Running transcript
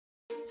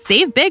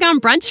Save big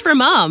on brunch for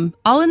mom,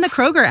 all in the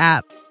Kroger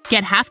app.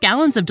 Get half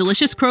gallons of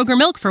delicious Kroger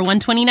milk for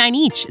 $1.29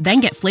 each.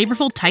 Then get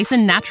flavorful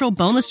Tyson natural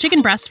boneless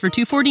chicken breasts for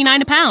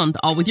 $2.49 a pound,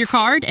 all with your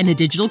card and a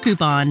digital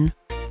coupon.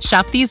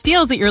 Shop these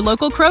deals at your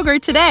local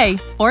Kroger today,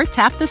 or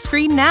tap the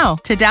screen now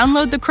to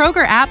download the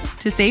Kroger app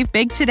to save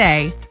big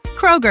today.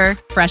 Kroger,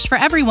 fresh for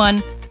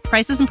everyone.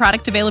 Prices and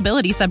product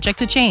availability subject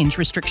to change.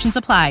 Restrictions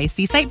apply.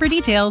 See site for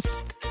details.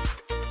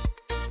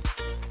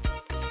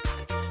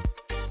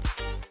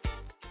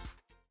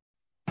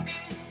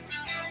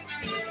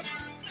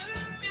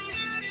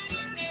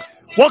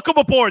 Welcome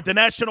aboard the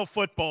National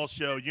Football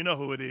Show. You know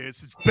who it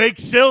is. It's Big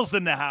Sills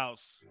in the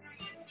house.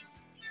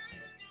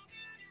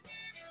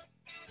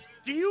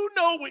 Do you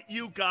know what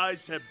you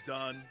guys have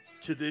done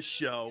to this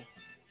show?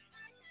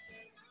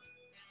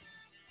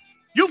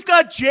 You've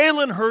got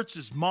Jalen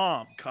Hurts'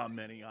 mom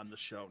commenting on the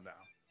show now.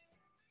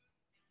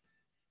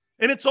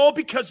 And it's all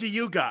because of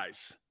you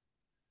guys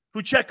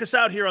who check us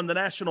out here on the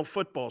National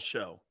Football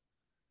Show.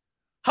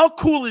 How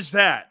cool is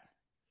that?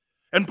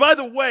 And by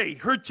the way,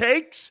 her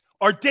takes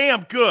are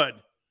damn good.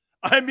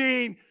 I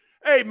mean,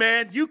 hey,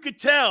 man, you could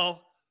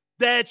tell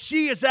that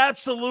she is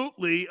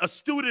absolutely a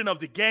student of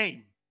the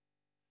game.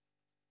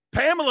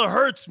 Pamela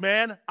Hurts,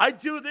 man, I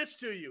do this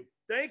to you.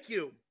 Thank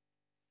you.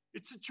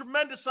 It's a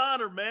tremendous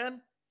honor, man,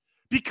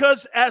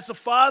 because as a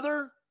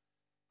father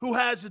who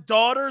has a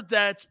daughter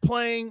that's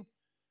playing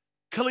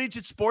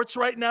collegiate sports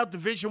right now,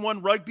 Division I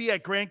rugby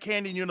at Grand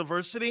Canyon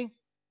University,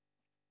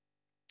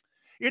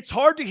 it's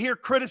hard to hear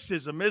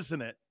criticism,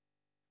 isn't it,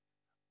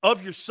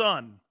 of your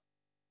son.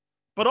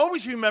 But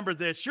always remember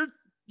this,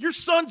 your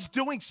son's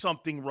doing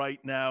something right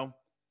now.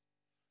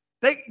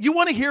 You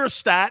want to hear a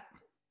stat?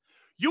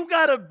 You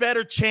got a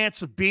better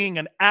chance of being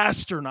an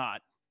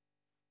astronaut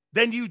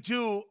than you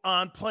do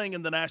on playing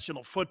in the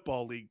National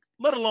Football League,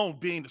 let alone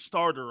being a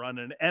starter on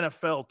an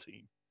NFL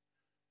team.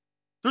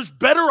 There's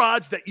better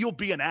odds that you'll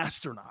be an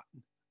astronaut.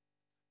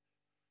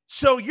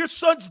 So your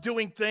son's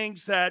doing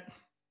things that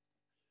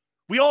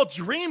we all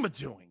dream of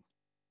doing.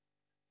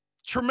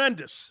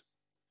 Tremendous.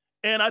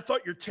 And I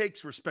thought your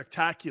takes were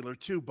spectacular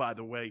too, by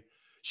the way.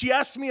 She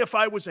asked me if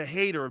I was a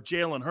hater of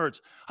Jalen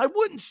Hurts. I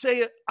wouldn't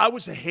say I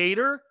was a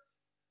hater.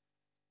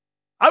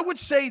 I would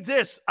say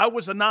this, I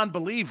was a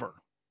non-believer.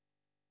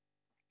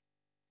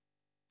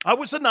 I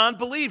was a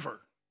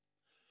non-believer.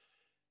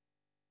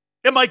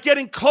 Am I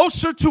getting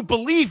closer to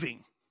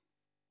believing?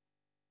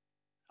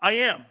 I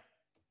am.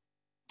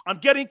 I'm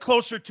getting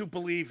closer to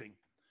believing.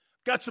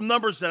 Got some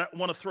numbers that I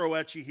want to throw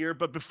at you here,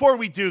 but before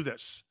we do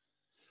this,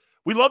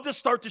 we love to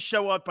start the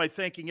show out by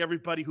thanking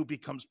everybody who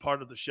becomes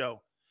part of the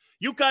show.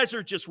 You guys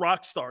are just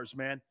rock stars,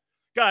 man.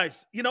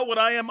 Guys, you know what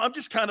I am? I'm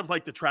just kind of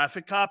like the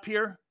traffic cop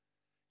here.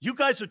 You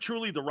guys are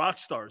truly the rock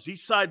stars.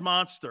 Eastside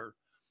Monster,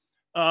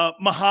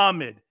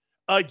 Muhammad,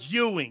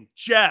 Ewing,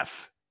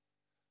 Jeff.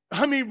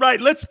 I mean,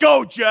 right, let's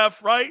go,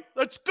 Jeff, right?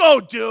 Let's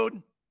go,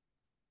 dude.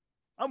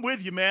 I'm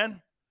with you,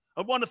 man.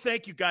 I want to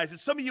thank you guys. And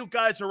some of you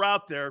guys are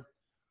out there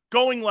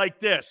going like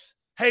this.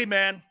 Hey,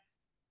 man,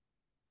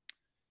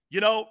 you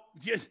know,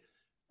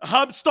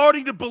 I'm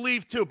starting to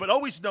believe too, but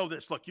always know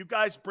this. Look, you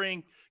guys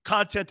bring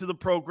content to the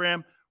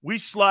program. We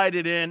slide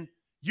it in.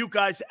 You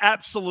guys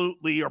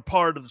absolutely are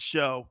part of the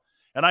show,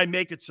 and I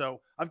make it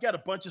so. I've got a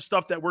bunch of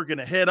stuff that we're going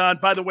to hit on.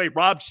 By the way,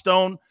 Rob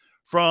Stone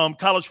from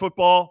College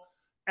Football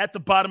at the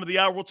bottom of the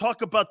hour. We'll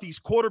talk about these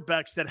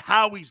quarterbacks that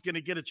Howie's going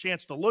to get a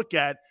chance to look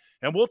at,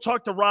 and we'll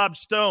talk to Rob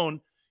Stone.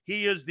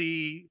 He is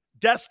the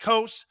desk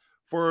host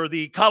for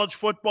the college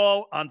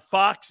football on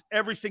Fox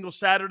every single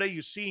Saturday.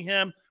 You see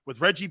him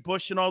with Reggie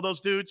Bush and all those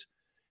dudes.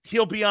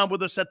 He'll be on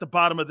with us at the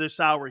bottom of this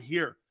hour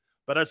here.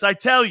 But as I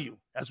tell you,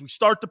 as we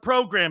start the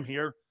program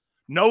here,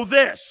 know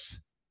this.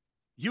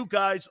 You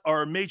guys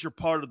are a major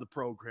part of the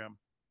program.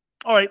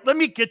 All right, let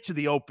me get to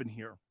the open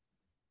here.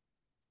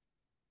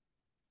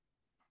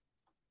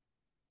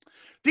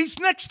 These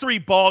next three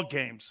ball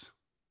games,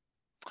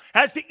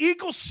 as the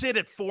Eagles sit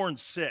at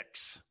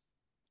 4-6,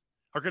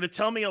 are going to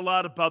tell me a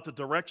lot about the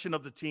direction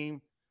of the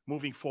team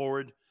moving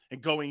forward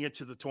and going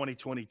into the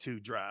 2022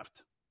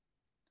 draft.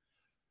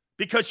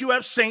 Because you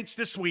have Saints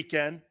this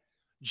weekend,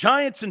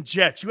 Giants and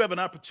Jets. You have an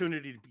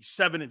opportunity to be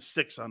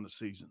 7-6 on the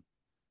season.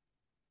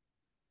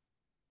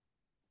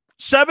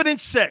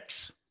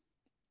 7-6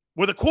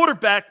 with a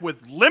quarterback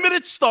with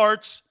limited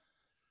starts.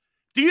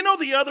 Do you know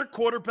the other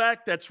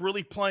quarterback that's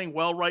really playing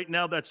well right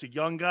now that's a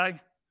young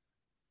guy?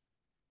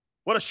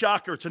 What a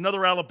shocker. It's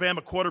another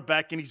Alabama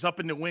quarterback, and he's up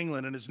in New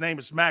England, and his name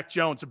is Mac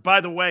Jones. And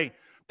by the way,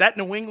 that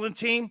New England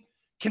team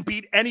can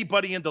beat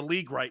anybody in the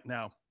league right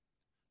now.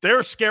 They're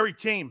a scary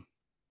team.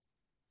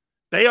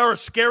 They are a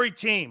scary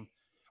team.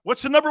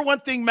 What's the number one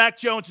thing Mac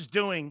Jones is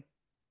doing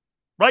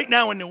right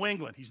now in New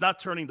England? He's not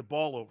turning the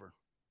ball over.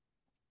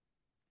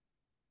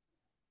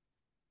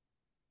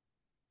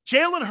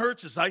 Jalen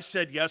Hurts, as I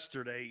said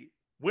yesterday,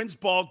 wins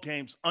ball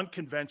games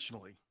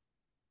unconventionally.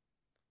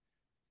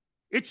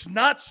 It's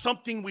not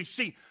something we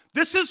see.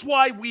 This is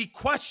why we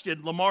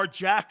questioned Lamar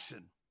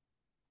Jackson.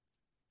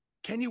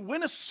 Can you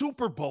win a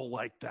Super Bowl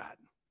like that?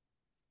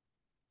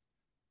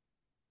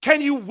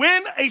 Can you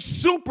win a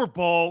Super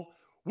Bowl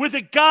with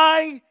a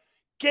guy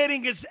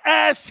getting his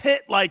ass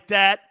hit like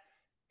that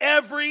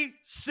every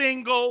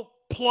single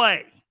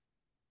play?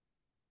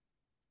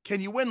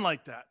 Can you win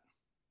like that?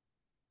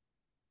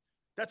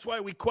 That's why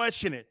we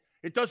question it.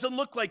 It doesn't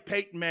look like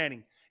Peyton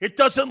Manning. It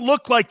doesn't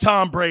look like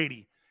Tom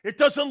Brady. It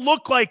doesn't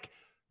look like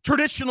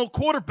traditional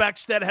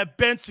quarterbacks that have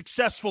been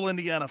successful in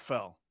the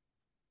NFL.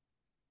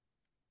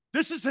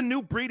 This is a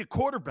new breed of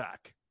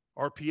quarterback.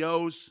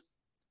 RPOs,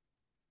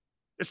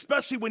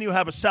 especially when you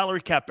have a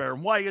salary cap error.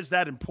 And why is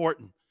that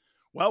important?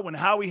 Well, when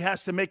Howie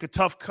has to make a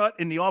tough cut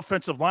in the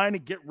offensive line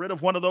and get rid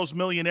of one of those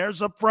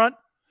millionaires up front,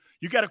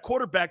 you got a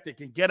quarterback that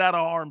can get out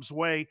of harm's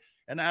way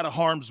and out of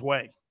harm's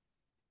way.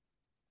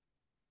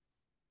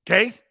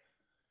 Okay?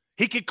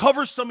 He can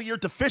cover some of your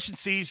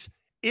deficiencies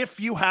if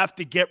you have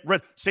to get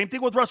rid. Same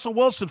thing with Russell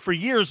Wilson for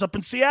years up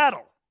in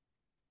Seattle.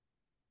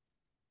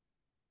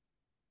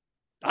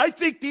 I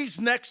think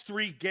these next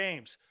 3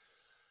 games,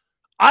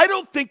 I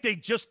don't think they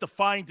just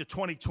define the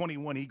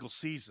 2021 Eagles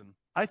season.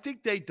 I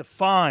think they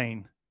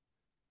define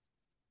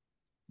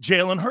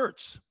Jalen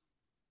Hurts.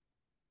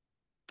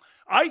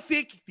 I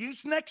think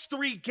these next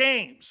 3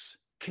 games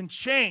can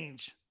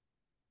change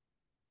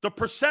the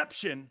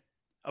perception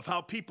of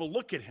how people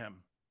look at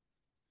him.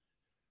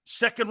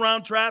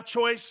 Second-round draft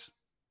choice.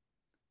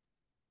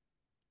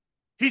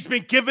 He's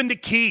been given the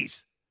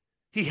keys.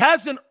 He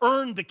hasn't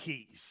earned the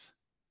keys.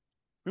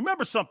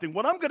 Remember something.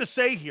 What I'm going to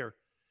say here,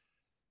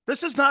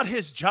 this is not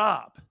his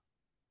job.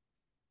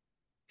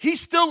 He's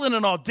still in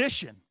an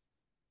audition.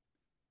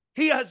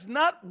 He has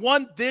not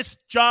won this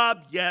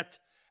job yet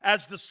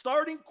as the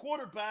starting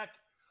quarterback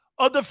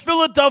of the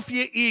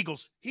Philadelphia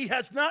Eagles. He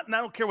has not, and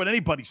I don't care what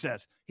anybody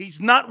says,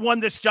 he's not won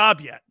this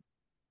job yet.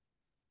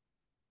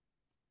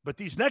 But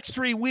these next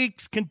 3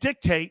 weeks can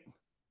dictate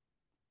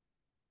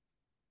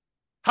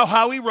how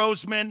Howie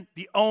Roseman,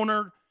 the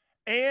owner,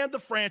 and the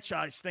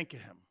franchise think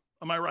of him.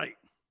 Am I right?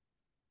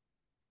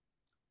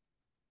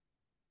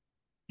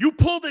 You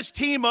pull this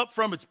team up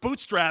from its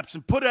bootstraps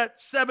and put it at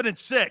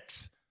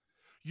 7-6,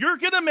 you're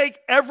going to make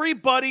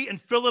everybody in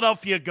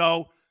Philadelphia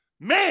go,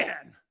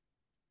 man,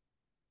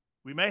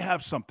 we may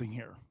have something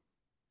here.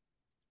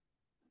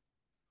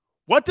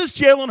 What does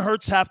Jalen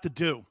Hurts have to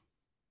do?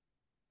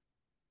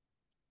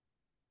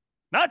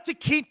 Not to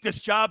keep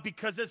this job,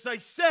 because as I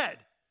said,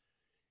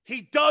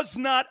 he does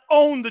not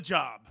own the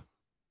job.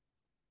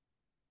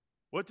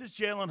 What does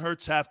Jalen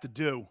Hurts have to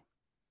do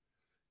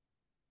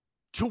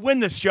to win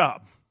this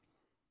job?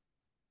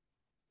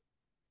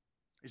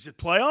 Is it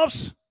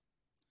playoffs?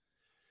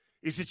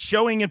 Is it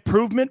showing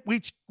improvement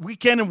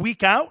week in and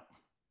week out?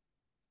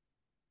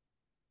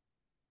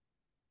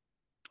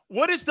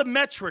 What is the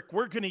metric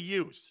we're going to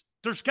use?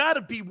 There's got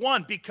to be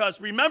one,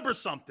 because remember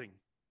something.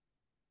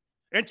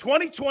 In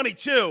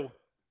 2022,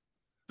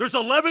 there's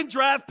 11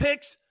 draft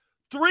picks,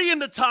 3 in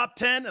the top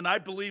 10, and I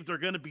believe they're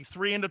going to be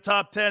 3 in the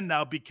top 10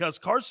 now, because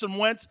Carson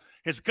Wentz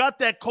has got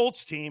that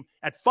Colts team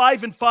at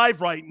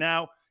 5-5 right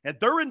now, and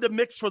they're in the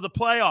mix for the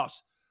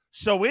playoffs.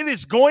 So it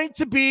is going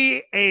to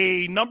be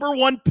a number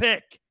 1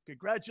 pick.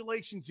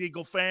 Congratulations,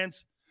 Eagle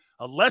fans.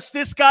 Unless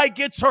this guy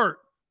gets hurt,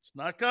 let's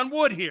knock on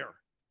wood here,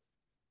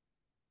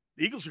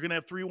 the Eagles are going to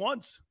have 3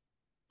 1s.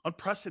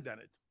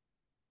 Unprecedented.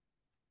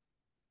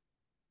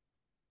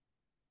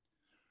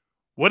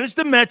 What is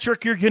the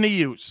metric you're going to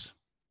use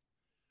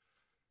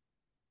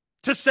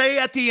to say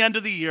at the end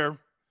of the year,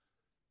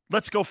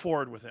 let's go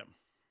forward with him?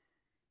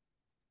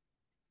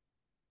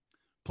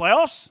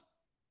 Playoffs?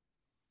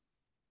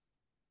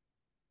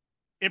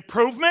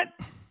 Improvement?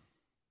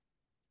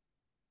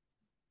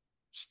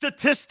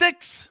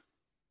 Statistics?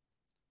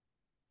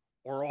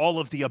 Or all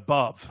of the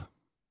above?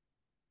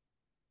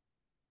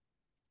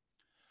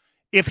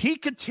 If he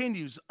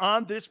continues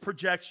on this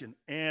projection,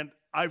 and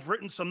I've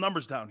written some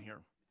numbers down here,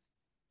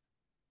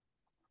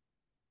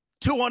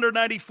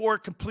 294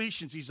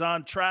 completions he's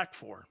on track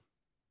for,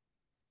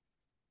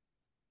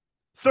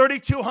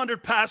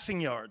 3,200 passing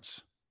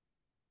yards,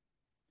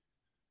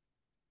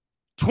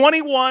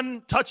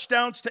 21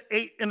 touchdowns to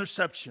 8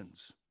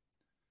 interceptions,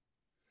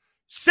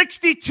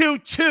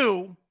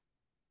 62-2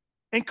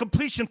 in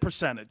completion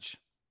percentage,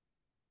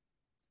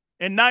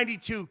 and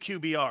 92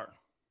 QBR.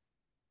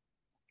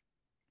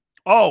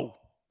 Oh,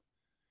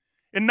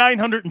 and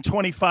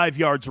 925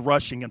 yards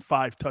rushing and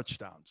 5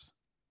 touchdowns.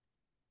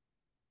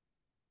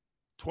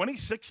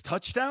 26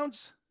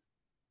 touchdowns?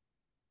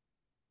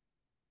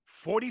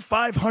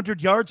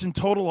 4,500 yards in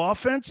total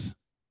offense?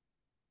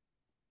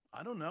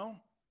 I don't know.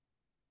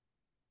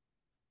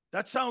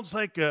 That sounds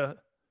like a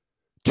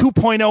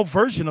 2.0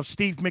 version of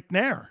Steve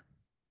McNair.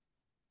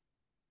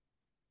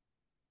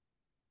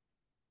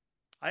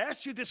 I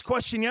asked you this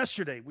question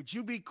yesterday. Would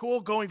you be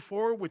cool going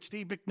forward with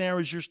Steve McNair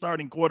as your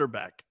starting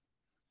quarterback?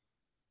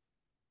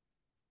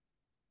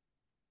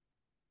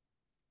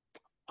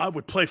 I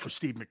would play for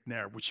Steve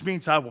McNair, which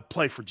means I will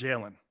play for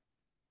Jalen.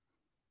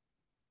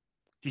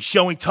 He's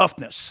showing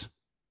toughness,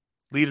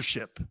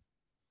 leadership.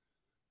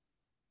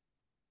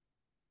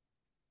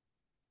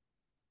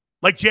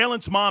 Like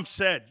Jalen's mom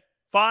said,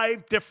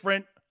 5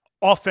 different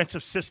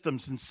offensive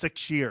systems in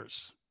 6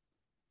 years.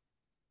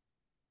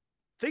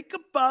 Think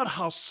about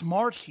how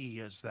smart he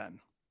is then.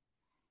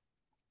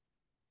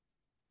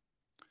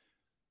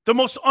 The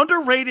most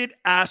underrated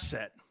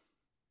asset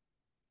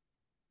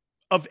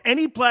of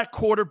any black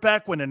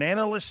quarterback when an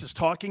analyst is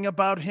talking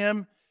about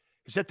him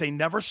is that they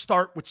never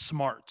start with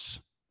smarts.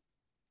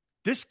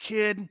 This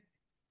kid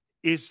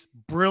is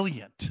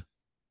brilliant.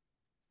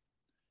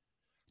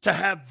 To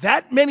have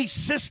that many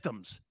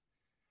systems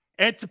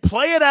and to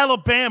play at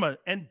Alabama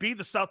and be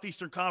the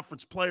Southeastern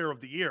Conference Player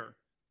of the Year.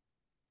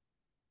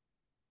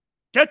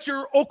 Get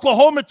your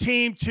Oklahoma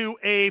team to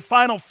a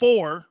Final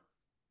Four.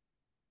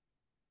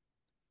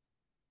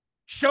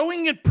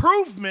 Showing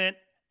improvement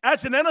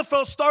as an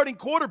NFL starting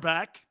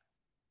quarterback.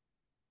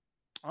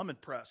 I'm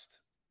impressed.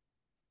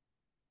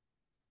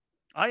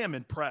 I am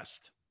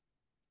impressed.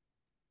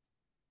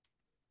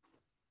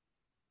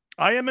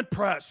 I am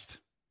impressed.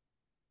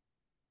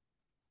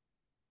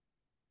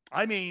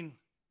 I mean,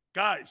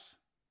 guys,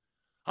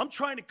 I'm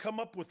trying to come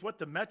up with what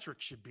the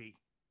metric should be.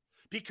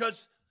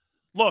 Because,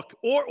 look,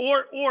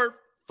 or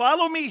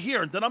follow me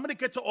here, and then I'm going to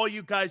get to all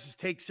you guys'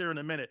 takes here in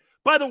a minute.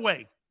 By the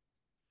way,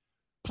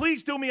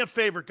 please do me a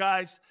favor,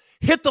 guys.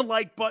 Hit the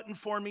like button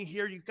for me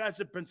here. You guys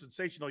have been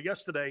sensational.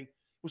 Yesterday,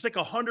 it was like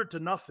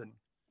 100-0.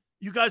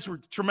 You guys were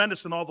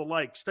tremendous in all the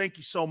likes. Thank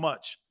you so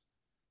much.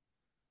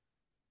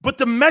 But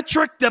the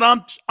metric that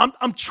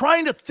I'm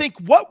trying to think,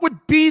 what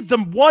would be the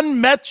one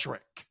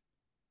metric?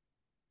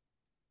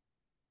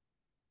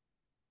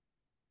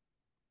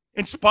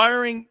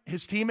 Inspiring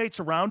his teammates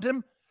around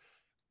him?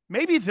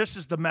 Maybe this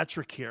is the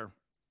metric here.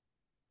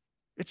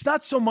 It's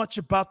not so much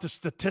about the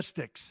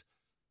statistics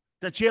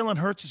that Jalen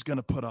Hurts is going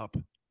to put up.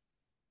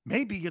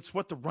 Maybe it's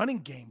what the running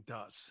game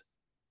does.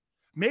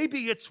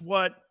 Maybe it's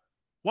what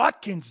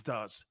Watkins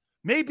does.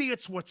 Maybe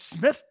it's what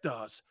Smith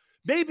does.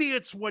 Maybe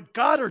it's what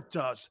Goddard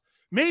does.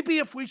 Maybe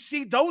if we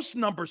see those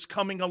numbers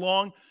coming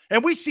along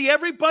and we see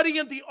everybody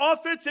in the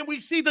offense and we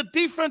see the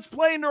defense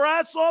playing their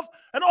ass off,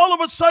 and all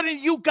of a sudden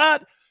you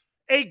got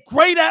a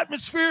great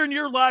atmosphere in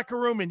your locker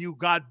room and you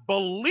got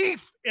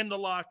belief in the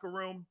locker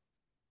room,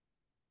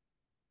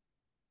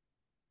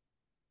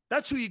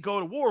 that's who you go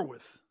to war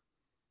with.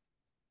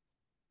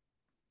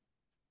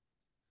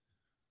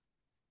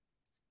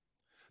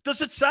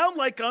 Does it sound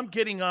like I'm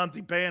getting on the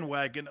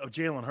bandwagon of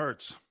Jalen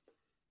Hurts?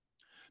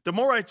 The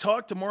more I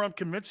talk, the more I'm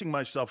convincing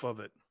myself of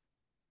it.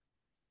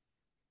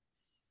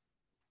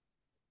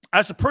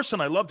 As a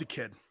person, I love the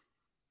kid.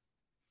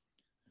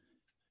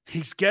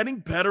 He's getting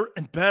better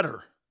and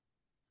better.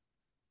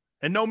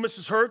 And no,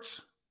 Mrs.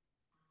 Hurts,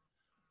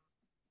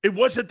 it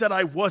wasn't that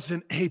I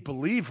wasn't a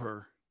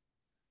believer.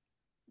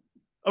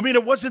 I mean,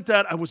 it wasn't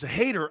that I was a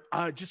hater.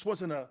 I just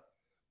wasn't a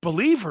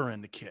believer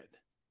in the kid.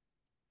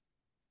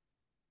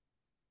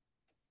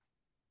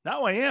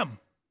 Now I am.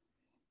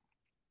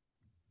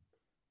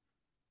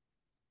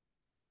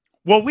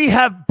 Will we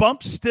have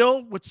bumps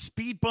still with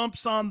speed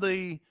bumps on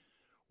the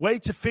way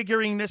to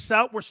figuring this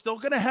out? We're still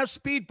going to have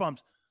speed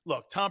bumps.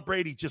 Look, Tom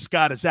Brady just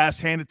got his ass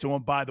handed to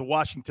him by the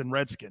Washington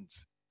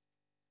Redskins.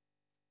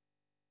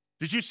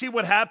 Did you see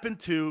what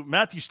happened to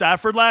Matthew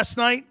Stafford last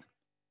night?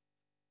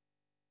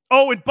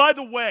 Oh, and by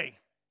the way,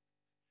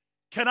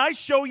 can I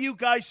show you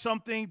guys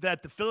something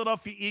that the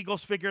Philadelphia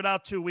Eagles figured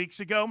out 2 weeks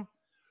ago?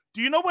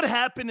 Do you know what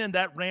happened in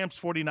that Rams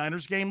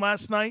 49ers game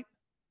last night?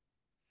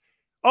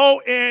 Oh,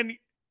 and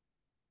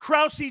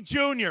Krause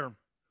Jr.,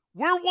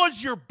 where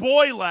was your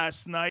boy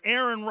last night,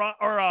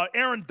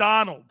 Aaron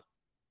Donald?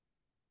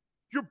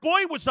 Your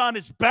boy was on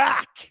his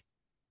back.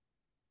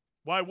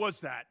 Why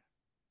was that?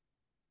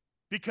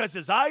 Because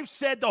as I've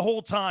said the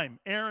whole time,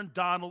 Aaron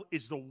Donald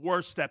is the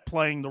worst at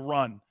playing the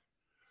run.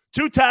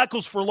 2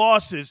 tackles for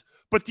losses,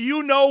 but do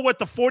you know what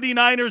the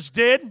 49ers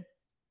did?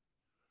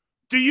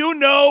 Do you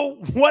know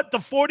what the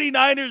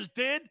 49ers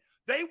did?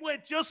 They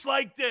went just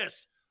like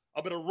this.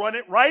 I'm going to run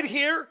it right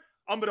here.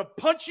 I'm going to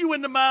punch you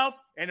in the mouth,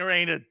 and there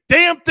ain't a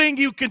damn thing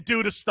you can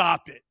do to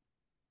stop it.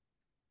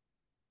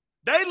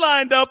 They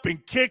lined up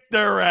and kicked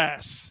their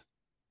ass.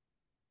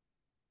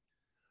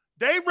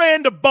 They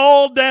ran the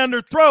ball down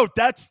their throat.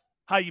 That's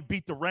how you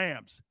beat the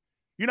Rams.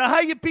 You know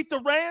how you beat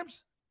the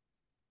Rams?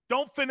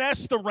 Don't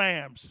finesse the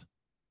Rams.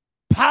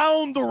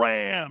 Pound the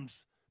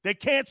Rams. They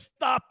can't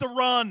stop the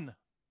run.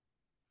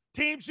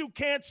 Teams who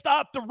can't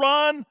stop the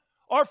run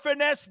are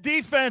finesse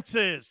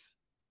defenses.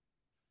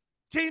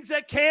 Teams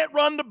that can't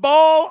run the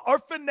ball are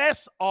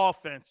finesse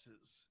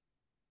offenses.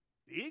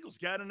 The Eagles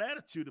got an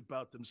attitude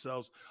about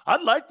themselves.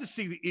 I'd like to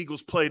see the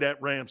Eagles play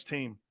that Rams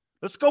team.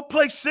 Let's go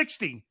play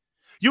 60.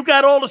 You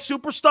got all the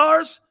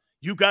superstars.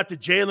 You got the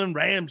Jalen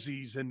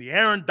Ramseys and the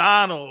Aaron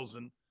Donalds,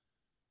 and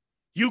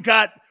you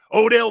got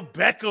Odell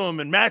Beckham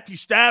and Matthew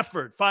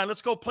Stafford. Fine,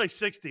 let's go play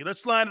 60.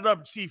 Let's line it up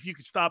and see if you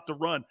can stop the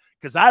run,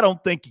 because I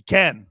don't think you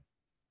can.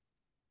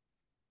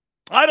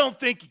 I don't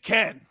think you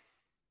can.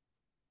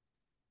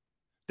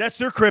 That's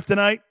their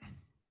kryptonite.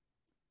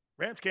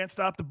 Rams can't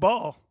stop the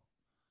ball.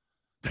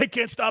 They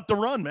can't stop the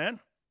run, man.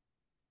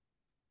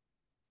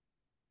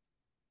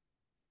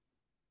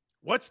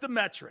 What's the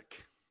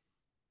metric?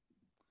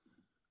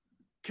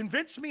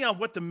 Convince me on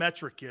what the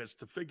metric is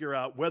to figure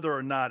out whether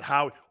or not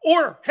how,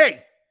 or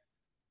hey,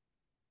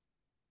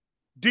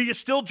 do you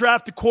still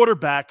draft a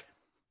quarterback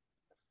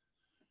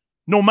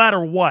no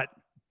matter what?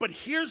 But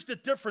here's the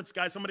difference,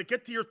 guys. I'm going to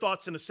get to your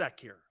thoughts in a sec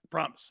here. I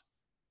promise.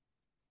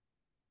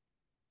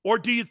 Or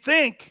do you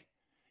think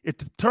it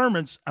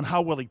determines on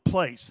how well he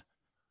plays?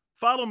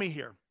 Follow me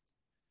here.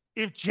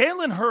 If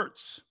Jalen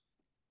Hurts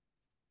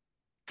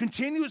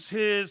continues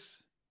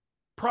his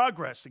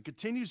progress and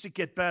continues to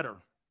get better,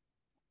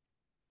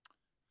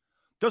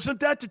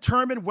 doesn't that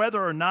determine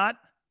whether or not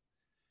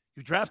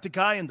you draft a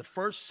guy in the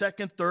first,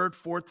 second, third,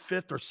 fourth,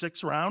 fifth, or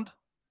sixth round?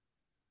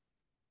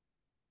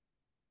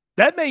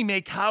 That may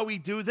make Howie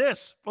do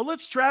this. Well,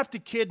 let's draft a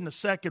kid in the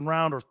second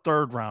round or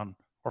third round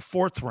or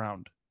fourth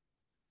round.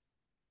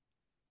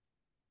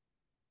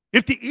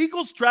 If the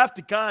Eagles draft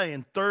a guy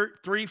in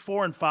 3,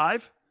 4, and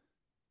 5,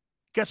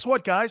 guess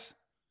what, guys?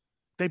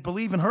 They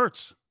believe in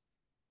Hurts.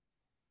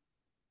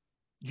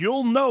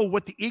 You'll know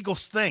what the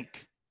Eagles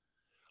think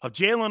of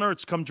Jalen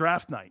Hurts come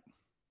draft night.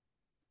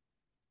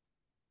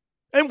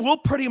 And we'll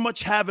pretty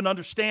much have an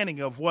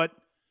understanding of what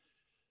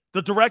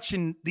the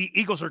direction the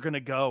Eagles are going to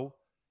go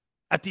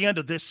at the end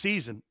of this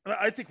season.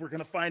 I think we're going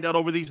to find out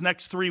over these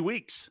next 3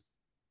 weeks.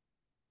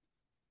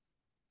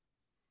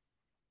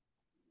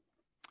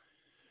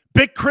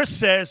 Big Chris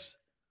says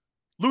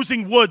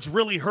losing Woods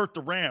really hurt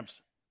the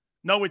Rams.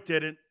 No, it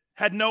didn't.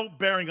 Had no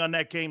bearing on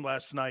that game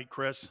last night,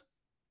 Chris.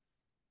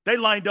 They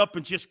lined up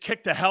and just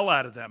kicked the hell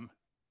out of them.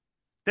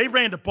 They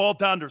ran the ball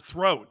down their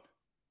throat.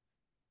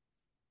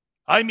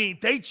 I mean,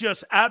 they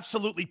just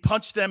absolutely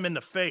punched them in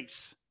the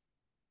face.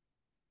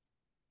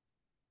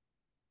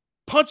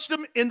 Punched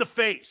them in the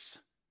face.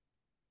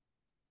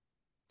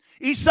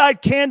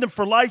 Eastside Camden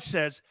for Life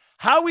says,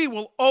 Howie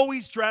will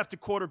always draft a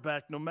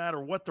quarterback no matter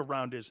what the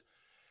round is.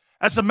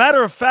 As a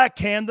matter of fact,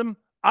 Camden,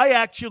 I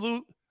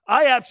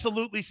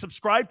absolutely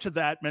subscribe to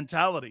that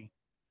mentality.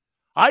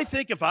 I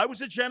think if I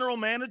was a general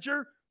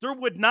manager, there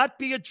would not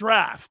be a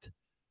draft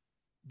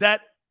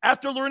that,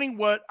 after learning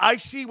what I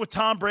see with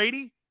Tom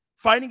Brady,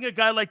 finding a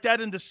guy like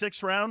that in the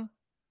 6th round,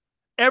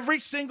 every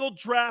single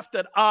draft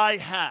that I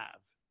have,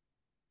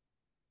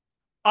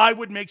 I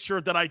would make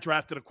sure that I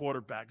drafted a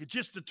quarterback. It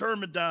just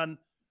determined on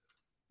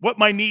what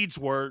my needs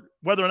were,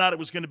 whether or not it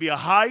was going to be a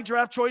high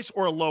draft choice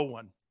or a low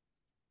one.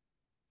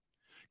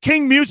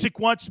 King Music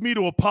wants me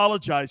to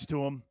apologize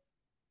to him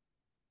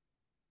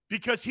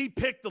because he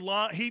picked the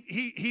line.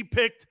 He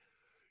picked,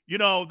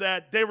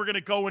 that they were going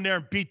to go in there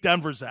and beat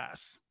Denver's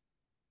ass.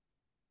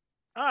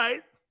 All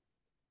right.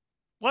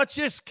 Watch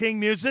this, King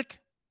Music.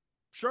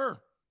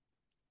 Sure.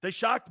 They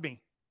shocked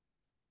me.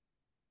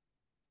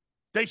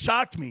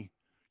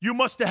 You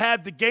must have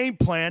had the game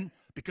plan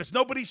because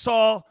nobody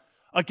saw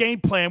a game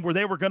plan where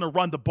they were going to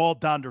run the ball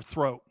down their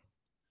throat.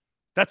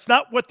 That's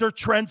not what their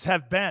trends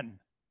have been.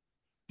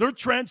 Their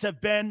trends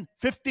have been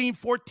 15,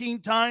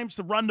 14 times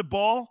to run the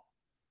ball.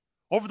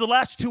 Over the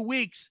last 2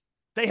 weeks,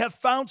 they have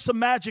found some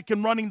magic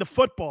in running the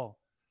football.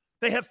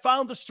 They have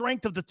found the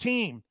strength of the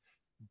team.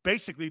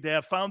 Basically, they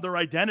have found their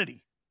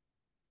identity.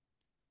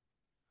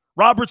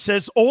 Robert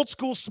says, old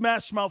school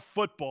smash mouth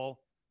football,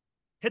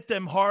 hit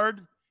them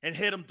hard and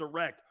hit them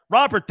direct.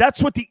 Robert,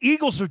 that's what the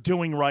Eagles are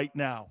doing right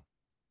now.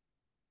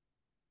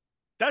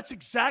 That's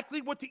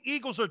exactly what the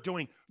Eagles are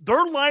doing.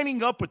 They're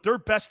lining up with their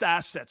best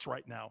assets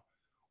right now,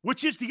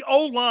 which is the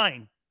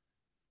O-line,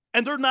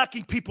 and they're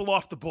knocking people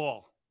off the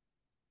ball.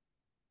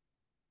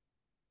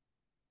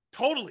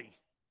 Totally.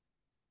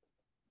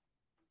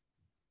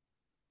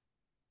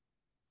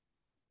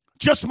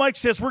 Just Mike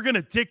says we're going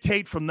to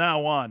dictate from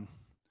now on.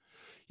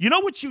 You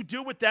know what you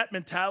do with that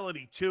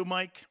mentality too,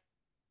 Mike?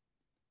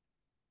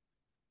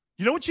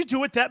 You know what you do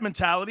with that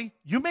mentality?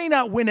 You may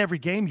not win every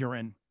game you're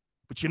in,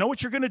 but you know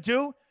what you're going to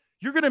do?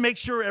 You're going to make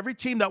sure every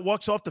team that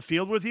walks off the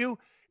field with you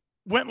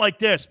went like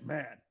this.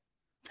 Man,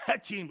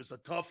 that team is a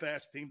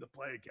tough-ass team to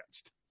play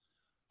against.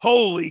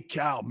 Holy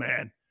cow,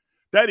 man.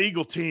 That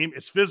Eagle team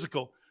is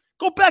physical.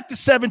 Go back to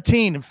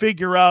 17 and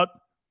figure out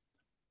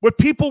what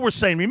people were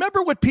saying.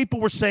 Remember what people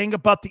were saying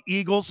about the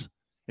Eagles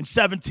in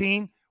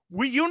 17?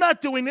 Were you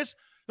not doing this?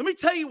 Let me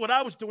tell you what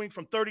I was doing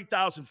from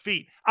 30,000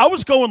 feet. I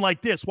was going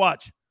like this.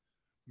 Watch.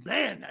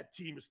 Man, that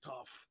team is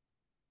tough.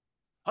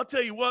 I'll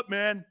tell you what,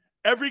 man.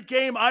 Every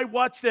game I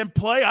watched them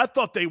play, I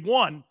thought they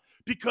won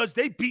because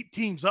they beat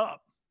teams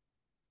up,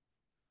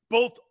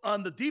 both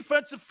on the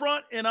defensive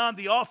front and on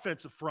the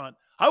offensive front.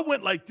 I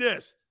went like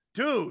this.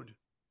 Dude,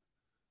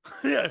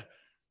 yeah.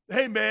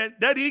 Hey, man,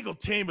 that Eagle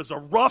team is a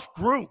rough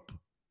group.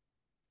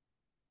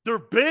 They're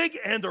big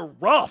and they're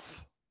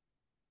rough.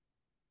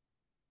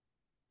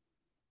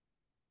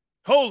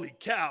 Holy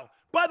cow.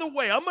 By the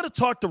way, I'm going to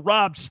talk to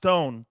Rob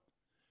Stone,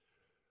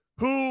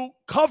 who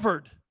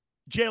covered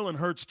Jalen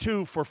Hurts,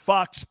 too, for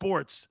Fox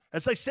Sports.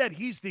 As I said,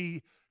 he's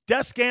the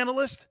desk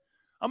analyst.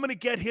 I'm going to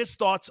get his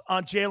thoughts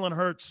on Jalen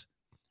Hurts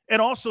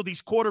and also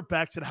these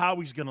quarterbacks and how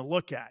he's going to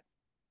look at.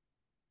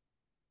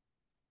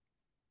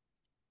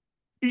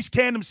 East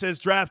Camden says,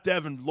 draft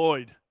Devin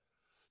Lloyd.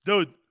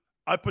 Dude,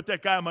 I put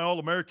that guy on my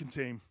All-American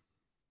team.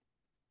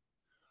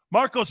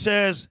 Marco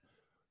says,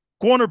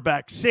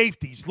 Cornerbacks,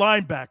 safeties,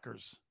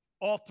 linebackers,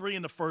 all three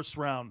in the first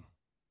round.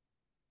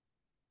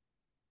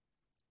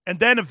 And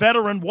then a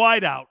veteran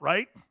wideout,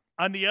 right?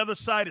 On the other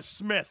side is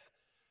Smith.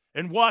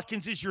 And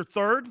Watkins is your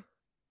third.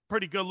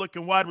 Pretty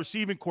good-looking wide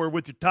receiving core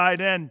with your tight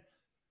end,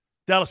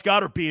 Dallas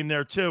Goedert, being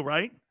there too,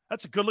 right?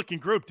 That's a good-looking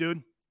group,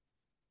 dude.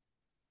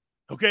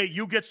 Okay,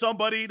 you get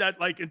somebody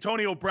that like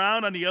Antonio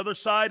Brown on the other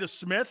side of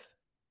Smith.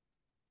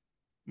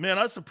 Man,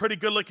 that's a pretty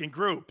good-looking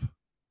group.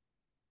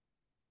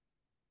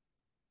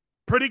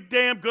 Pretty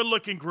damn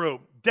good-looking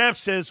group. Dev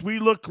says we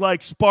look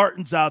like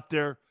Spartans out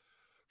there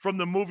from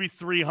the movie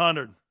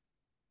 300.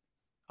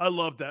 I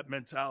love that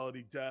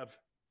mentality, Dev.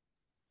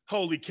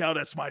 Holy cow,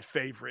 that's my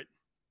favorite.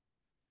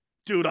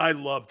 Dude, I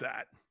love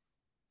that.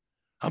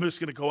 I'm just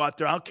going to go out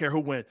there. I don't care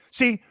who wins.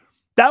 See,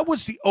 that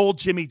was the old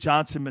Jimmy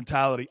Johnson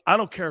mentality. I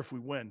don't care if we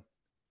win.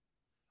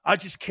 I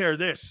just care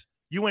this.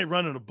 You ain't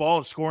running the ball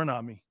and scoring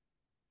on me.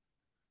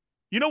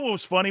 You know what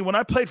was funny? When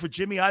I played for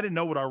Jimmy, I didn't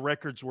know what our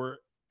records were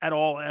at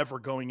all ever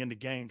going into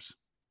games.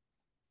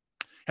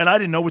 And I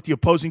didn't know what the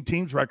opposing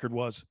team's record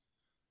was.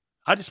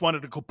 I just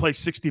wanted to go play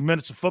 60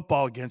 minutes of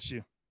football against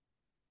you.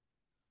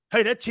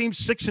 Hey, that team's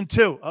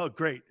 6-2. Oh,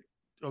 great.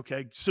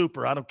 Okay,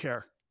 super. I don't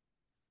care.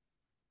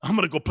 I'm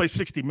going to go play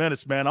 60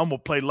 minutes, man. I'm going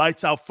to play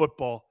lights out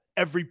football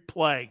every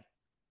play.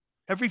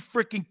 Every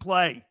freaking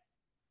play.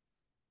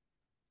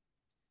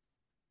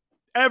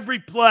 Every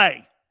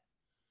play.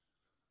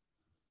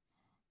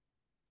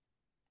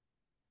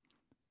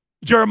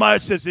 Jeremiah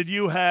says that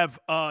you have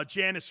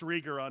Janice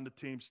Rieger on the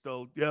team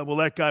still. Yeah, well,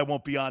 that guy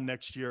won't be on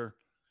next year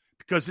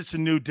because it's a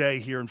new day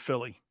here in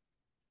Philly.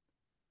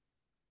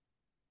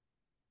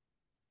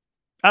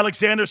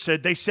 Alexander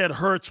said they said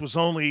Hurts was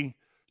only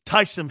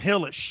Tyson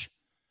Hillish.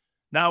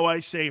 Now I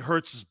say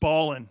Hurts is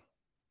balling.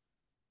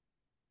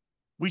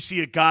 We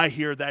see a guy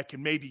here that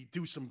can maybe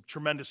do some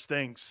tremendous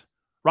things.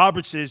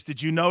 Robert says,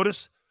 did you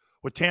notice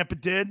what Tampa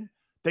did?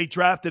 They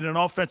drafted an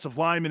offensive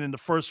lineman in the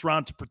first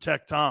round to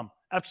protect Tom.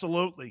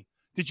 Absolutely.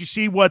 Did you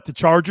see what the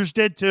Chargers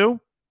did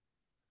too?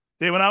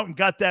 They went out and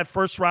got that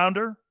first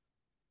rounder.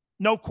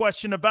 No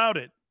question about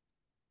it.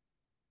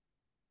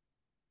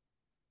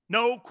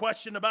 No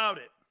question about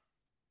it.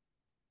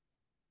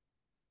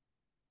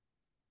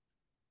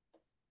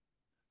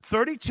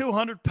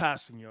 3,200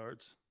 passing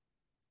yards,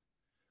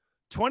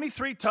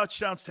 23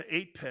 touchdowns to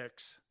 8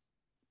 picks,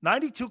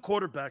 92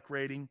 quarterback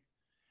rating,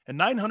 and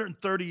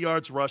 930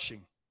 yards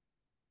rushing.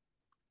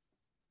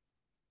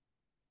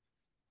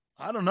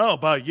 I don't know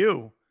about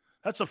you.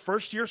 That's a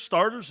first-year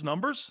starter's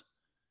numbers?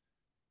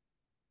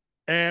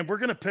 And we're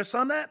going to piss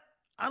on that?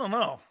 I don't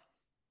know.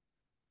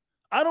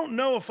 I don't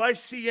know if I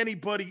see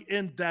anybody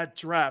in that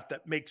draft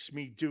that makes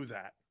me do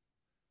that.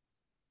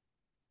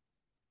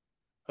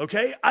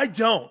 Okay? I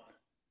don't.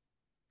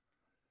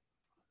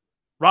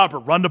 Robert,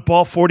 run the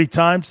ball 40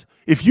 times.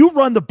 If you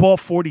run the ball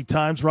 40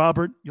 times,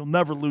 Robert, you'll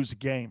never lose a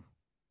game.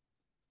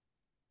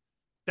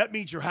 That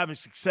means you're having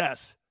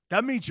success.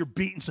 That means you're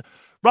beating.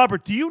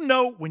 Robert, do you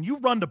know when you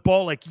run the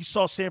ball like you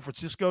saw San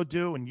Francisco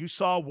do and you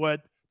saw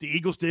what the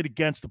Eagles did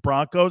against the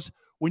Broncos?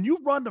 When you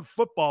run the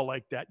football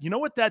like that, you know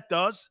what that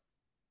does?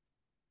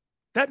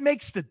 That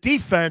makes the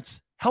defense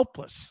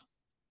helpless.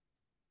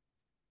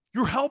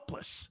 You're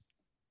helpless.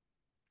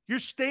 You're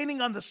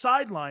standing on the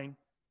sideline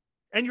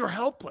and you're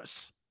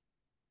helpless.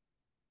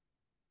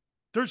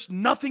 There's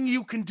nothing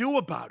you can do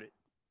about it.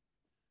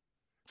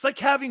 It's like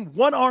having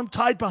one arm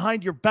tied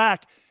behind your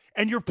back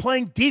and you're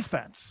playing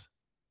defense.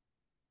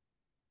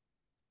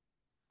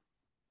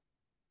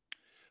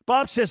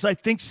 Bob says, I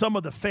think some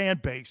of the fan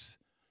base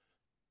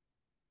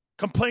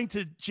complained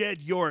to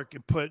Jed York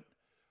and put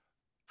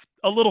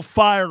a little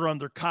fire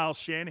under Kyle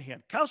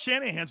Shanahan. Kyle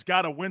Shanahan's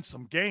got to win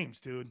some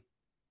games, dude.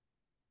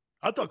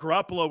 I thought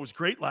Garoppolo was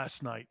great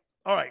last night.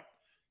 All right.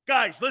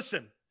 Guys,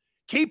 listen.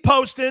 Keep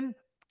posting.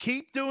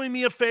 Keep doing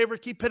me a favor.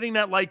 Keep hitting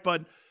that like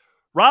button.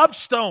 Rob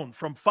Stone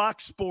from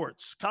Fox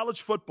Sports,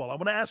 college football. I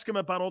want to ask him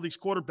about all these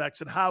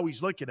quarterbacks and how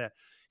he's looking at.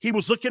 He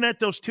was looking at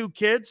those two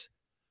kids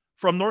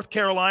from North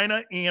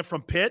Carolina and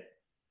from Pitt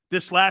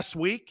this last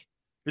week.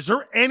 Is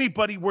there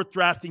anybody worth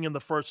drafting in the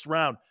first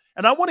round?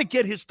 And I want to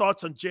get his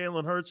thoughts on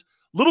Jalen Hurts.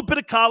 A little bit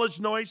of college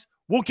noise.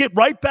 We'll get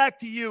right back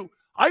to you.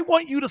 I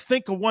want you to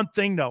think of one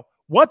thing, though.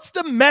 What's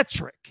the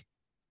metric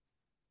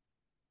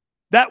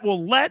that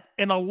will let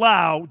and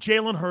allow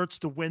Jalen Hurts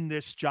to win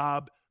this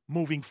job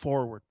moving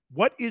forward?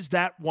 What is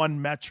that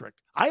one metric?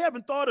 I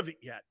haven't thought of it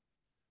yet,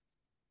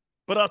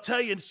 but I'll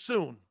tell you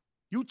soon.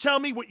 You tell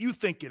me what you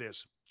think it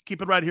is.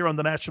 Keep it right here on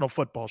the National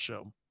Football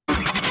Show.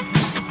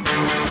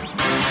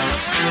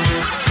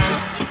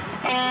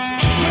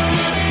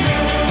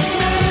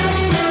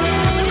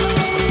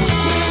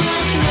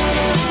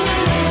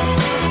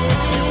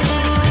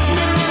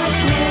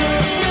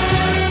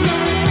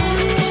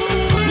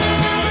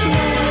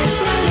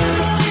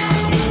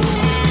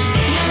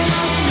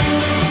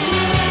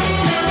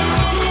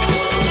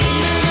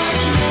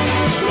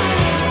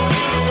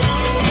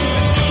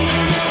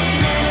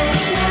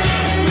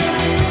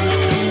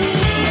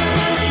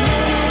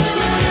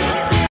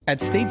 At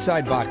State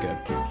Stateside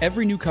Vodka,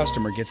 every new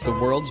customer gets the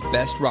world's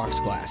best rocks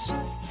glass.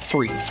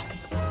 Free.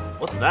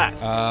 What's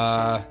that?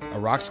 A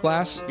rocks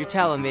glass? You're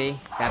telling me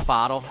that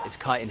bottle is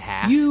cut in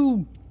half?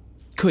 You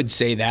could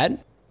say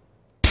that.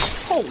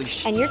 Holy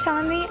shit. And you're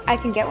telling me I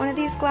can get one of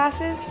these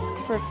glasses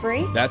for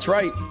free? That's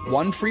right.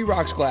 One free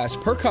rocks glass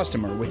per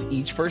customer with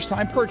each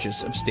first-time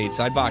purchase of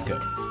Stateside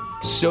Vodka.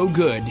 So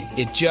good,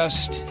 it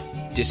just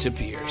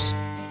disappears.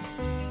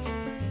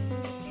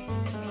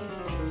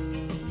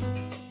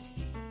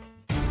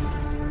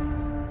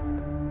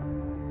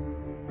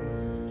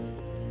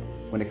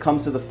 When it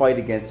comes to the fight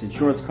against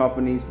insurance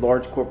companies,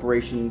 large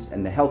corporations,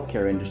 and the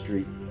healthcare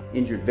industry,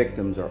 injured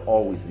victims are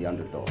always the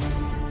underdog.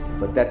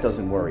 But that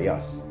doesn't worry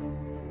us.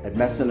 At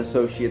Messa &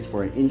 Associates,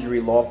 we're an injury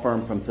law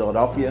firm from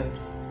Philadelphia,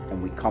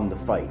 and we come to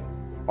fight.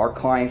 Our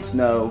clients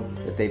know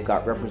that they've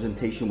got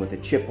representation with a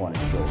chip on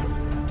its shoulder,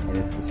 and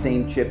it's the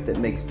same chip that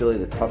makes Philly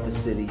the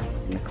toughest city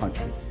in the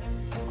country.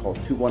 Call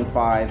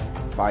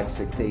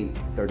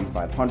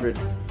 215-568-3500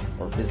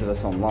 or visit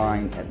us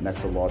online at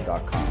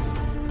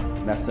messalaw.com.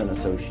 Messa &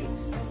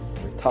 Associates,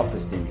 the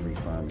toughest injury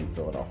firm in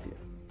Philadelphia.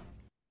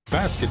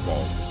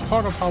 Basketball is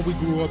part of how we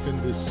grew up in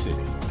this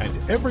city. And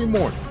every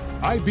morning,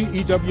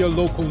 IBEW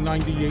Local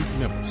 98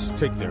 members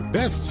take their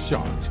best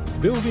shot,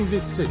 building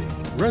this city,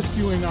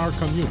 rescuing our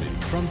community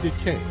from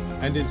decay,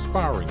 and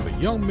inspiring the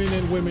young men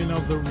and women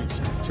of the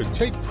region to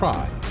take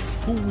pride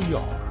in who we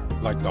are,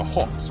 like the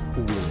Hawks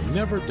who will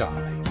never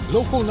die.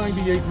 Local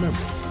 98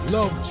 members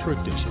love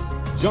tradition.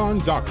 John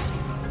Doherty,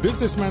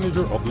 business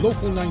manager of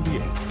Local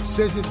 98,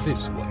 says it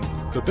this way: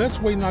 the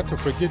best way not to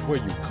forget where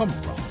you come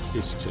from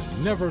is to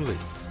never leave.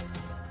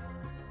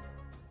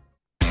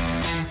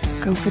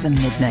 Go for the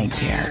midnight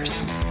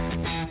dares.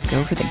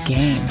 Go for the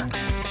game.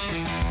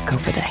 Go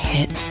for the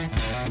hits.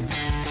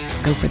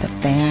 Go for the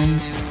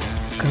fans.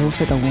 Go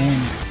for the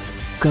win.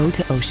 Go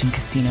to Ocean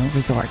Casino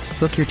Resort.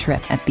 Book your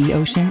trip at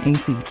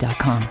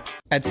theoceanac.com.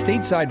 At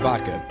Stateside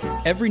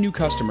Vodka, every new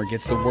customer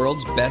gets the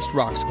world's best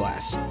rocks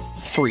glass.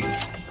 Free.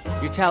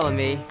 You're telling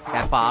me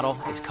that bottle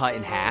is cut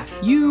in half?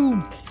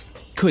 You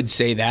could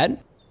say that.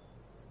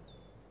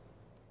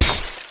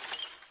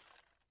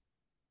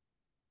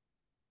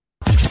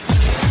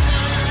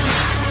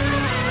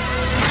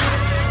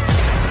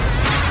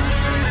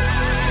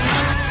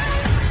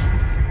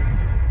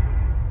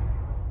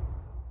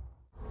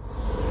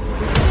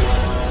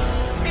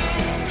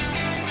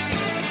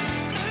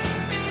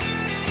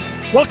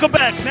 Welcome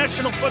back,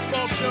 National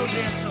Football Show,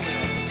 Dan Sileo.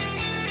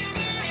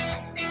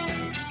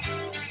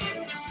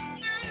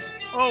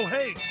 Oh,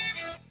 hey.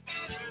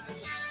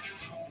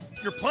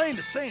 You're playing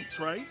the Saints,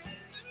 right?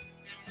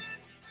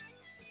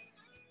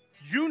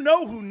 You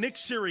know who Nick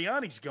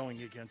Sirianni's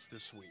going against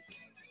this week.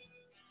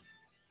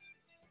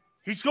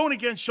 He's going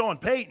against Sean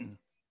Payton.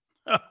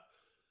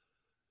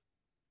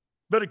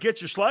 Better get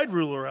your slide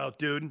ruler out,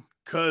 dude,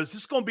 because this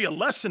is going to be a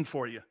lesson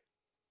for you.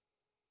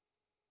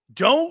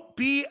 Don't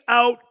be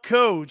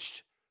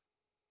out-coached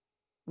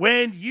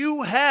when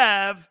you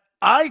have,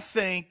 I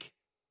think,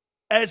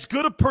 as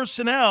good a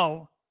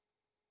personnel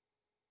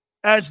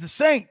as the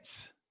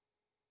Saints.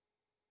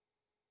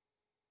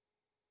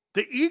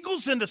 The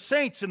Eagles and the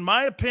Saints, in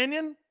my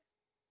opinion,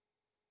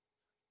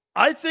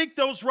 I think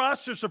those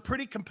rosters are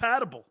pretty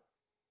compatible.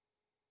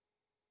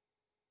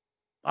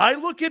 I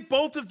look at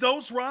both of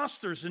those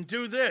rosters and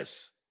do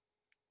this.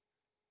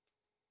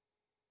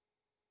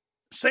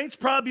 Saints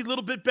probably a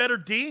little bit better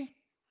D.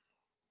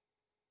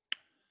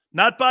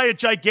 Not by a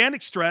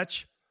gigantic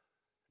stretch.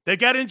 They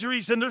got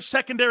injuries in their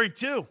secondary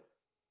too.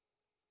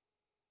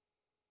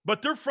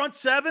 But their front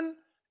seven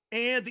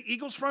and the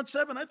Eagles' front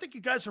seven, I think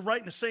you guys are right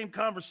in the same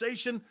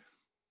conversation.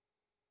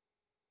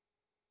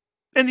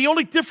 And the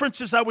only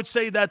difference is I would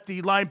say that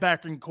the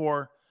linebacking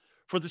core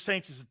for the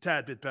Saints is a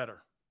tad bit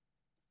better.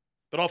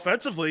 But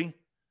offensively,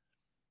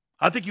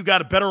 I think you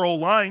got a better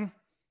old line.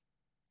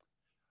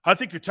 I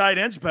think your tight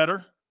end's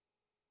better.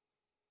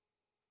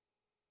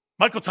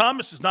 Michael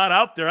Thomas is not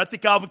out there. I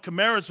think Alvin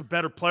Kamara is a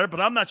better player, but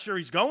I'm not sure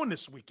he's going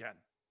this weekend.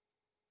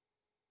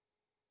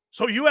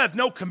 So you have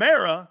no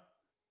Kamara.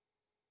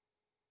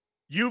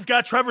 You've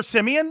got Trevor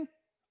Siemian.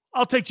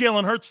 I'll take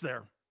Jalen Hurts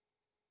there.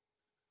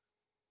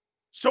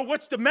 So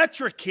what's the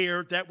metric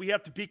here that we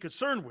have to be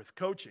concerned with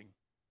coaching?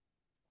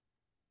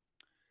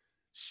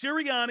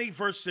 Sirianni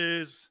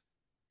versus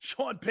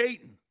Sean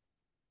Payton.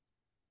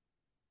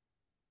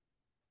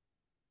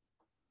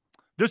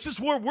 This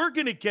is where we're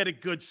going to get a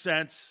good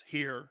sense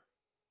here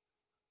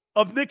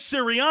of Nick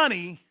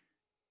Sirianni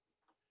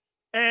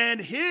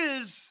and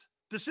his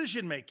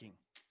decision-making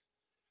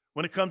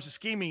when it comes to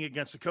scheming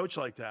against a coach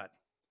like that.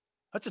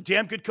 That's a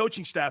damn good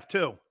coaching staff,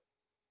 too.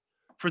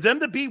 For them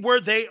to be where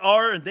they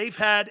are, and they've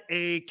had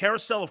a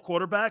carousel of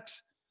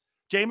quarterbacks,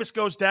 Jameis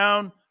goes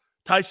down,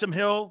 Taysom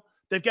Hill,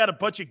 they've got a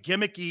bunch of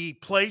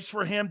gimmicky plays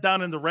for him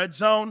down in the red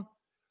zone.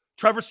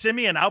 Trevor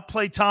Siemian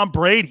outplayed Tom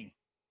Brady.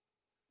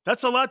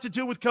 That's a lot to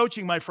do with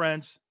coaching, my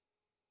friends.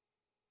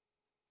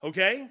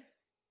 Okay?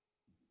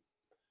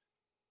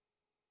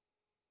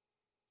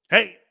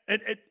 Hey,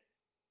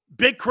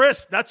 Big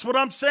Chris, that's what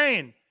I'm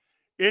saying.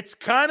 It's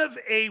kind of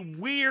a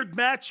weird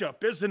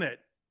matchup, isn't it?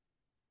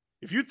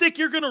 If you think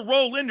you're going to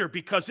roll in there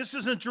because this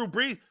isn't Drew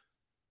Brees,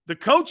 the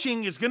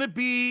coaching is going to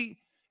be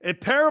a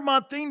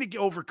paramount thing to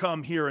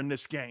overcome here in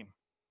this game.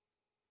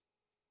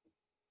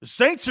 The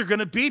Saints are going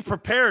to be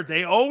prepared.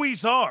 They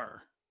always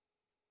are.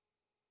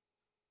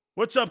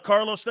 What's up,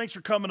 Carlos? Thanks for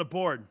coming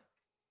aboard.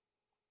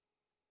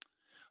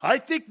 I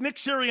think Nick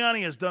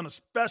Sirianni has done a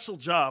special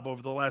job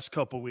over the last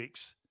couple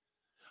weeks.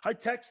 I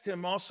texted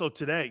him also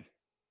today.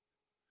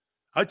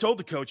 I told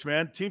the coach,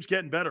 man, team's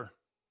getting better.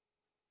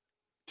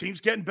 Team's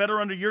getting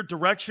better under your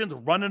direction. They're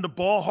running the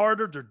ball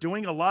harder. They're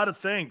doing a lot of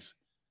things.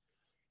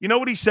 You know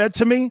what he said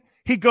to me?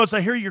 He goes,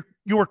 I hear you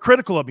were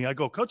critical of me. I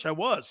go, Coach, I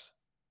was.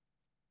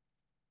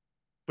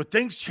 But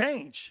things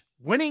change.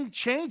 Winning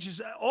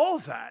changes all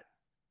of that.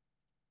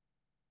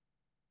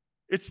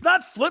 It's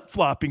not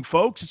flip-flopping,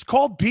 folks. It's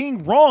called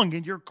being wrong,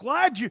 and you're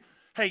glad you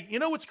 – hey, you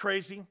know what's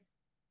crazy?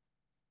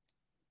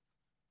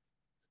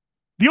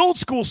 The old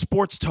school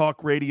sports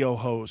talk radio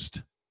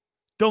host,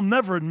 they'll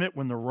never admit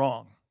when they're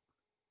wrong.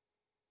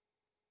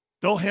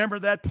 They'll hammer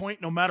that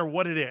point no matter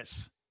what it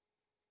is.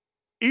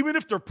 Even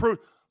if they're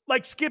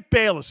like Skip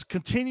Bayless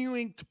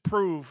continuing to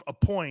prove a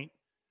point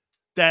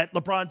that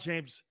LeBron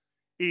James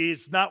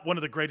is not one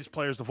of the greatest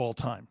players of all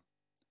time.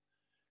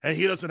 And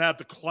he doesn't have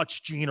the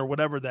clutch gene or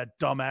whatever that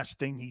dumbass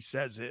thing he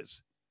says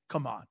is.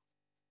 Come on.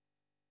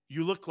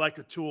 You look like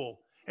a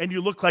tool, and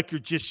you look like you're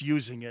just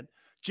using it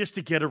just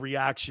to get a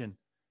reaction.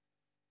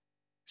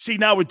 See,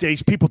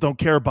 nowadays, people don't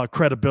care about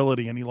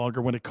credibility any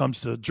longer when it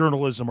comes to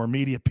journalism or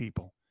media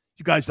people.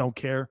 You guys don't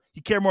care.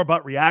 You care more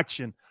about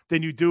reaction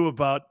than you do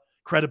about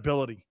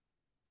credibility.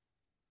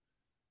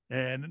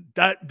 And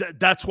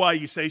that's why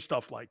you say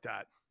stuff like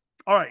that.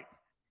 All right.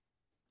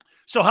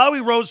 So Howie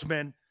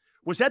Roseman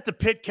was at the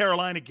Pitt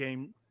Carolina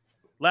game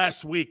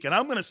last week. And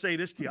I'm going to say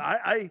this to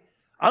you.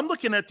 I'm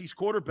looking at these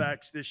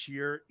quarterbacks this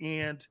year,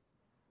 and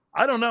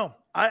I don't know.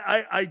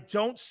 I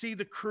don't see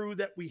the crew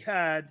that we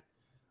had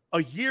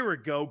a year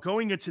ago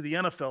going into the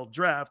NFL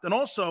draft. And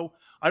also,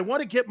 I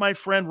want to get my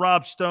friend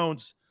Rob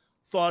Stone's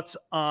thoughts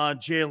on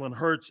Jalen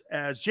Hurts,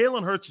 as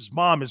Jalen Hurts'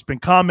 mom has been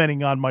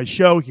commenting on my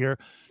show here.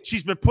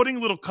 She's been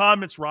putting little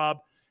comments, Rob,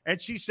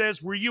 and she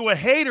says, were you a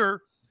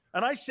hater?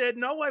 And I said,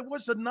 no, I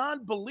was a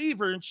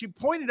non-believer. And she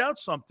pointed out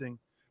something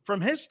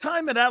from his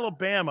time at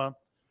Alabama,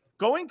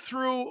 going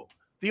through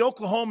the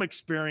Oklahoma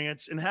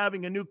experience and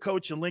having a new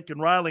coach in Lincoln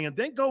Riley, and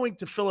then going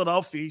to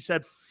Philadelphia. He's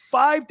had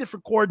 5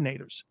 different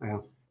coordinators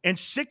in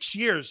 6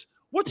 years.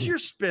 What's your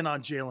spin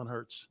on Jalen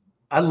Hurts?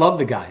 I love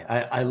the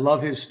guy. I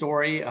love his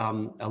story.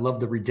 I love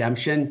the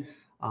redemption.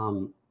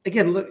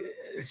 Again, look,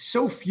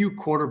 so few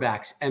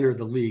quarterbacks enter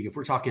the league. If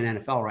we're talking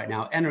NFL right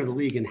now, enter the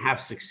league and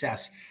have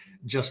success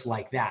just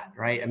like that,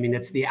 right? I mean,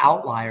 it's the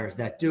outliers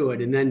that do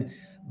it. And then,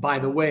 by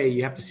the way,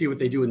 you have to see what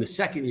they do in the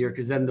second year,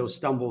 because then those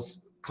stumbles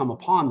come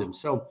upon them.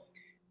 So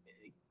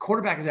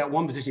quarterback is that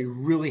one position you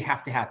really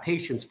have to have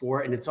patience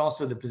for. And it's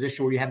also the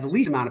position where you have the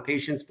least amount of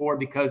patience for,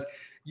 because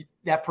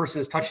that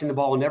person is touching the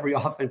ball in every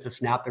offensive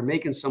snap. They're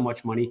making so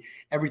much money.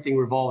 Everything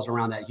revolves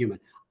around that human.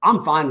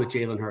 I'm fine with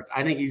Jalen Hurts.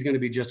 I think he's going to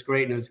be just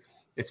great. And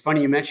it's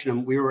funny you mentioned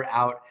him. We were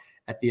out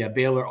at the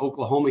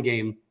Baylor-Oklahoma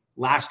game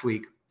last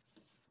week.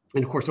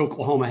 And, of course,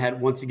 Oklahoma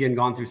had once again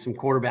gone through some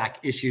quarterback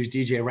issues.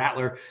 DJ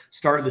Rattler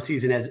started the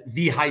season as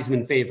the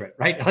Heisman favorite,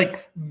 right?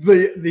 Like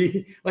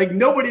like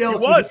nobody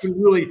else was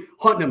really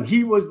hunting him.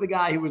 He was the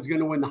guy who was going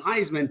to win the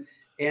Heisman.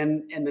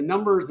 And the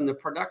numbers and the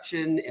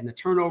production and the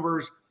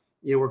turnovers,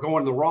 were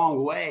going the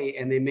wrong way.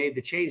 And they made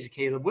the change to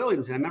Caleb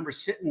Williams. And I remember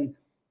sitting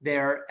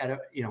there at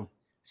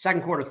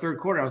second quarter, third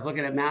quarter, I was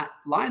looking at Matt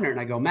Leinart, and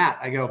I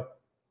go,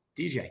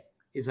 DJ.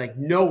 He's like,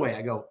 no way.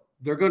 I go,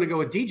 they're going to go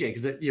with DJ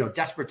because,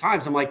 desperate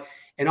times. I'm like,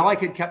 and all I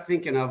kept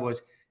thinking of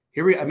was,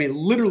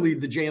 literally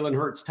the Jalen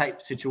Hurts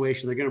type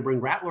situation. They're going to bring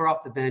Rattler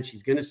off the bench.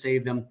 He's going to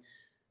save them.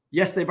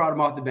 Yes, they brought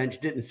him off the bench,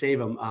 didn't save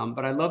him.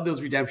 But I love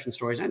those redemption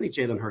stories. I think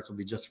Jalen Hurts will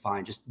be just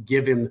fine. Just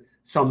give him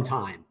some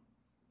time.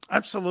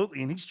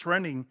 Absolutely. And he's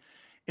trending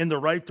in the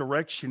right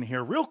direction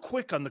here. Real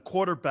quick on the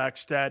quarterback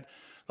stat,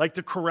 like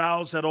the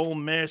Corrals at Ole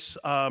Miss.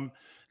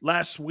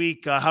 Last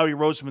week, Howie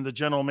Roseman, the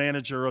general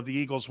manager of the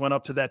Eagles, went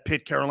up to that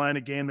Pitt Carolina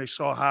game. They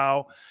saw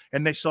Howe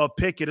and they saw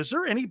Pickett. Is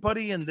there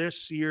anybody in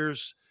this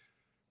year's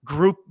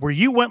group where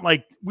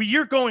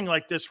you're going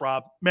like this,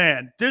 Rob?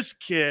 Man, this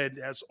kid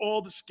has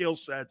all the skill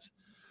sets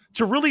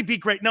to really be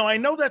great. Now, I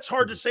know that's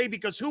hard to say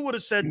because who would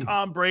have said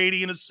Tom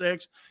Brady in a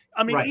 6?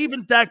 I mean,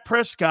 even Dak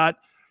Prescott,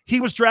 he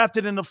was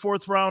drafted in the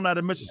 4th round out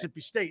of Mississippi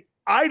State.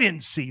 I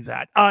didn't see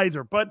that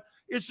either. But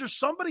is there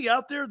somebody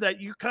out there that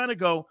you kind of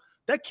go,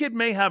 that kid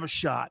may have a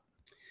shot?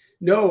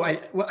 No,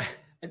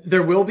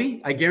 there will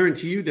be. I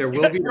guarantee you there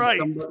will be. Right.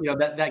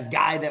 That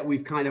guy that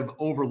we've kind of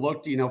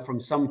overlooked, from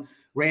some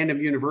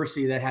random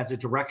university that has a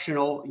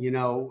directional,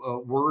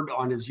 word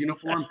on his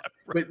uniform.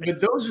 Right.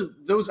 But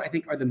those I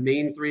think are the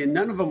main 3, and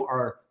none of them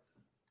are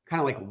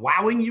kind of like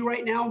wowing you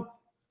right now.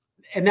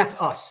 And that's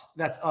us.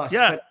 Yeah.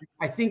 But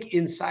I think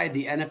inside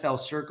the NFL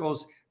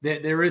circles,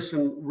 there is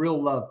some real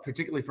love,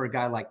 particularly for a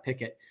guy like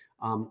Pickett.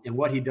 and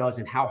what he does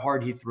and how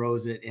hard he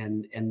throws it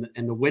and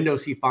the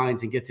windows he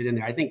finds and gets it in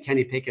there. I think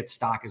Kenny Pickett's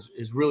stock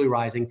is really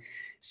rising.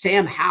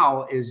 Sam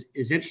Howell is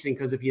interesting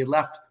because if he had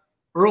left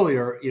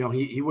earlier,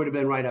 he would have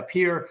been right up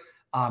here.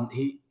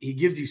 He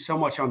gives you so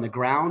much on the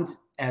ground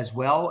as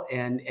well.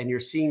 And you're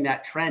seeing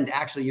that trend.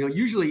 Actually,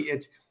 usually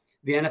it's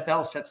the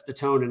NFL sets the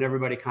tone and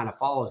everybody kind of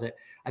follows it.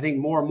 I think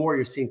more and more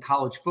you're seeing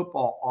college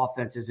football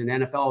offenses and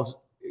NFL's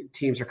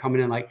teams are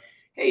coming in like,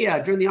 hey,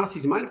 during the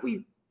offseason, mind if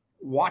we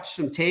watch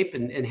some tape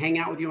and hang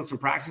out with you on some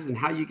practices and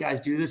how you guys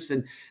do this?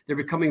 And they're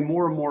becoming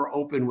more and more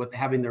open with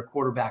having their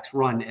quarterbacks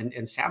run.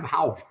 And Sam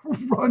Howell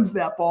runs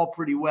that ball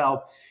pretty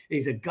well.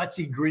 He's a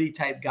gutsy, gritty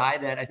type guy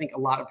that I think a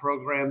lot of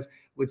programs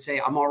would say,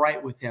 I'm all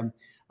right with him,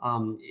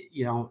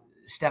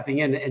 stepping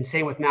in. And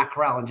same with Matt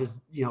Corral and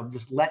just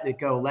letting it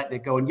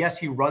go. And yes,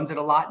 he runs it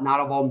a lot. Not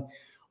of them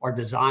are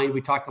designed. We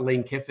talked to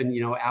Lane Kiffin,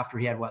 after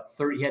he had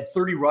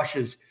 30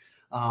 rushes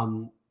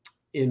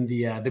in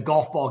the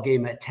golf ball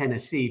game at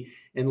Tennessee.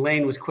 And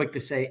Lane was quick to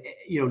say,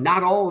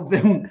 not all of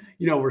them,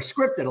 were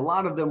scripted. A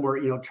lot of them were,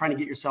 trying to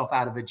get yourself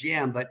out of a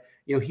jam. But,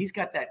 he's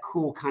got that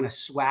cool kind of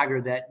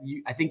swagger that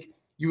I think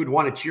you would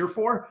want to cheer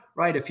for,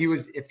 right? If he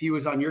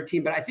was on your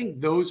team. But I think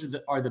those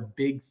are the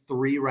big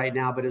three right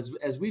now. But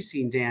as we've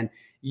seen, Dan,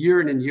 year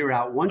in and year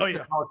out, once the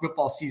college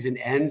football season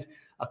ends,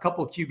 a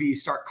couple of QBs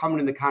start coming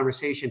in the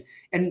conversation.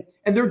 And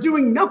they're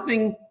doing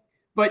nothing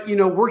but,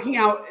 working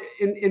out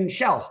in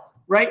shell,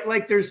 right?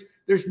 Like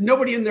there's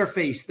nobody in their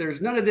face.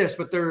 There's none of this,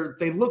 but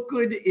they look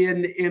good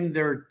in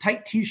their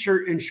tight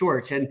t-shirt and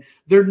shorts, and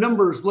their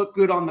numbers look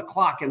good on the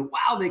clock. And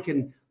wow, they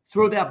can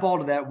throw that ball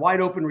to that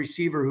wide open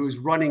receiver who's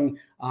running,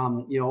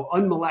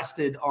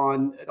 unmolested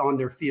on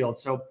their field.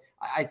 So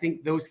I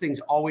think those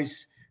things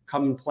always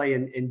come in play,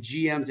 and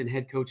GMs and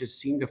head coaches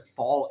seem to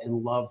fall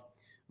in love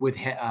with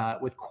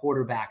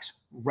quarterbacks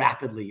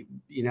rapidly,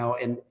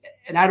 and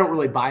I don't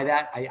really buy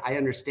that. I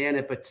understand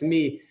it, but to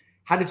me,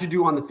 how did you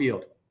do on the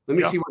field? Let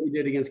me see what you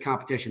did against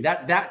competition.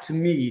 That to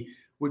me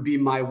would be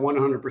my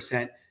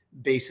 100%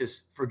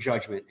 basis for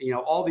judgment.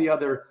 All the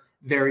other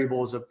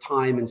variables of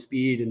time and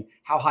speed and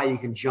how high you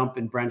can jump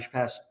and bench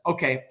press.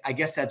 Okay, I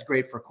guess that's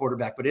great for a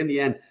quarterback. But in the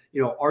end,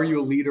 are you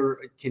a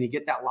leader? Can you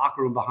get that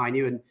locker room behind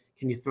you? And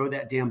can you throw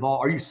that damn ball?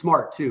 Are you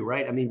smart too,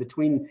 right? I mean,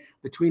 between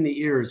the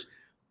ears,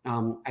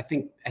 I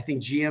think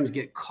GMs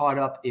get caught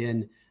up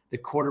in the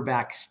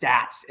quarterback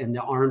stats and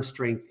the arm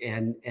strength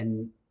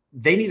and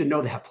they need to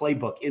know that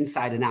playbook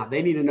inside and out.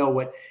 They need to know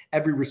what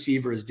every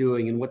receiver is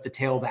doing and what the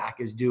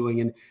tailback is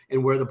doing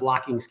and where the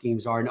blocking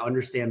schemes are and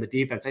understand the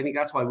defense. I think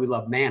that's why we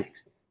love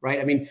Mannix, right?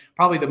 I mean,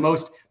 probably the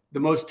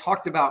most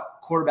talked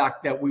about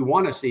quarterback that we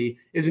want to see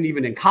isn't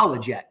even in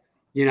college yet.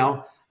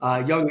 Young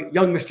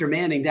Mr.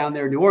 Manning down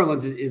there in New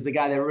Orleans is the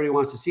guy that everybody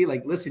wants to see.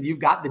 Like, listen, you've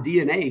got the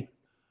DNA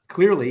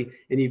clearly,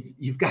 and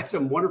you've got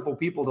some wonderful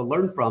people to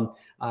learn from.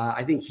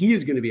 I think he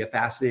is going to be a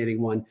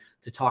fascinating one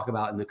to talk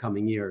about in the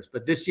coming years.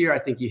 But this year, I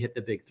think you hit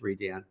the big three,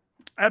 Dan.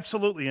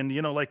 Absolutely. And,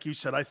 like you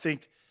said, I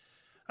think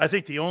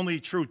the only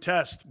true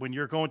test when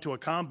you're going to a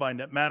combine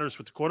that matters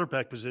with the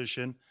quarterback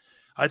position,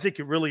 I think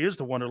it really is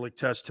the Wonderlic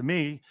test to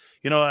me.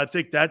 I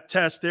think that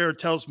test there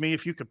tells me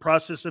if you could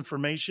process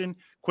information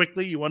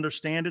quickly, you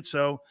understand it.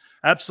 So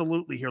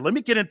absolutely here. Let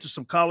me get into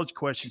some college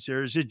questions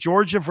here. Is it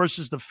Georgia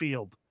versus the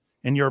field,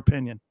 in your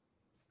opinion?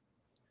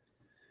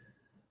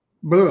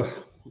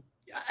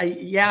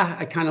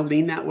 I kind of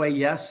lean that way,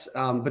 yes.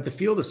 But the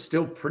field is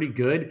still pretty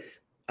good.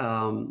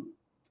 I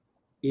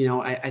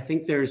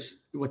think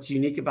what's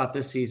unique about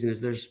this season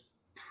is there's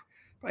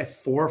probably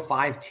 4 or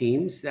 5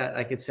 teams that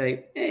I could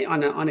say, hey,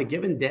 on a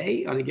given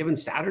day, on a given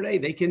Saturday,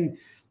 they can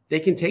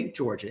take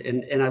Georgia.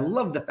 And I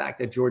love the fact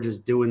that Georgia's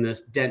doing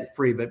this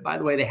dent-free. But by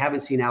the way, they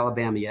haven't seen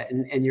Alabama yet.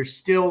 And you're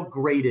still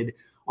graded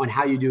on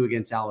how you do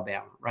against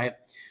Alabama, right?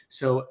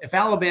 So if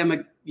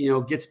Alabama,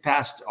 gets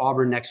past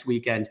Auburn next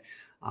weekend,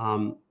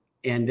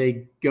 and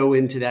they go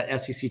into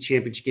that SEC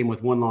championship game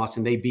with 1 loss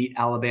and they beat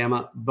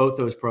Alabama, both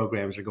those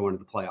programs are going to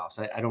the playoffs.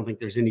 I don't think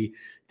there's any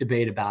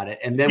debate about it.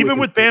 And then even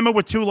with Bama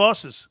with 2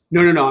 losses?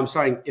 No. I'm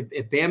sorry.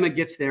 If Bama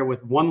gets there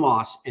with 1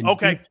 loss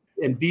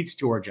and beats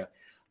Georgia,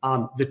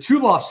 the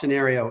 2-loss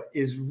scenario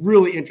is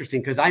really interesting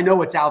because I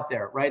know it's out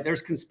there, right?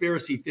 There's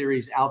conspiracy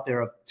theories out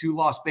there of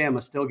 2-loss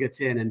Bama still gets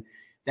in, and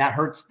that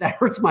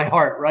hurts my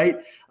heart, right?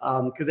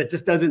 Because it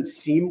just doesn't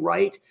seem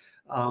right.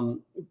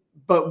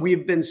 But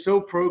we've been so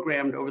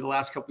programmed over the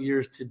last couple of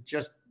years to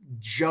just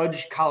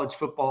judge college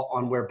football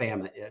on where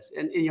Bama is,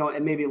 and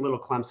maybe a little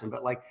Clemson.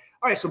 But all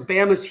right, so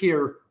Bama's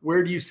here.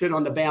 Where do you sit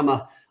on the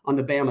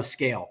Bama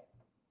scale?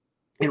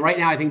 And right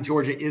now, I think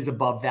Georgia is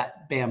above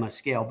that Bama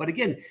scale. But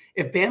again,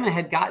 if Bama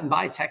had gotten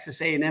by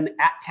Texas A&M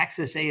at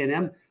Texas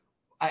A&M,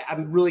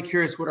 I'm really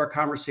curious what our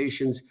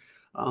conversations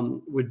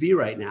would be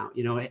right now.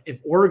 If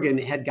Oregon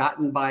had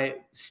gotten by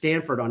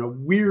Stanford on a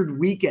weird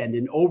weekend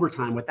in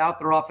overtime without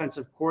their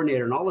offensive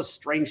coordinator and all this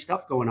strange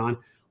stuff going on,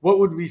 what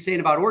would we be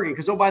saying about Oregon?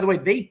 Because, by the way,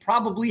 they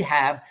probably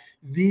have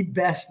the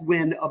best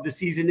win of the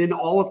season in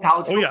all of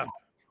college football.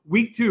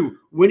 Week 2,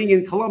 winning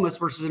in Columbus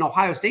versus an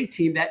Ohio State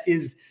team that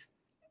is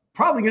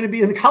probably going to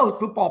be in the college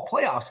football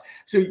playoffs.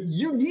 So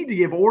you need to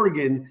give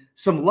Oregon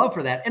some love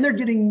for that. And they're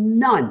getting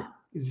none,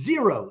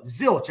 zero,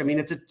 zilch. I mean,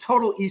 it's a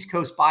total East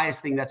Coast bias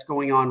thing that's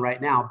going on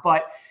right now.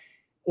 But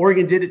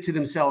Oregon did it to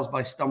themselves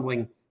by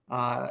stumbling,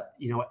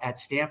 at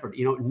Stanford.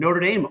 Notre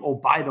Dame, oh,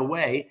 by the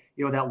way,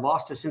 that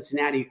loss to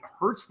Cincinnati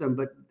hurts them,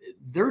 but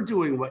they're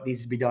doing what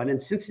needs to be done.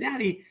 And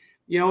Cincinnati,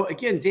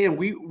 again, Dan,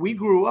 we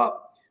grew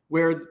up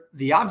where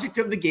the object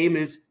of the game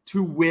is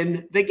to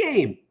win the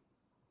game.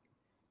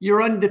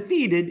 You're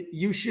undefeated.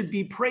 You should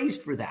be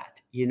praised for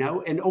that,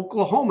 And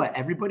Oklahoma,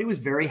 everybody was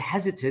very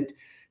hesitant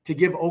to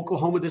give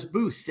Oklahoma this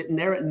boost, sitting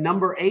there at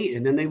number 8,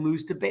 and then they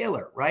lose to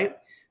Baylor, right?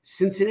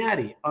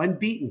 Cincinnati,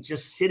 unbeaten,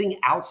 just sitting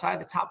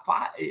outside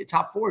the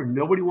top 4.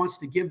 Nobody wants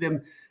to give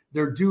them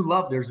their due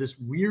love. There's this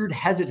weird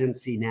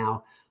hesitancy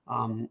now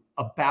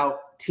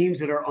about teams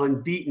that are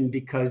unbeaten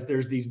because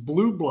there's these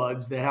blue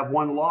bloods that have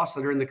one loss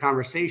that are in the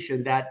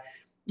conversation that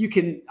you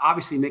can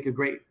obviously make a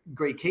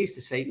great case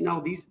to say,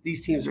 no,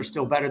 these teams are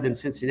still better than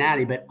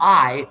Cincinnati. But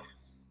I'm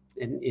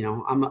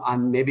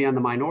maybe on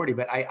the minority,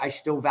 but I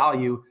still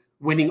value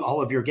winning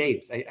all of your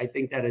games. I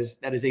think that is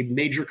a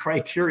major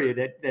criteria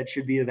that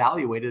should be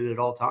evaluated at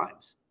all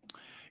times.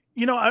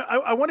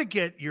 I want to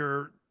get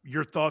your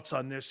thoughts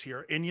on this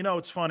here. And,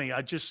 it's funny.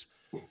 I just,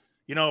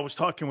 I was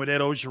talking with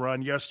Ed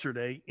Ogeron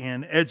yesterday,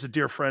 and Ed's a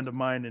dear friend of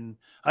mine. And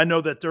I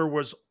know that there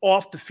was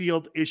off the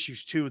field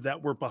issues too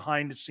that were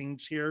behind the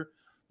scenes here.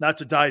 Not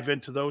to dive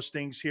into those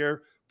things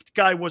here, but the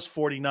guy was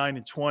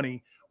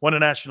 49-20, won a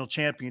national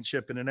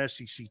championship and an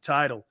SEC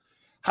title.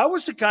 How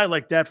was a guy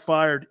like that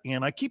fired?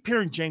 And I keep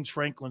hearing James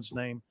Franklin's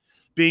name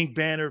being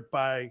bannered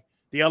by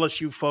the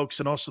LSU folks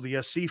and also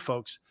the SC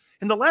folks.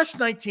 In the last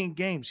 19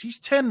 games, he's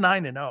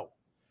 10-9-0.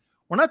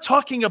 We're not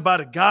talking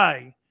about a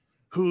guy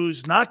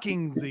who's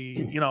knocking the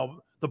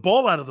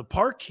ball out of the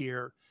park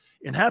here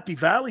in Happy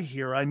Valley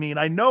here. I mean,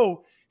 I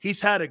know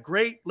he's had a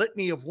great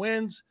litany of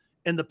wins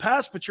in the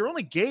past, but you're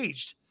only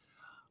gauged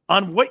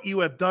on what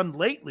you have done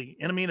lately.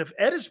 And I mean, if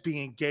Ed is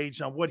being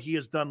gauged on what he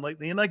has done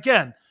lately, and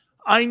again,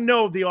 I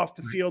know the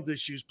off-the-field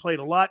issues played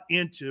a lot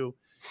into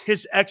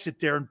his exit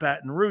there in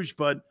Baton Rouge,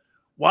 but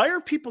why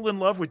are people in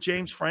love with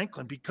James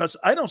Franklin? Because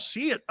I don't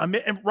see it. I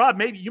mean, and Rob,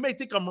 maybe you may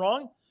think I'm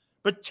wrong,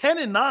 but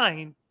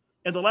 10-9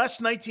 in the last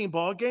 19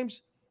 ball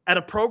games at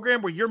a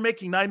program where you're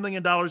making $9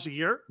 million a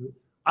year,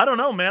 I don't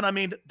know, man. I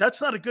mean,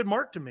 that's not a good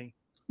mark to me.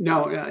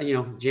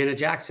 No, Janet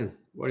Jackson,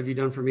 what have you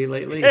done for me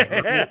lately?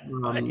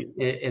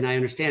 And I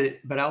understand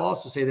it, but I'll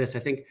also say this. I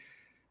think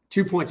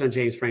 2 points on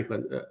James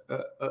Franklin,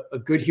 a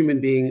good human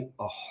being,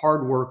 a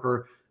hard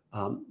worker,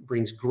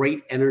 brings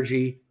great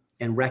energy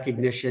and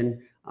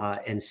recognition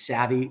and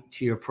savvy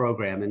to your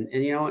program. And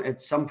at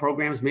some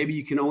programs, maybe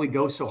you can only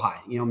go so high.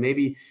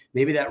 Maybe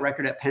that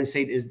record at Penn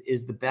State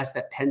is the best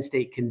that Penn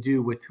State can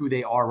do with who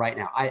they are right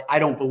now. I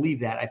don't believe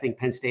that. I think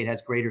Penn State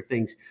has greater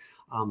things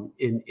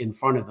in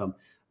front of them.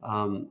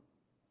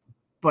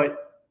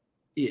 But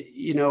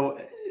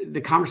the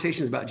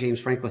conversations about James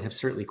Franklin have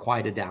certainly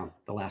quieted down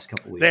the last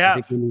couple of weeks. They have.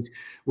 I think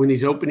when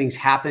these openings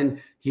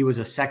happened, he was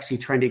a sexy,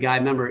 trendy guy.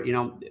 Remember,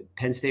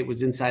 Penn State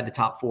was inside the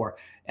top 4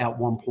 at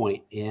one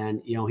point,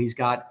 and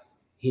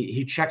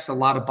he checks a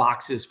lot of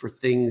boxes for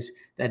things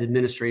that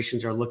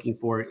administrations are looking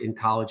for in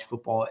college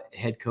football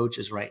head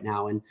coaches right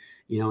now. And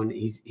and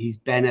he's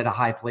been at a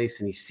high place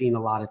and he's seen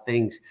a lot of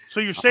things.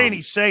 So you're saying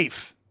he's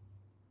safe?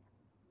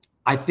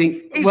 I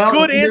think he's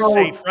good and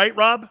safe, right,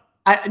 Rob?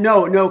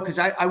 No, because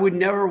I would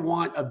never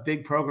want a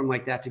big program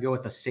like that to go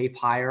with a safe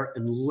hire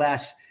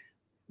unless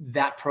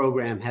that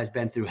program has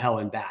been through hell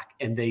and back,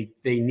 and they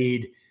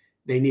need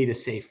a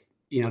safe.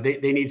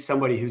 They need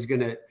somebody who's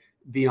going to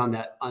be on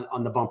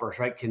the bumpers,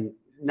 right?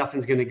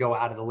 Nothing's going to go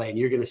out of the lane.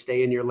 You're going to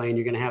stay in your lane.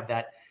 You're going to have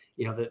that.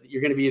 You're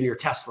going to be in your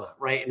Tesla,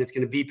 right? And it's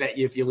going to beep at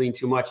you if you lean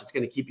too much. It's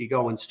going to keep you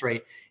going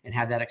straight and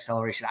have that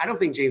acceleration. I don't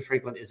think James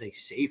Franklin is a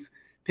safe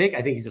pick.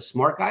 I think he's a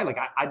smart guy. Like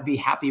I'd be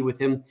happy with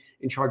him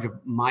in charge of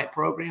my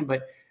program,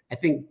 but I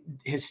think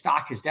his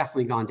stock has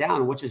definitely gone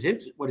down. What is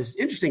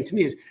interesting to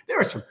me is there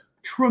are some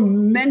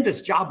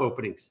tremendous job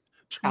openings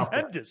out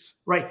there,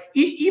 right?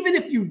 Even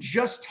if you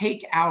just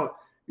take out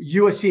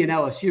USC and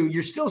LSU,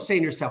 you're still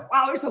saying to yourself,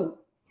 wow, there's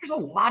a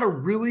lot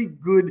of really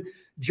good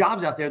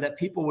jobs out there that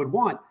people would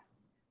want,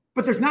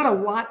 but there's not a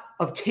lot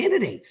of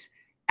candidates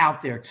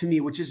out there to me,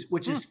 which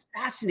is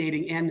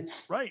fascinating. And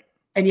right.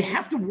 And you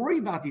have to worry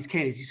about these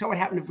candidates. You saw what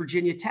happened to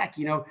Virginia Tech.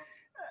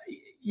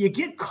 You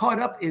get caught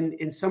up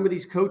in some of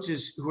these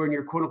coaches who are in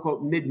your quote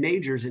unquote mid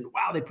majors, and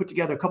wow, they put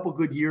together a couple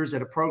good years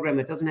at a program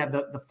that doesn't have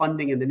the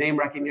funding and the name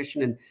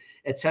recognition and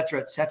et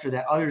cetera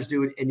that others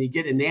do. And you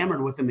get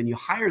enamored with them and you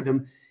hire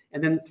them.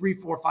 And then 3,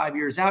 4, 5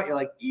 years out, you're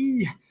like,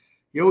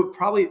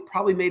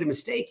 probably made a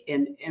mistake.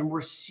 And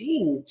we're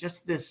seeing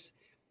just this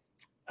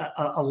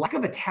a lack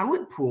of a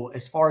talent pool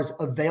as far as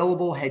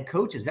available head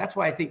coaches. That's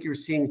why I think you're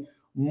seeing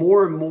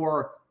more and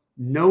more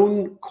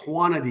known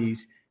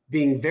quantities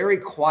being very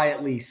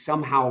quietly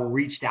somehow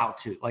reached out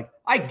to. Like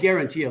I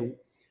guarantee you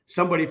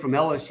somebody from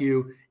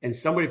LSU and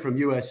somebody from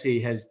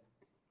USC has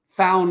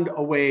found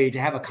a way to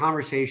have a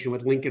conversation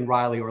with Lincoln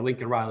Riley or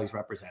Lincoln Riley's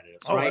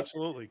representatives, right?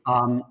 Absolutely.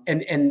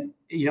 And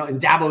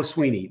Dabo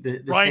Sweeney, the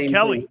Brian same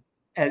Kelly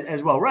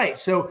as well, right?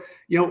 So,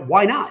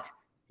 why not?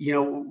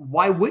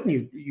 Why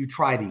wouldn't you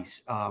try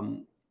these?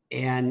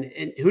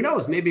 And who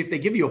knows, maybe if they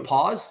give you a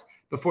pause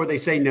before they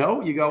say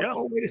no, you go,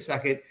 oh, wait a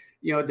second,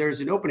 there's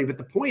an opening. But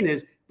the point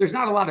is, there's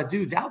not a lot of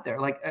dudes out there.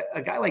 Like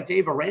a guy like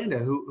Dave Aranda,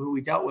 who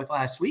we dealt with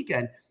last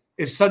weekend,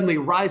 is suddenly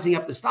rising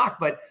up the stock.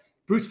 But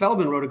Bruce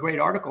Feldman wrote a great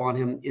article on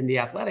him in The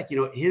Athletic.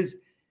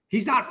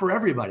 He's not for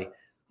everybody.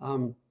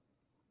 And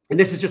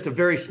this is just a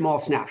very small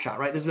snapshot,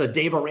 right? This is a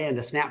Dave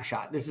Aranda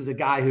snapshot. This is a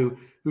guy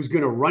who's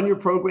going to run your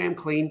program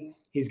clean.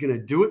 He's going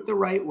to do it the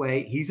right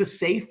way. He's a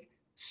safe,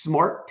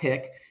 smart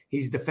pick.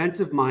 He's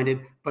defensive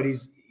minded, but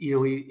he's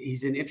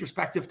an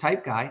introspective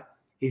type guy.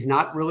 He's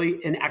not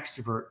really an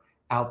extrovert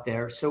out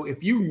there. So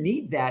if you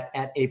need that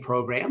at a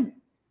program,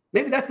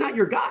 maybe that's not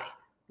your guy,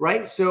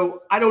 right?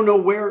 So I don't know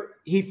where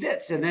he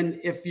fits. And then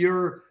if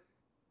you're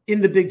in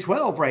the Big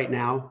 12 right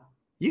now,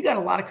 you got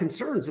a lot of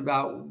concerns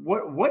about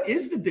what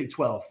is the Big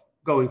 12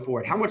 going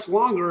forward? How much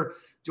longer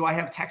do I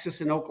have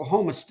Texas and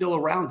Oklahoma still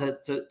around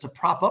to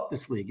prop up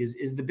this league?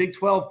 Is the Big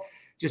 12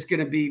 just going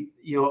to be,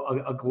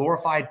 a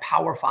glorified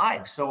Power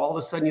Five? So all of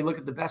a sudden you look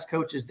at the best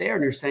coaches there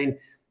and you're saying,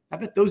 I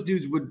bet those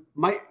dudes would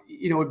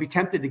be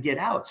tempted to get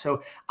out.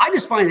 So I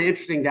just find it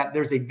interesting that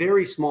there's a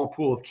very small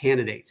pool of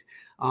candidates.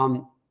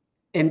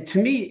 And to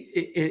me,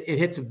 it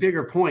hits a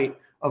bigger point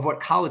of what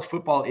college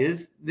football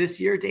is this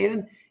year,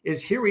 Dan,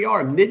 is here we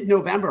are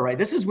mid-November, right?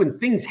 This is when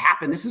things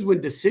happen. This is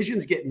when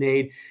decisions get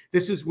made.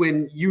 This is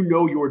when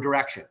your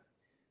direction.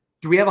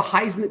 Do we have a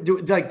Heisman? Do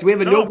we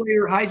have a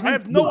no-brainer Heisman? I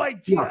have no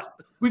idea. No.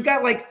 We've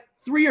got like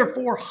 3 or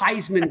 4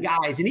 Heisman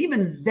guys. And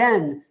even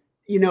then,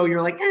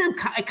 you're like,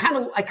 I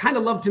kind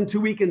of loved him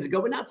 2 weekends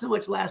ago, but not so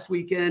much last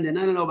weekend. And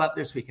I don't know about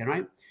this weekend,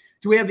 right?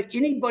 Do we have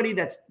anybody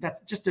that's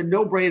just a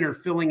no-brainer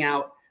filling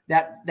out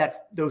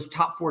those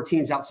top 4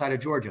 teams outside of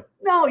Georgia?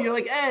 No, you're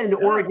like, and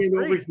Oregon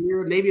over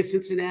here, maybe a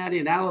Cincinnati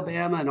and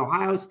Alabama and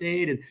Ohio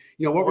State, and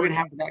what we're going to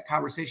have for that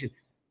conversation.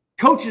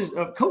 Coach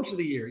of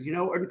the year,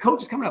 or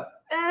coaches coming up.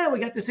 We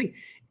got this thing.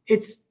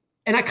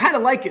 And I kind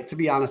of like it, to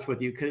be honest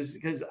with you,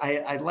 because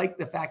I like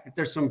the fact that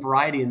there's some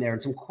variety in there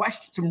and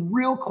some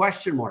real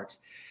question marks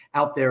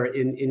out there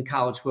in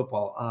college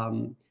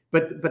football.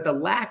 But the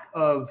lack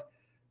of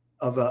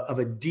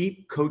a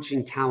deep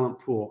coaching talent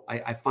pool,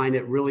 I find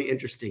it really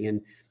interesting.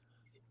 And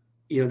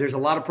there's a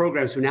lot of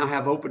programs who now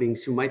have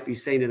openings who might be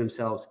saying to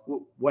themselves,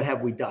 what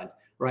have we done?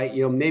 Right?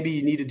 Maybe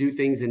you need to do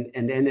things and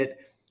end it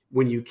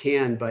when you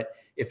can. But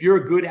if you're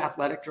a good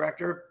athletic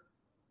director,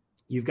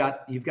 you've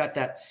got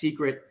that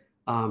secret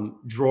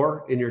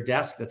drawer in your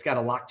desk that's got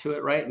a lock to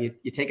it, right? And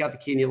you take out the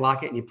key and you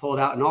lock it and you pull it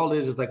out. And all it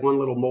is like one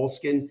little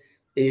moleskin.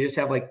 And you just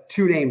have like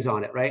 2 names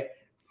on it, right?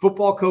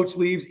 Football coach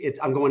leaves,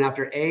 I'm going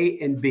after A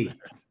and B,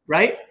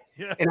 right?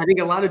 Yeah. And I think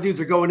a lot of dudes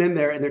are going in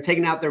there and they're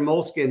taking out their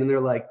moleskin and they're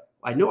like,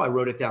 I know I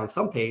wrote it down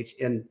some page,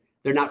 and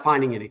they're not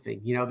finding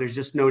anything. There's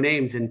just no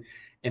names. And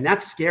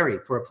that's scary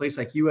for a place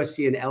like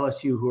USC and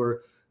LSU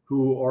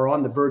who are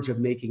on the verge of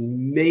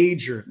making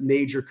major,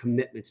 major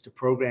commitments to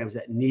programs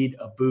that need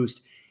a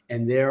boost.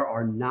 And there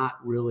are not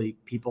really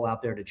people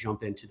out there to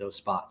jump into those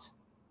spots.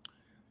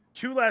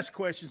 2 last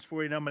questions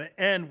for you, and I'm going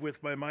to end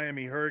with my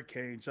Miami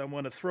Hurricanes. I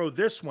want to throw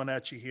this one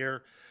at you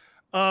here.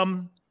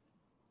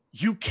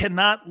 You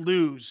cannot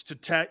lose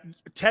to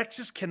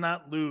Texas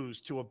cannot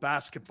lose to a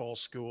basketball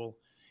school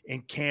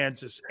in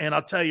Kansas. And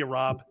I'll tell you,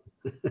 Rob,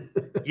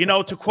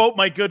 to quote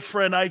my good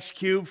friend Ice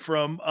Cube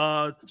from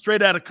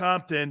Straight Outta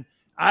Compton,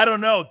 I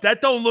don't know.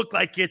 That don't look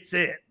like it's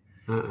it.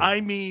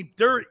 I mean,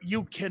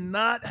 you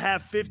cannot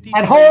have 50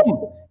 at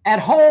home.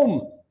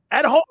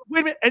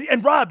 Wait a minute.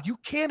 And Rob, you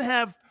can't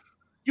have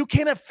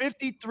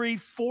 53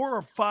 4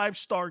 or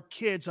 5-star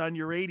kids on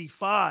your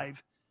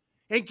 85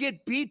 and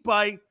get beat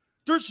by.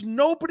 There's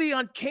nobody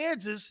on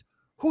Kansas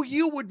who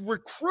you would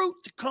recruit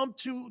to come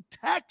to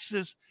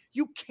Texas.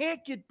 You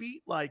can't get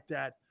beat like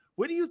that.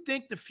 What do you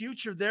think the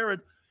future there?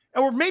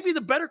 Or maybe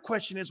the better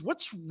question is,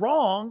 what's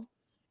wrong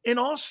in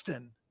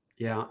Austin?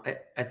 Yeah,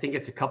 I think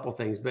it's a couple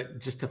things, but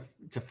just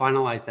to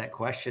finalize that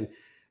question,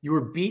 you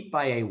were beat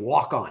by a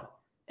walk-on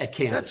at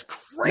Kansas. That's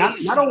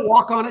crazy. Not a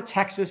walk-on at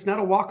Texas, not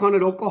a walk-on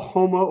at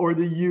Oklahoma or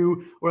the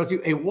U, or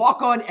a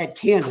walk-on at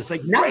Kansas.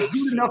 Like, not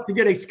good enough to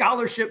get a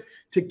scholarship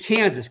to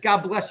Kansas. God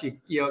bless you,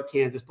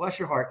 Kansas. Bless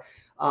your heart.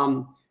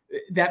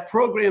 That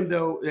program,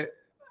 though,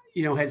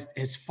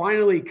 has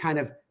finally kind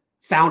of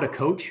found a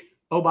coach.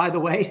 Oh, by the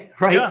way,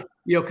 right?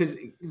 Yeah. Because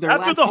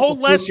after the whole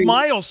Les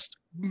Miles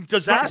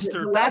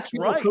disaster, that's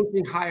right.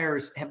 Coaching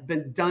hires have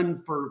been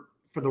done for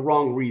the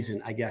wrong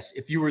reason, I guess.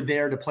 If you were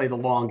there to play the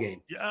long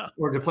game,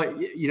 or to play,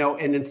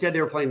 and instead they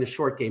were playing the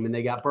short game, and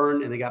they got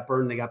burned, and they got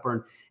burned, and they got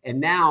burned. And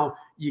now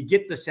you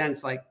get the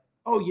sense like,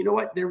 oh, you know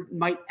what? There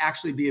might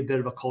actually be a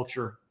bit of a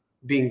culture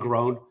being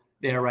grown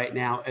there right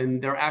now,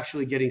 and they're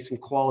actually getting some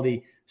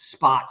quality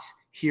spots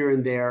here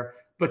and there.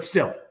 But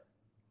still,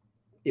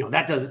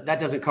 that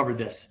doesn't cover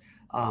this.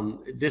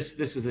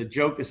 This is a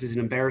joke. This is an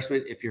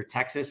embarrassment. If you're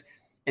Texas,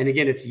 And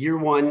again, it's year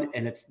one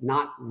and it's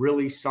not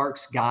really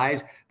Sark's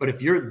guys. But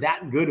if you're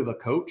that good of a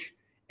coach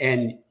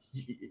and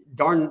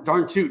darn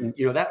tootin',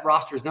 that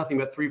roster is nothing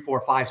but 3,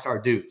 4, 5-star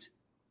dudes,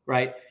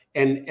 right?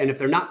 And if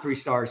they're not 3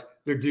 stars,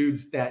 they're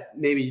dudes that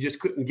maybe you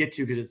just couldn't get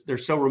to because they're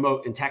so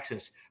remote in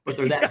Texas, but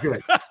they're that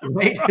good,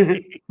 right?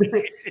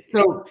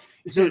 so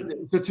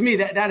to me,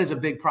 that is a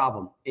big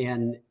problem.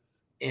 And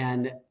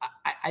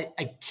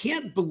I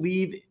can't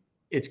believe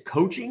it's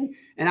coaching.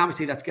 And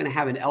obviously that's going to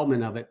have an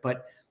element of it,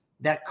 but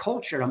that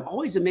culture, I'm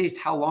always amazed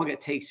how long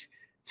it takes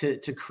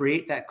to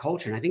create that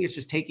culture. And I think it's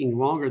just taking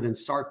longer than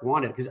Sark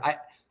wanted. Because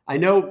I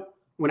know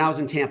when I was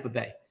in Tampa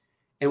Bay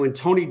and when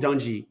Tony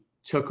Dungy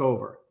took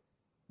over,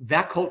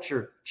 that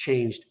culture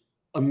changed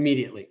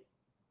immediately.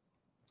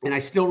 And I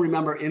still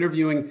remember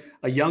interviewing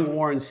a young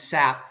Warren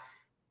Sapp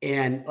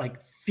and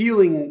like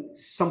feeling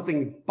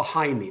something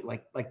behind me,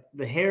 like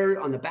the hair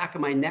on the back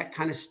of my neck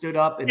kind of stood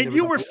up. And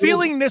you were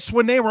feeling this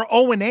when they were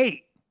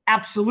 0-8.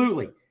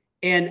 Absolutely.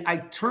 And I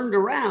turned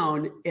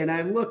around and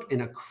I look,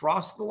 and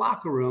across the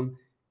locker room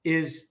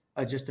is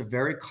just a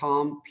very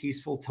calm,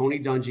 peaceful Tony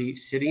Dungy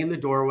sitting in the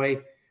doorway,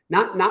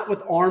 not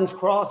with arms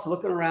crossed,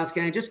 looking around,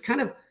 scanning, just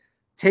kind of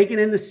taking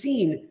in the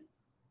scene.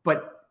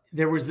 But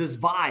there was this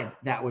vibe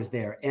that was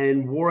there.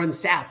 And Warren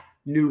Sapp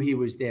knew he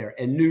was there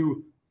and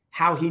knew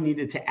how he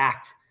needed to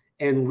act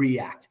and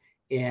react.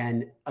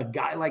 And a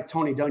guy like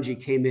Tony Dungy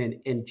came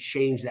in and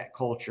changed that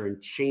culture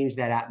and changed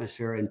that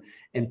atmosphere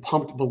and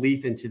pumped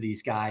belief into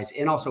these guys,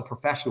 and also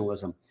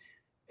professionalism.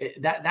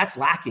 That's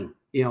lacking.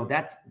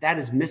 That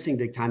is missing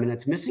big time, and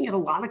it's missing at a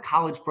lot of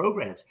college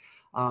programs.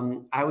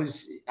 I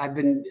was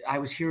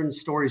hearing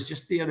stories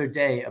just the other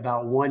day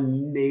about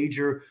one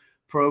major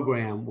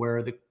program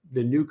where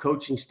the new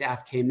coaching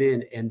staff came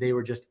in and they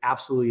were just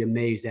absolutely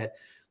amazed at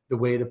the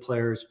way the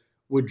players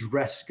would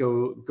dress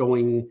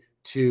going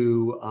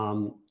to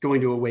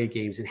away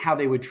games, and how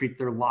they would treat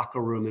their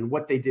locker room and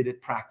what they did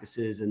at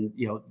practices, and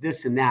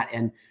this and that.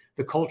 And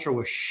the culture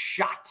was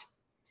shot,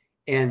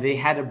 and they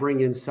had to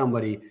bring in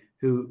somebody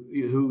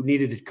who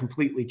needed to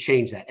completely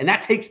change that. And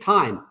that takes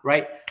time,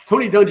 right?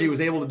 Tony Dungy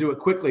was able to do it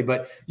quickly,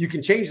 but you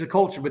can change the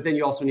culture, but then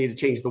you also need to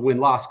change the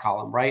win-loss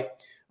column, right?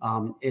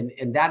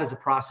 And that is a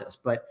process.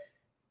 But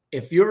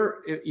if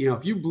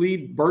you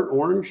bleed burnt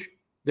orange,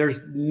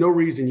 there's no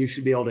reason you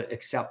should be able to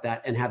accept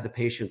that and have the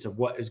patience of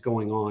what is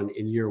going on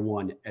in year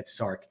one at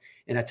Sark.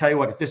 And I tell you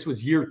what, if this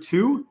was year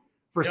 2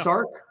 for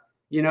Sark,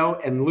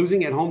 and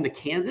losing at home to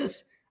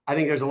Kansas, I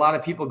think there's a lot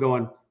of people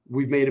going,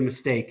 we've made a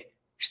mistake.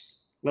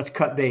 Let's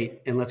cut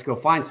bait and let's go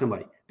find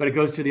somebody. But it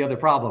goes to the other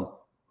problem.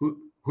 Who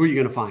are you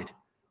going to find?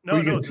 Who are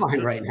you going to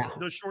find right now?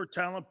 The short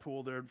talent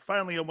pool there.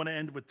 Finally, I want to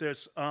end with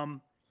this.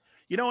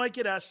 I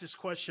get asked this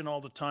question all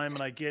the time,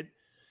 and I get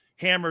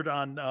hammered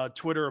on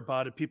Twitter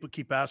about it. People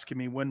keep asking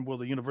me, when will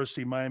the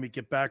University of Miami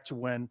get back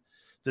to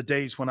the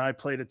days when I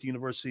played at the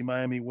University of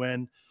Miami,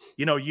 when,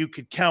 you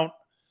could count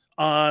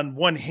on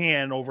one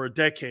hand over a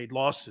decade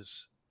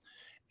losses.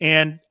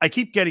 And I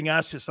keep getting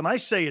asked this, and I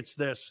say it's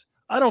this.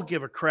 I don't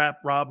give a crap,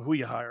 Rob, who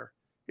you hire.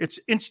 It's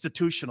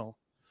institutional.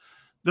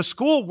 The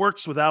school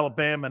works with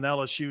Alabama and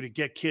LSU to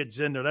get kids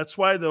in there. That's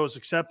why those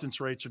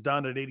acceptance rates are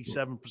down at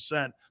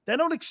 87%. They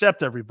don't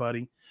accept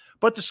everybody,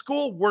 but the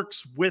school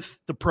works with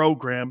the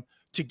program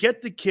to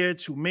get the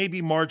kids who may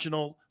be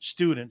marginal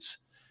students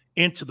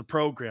into the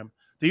program.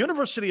 The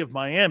University of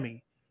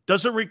Miami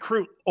doesn't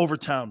recruit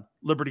Overtown,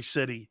 Liberty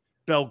City,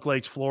 Belle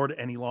Glades, Florida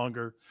any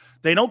longer.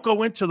 They don't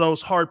go into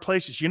those hard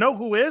places. You know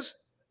who is?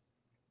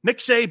 Nick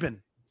Saban,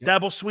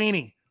 Dabo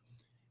Swinney.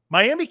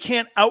 Miami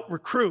can't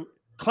out-recruit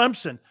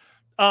Clemson.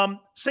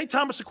 St.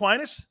 Thomas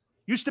Aquinas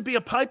used to be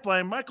a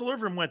pipeline. Michael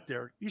Irvin went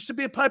there. Used to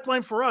be a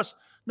pipeline for us.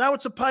 Now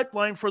it's a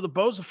pipeline for the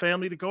Boza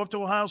family to go up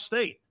to Ohio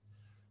State.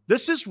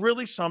 This is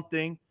really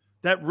something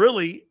that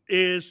really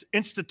is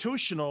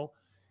institutional.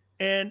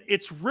 And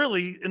it's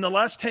really, in the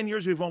last 10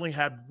 years, we've only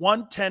had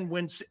one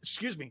 10-win,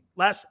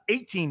 last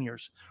 18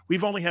 years,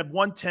 we've only had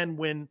one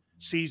 10-win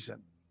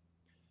season.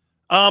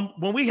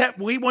 When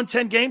we won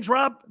 10 games,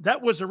 Rob,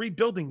 that was a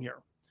rebuilding year.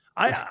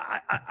 I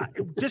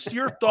just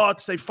your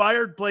thoughts. They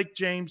fired Blake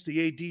James,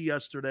 the AD,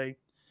 yesterday.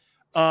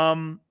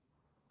 A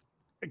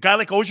guy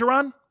like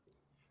Ogeron,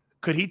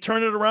 could he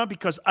turn it around?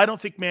 Because I don't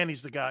think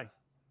Manny's the guy.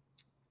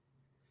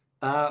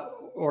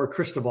 Or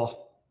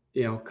Cristobal,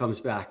 comes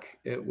back.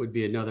 It would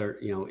be another,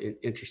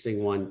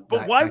 interesting one.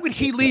 But why would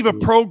he leave a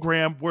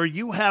program where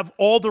you have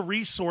all the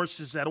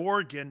resources at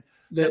Oregon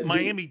that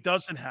Miami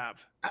doesn't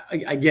have?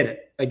 I get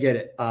it.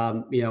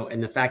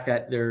 And the fact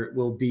that there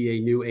will be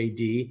a new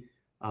AD,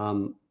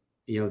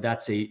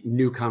 that's a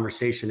new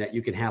conversation that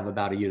you can have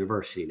about a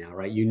university now,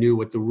 right? You knew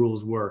what the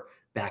rules were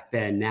back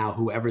then. Now,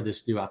 whoever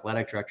this new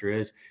athletic director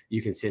is,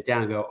 you can sit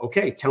down and go,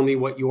 okay, tell me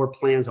what your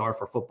plans are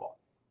for football.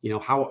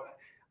 How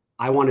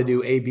I want to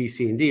do A, B,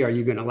 C, and D. Are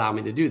you going to allow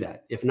me to do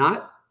that? If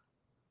not,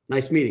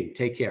 nice meeting.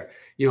 Take care.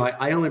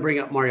 I only bring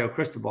up Mario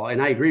Cristobal, and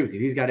I agree with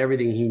you. He's got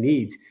everything he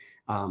needs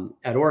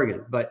at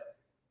Oregon, but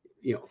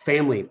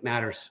family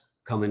matters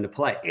come into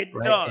play. It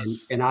right?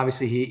 does. And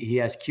obviously he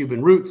has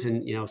Cuban roots,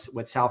 and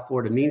what South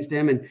Florida means to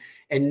him.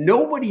 And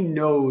nobody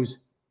knows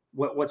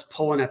what's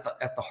pulling at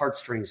the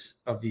heartstrings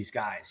of these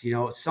guys.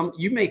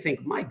 You may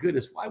think, my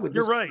goodness, why would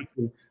this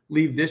person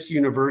leave this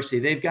university?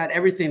 They've got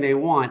everything they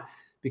want,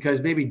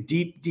 because maybe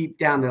deep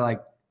down they're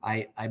like,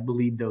 I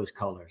bleed those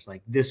colors.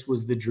 Like, this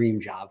was the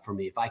dream job for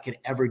me if I could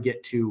ever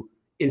get to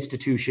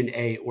institution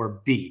A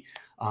or B.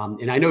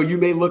 And I know you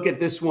may look at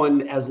this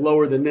one as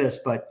lower than this,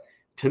 but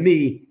to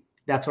me,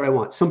 that's what I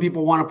want. Some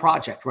people want a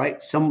project,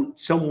 right? Some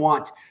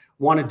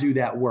want to do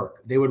that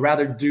work. They would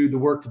rather do the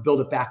work to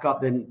build it back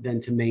up than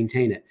to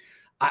maintain it.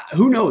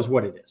 Who knows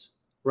what it is,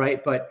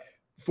 right? But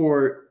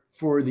for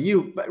the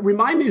U, but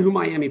remind me who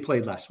Miami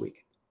played last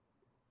week.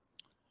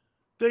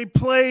 They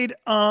played.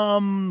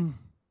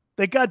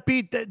 They got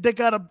beat. They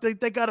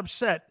got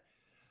upset.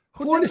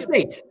 Florida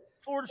State.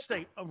 Florida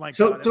State. Oh my God.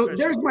 So official.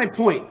 There's my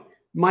point.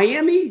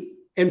 Miami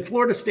and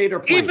Florida State are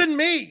playing. Even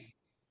me.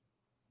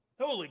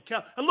 Holy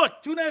cow! And look,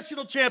 2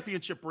 national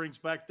championship rings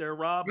back there,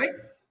 Rob. Right.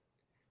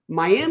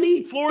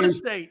 Miami, Florida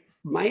State.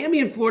 Miami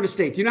and Florida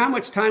State. Do you know how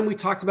much time we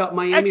talked about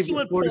Miami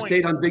and Florida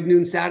State on Big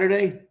Noon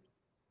Saturday?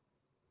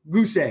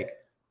 Goose egg.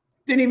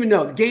 Didn't even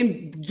know. The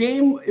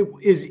game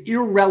is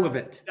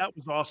irrelevant. That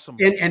was awesome.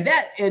 And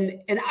I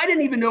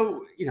didn't even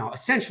know,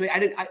 essentially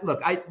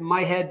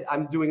my head,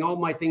 I'm doing all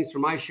my things for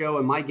my show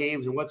and my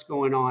games and what's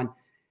going on.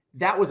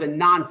 That was a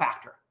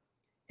non-factor.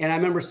 And I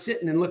remember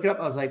sitting and looking up,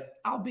 I was like,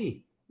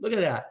 look at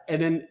that.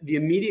 And then the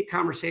immediate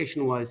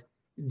conversation was,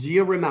 do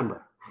you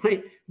remember?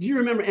 Right? Do you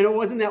remember? And it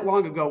wasn't that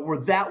long ago where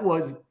that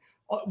was,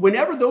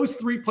 whenever those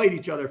three played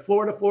each other,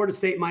 Florida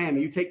State,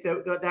 Miami, you take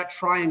that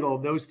triangle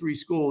of those 3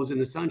 schools in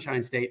the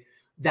Sunshine State,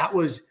 that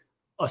was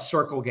a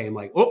circle game.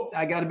 Like,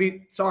 I got to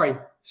be sorry,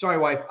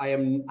 wife. I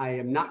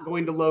am not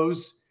going to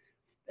Lowe's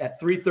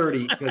at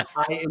 3:30 because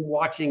I am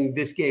watching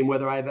this game,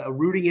 whether I have a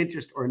rooting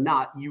interest or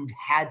not. You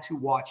had to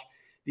watch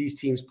these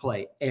teams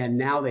play, and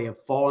now they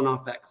have fallen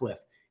off that cliff,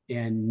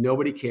 and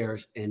nobody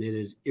cares, and it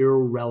is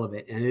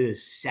irrelevant, and it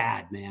is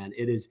sad, man.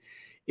 It is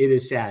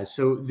sad.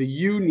 So the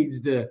U needs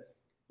to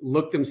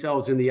look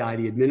themselves in the eye,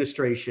 the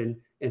administration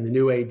and the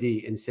new AD,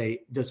 and say,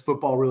 does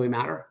football really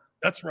matter?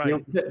 That's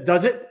right.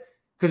 Does it?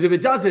 Because if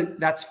it doesn't,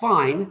 that's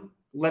fine.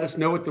 Let us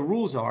know what the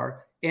rules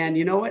are. And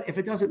you know what? If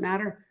it doesn't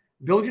matter,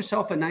 build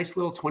yourself a nice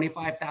little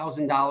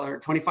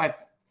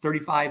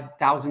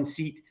 $35,000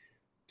 seat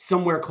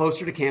somewhere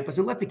closer to campus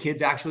and let the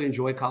kids actually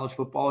enjoy college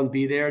football and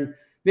be there. And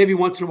maybe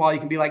once in a while you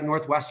can be like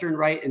Northwestern,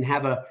 right? And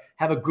have a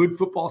good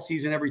football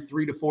season every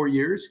 3 to 4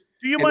 years.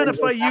 Do you mind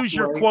if I use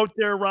your quote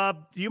there,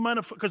 Rob? Do you mind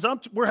if, because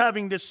we're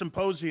having this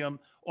symposium,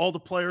 all the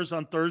players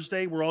on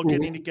Thursday, we're all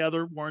getting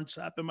together, Warren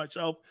Sapp and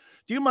myself.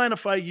 Do you mind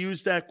if I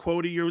use that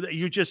quote of yours that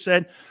you just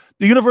said?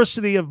 The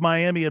University of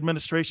Miami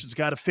administration's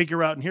got to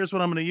figure out, and here's what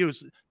I'm going to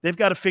use. They've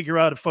got to figure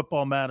out if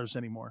football matters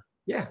anymore.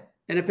 Yeah.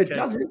 And if it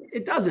doesn't,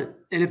 it doesn't.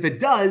 And if it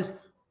does,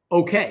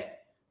 okay.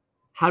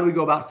 How do we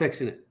go about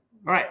fixing it?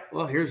 All right.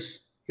 Well,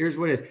 here's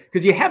what it is.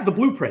 Because you have the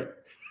blueprint.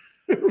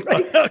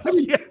 Right? I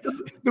mean,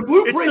 the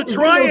blueprint.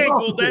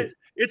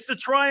 It's the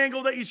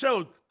triangle that you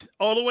showed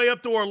all the way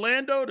up to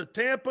Orlando, to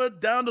Tampa,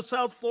 down to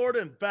South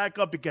Florida, and back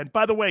up again.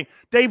 By the way,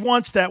 Dave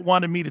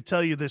wanted me to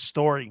tell you this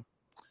story.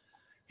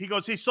 He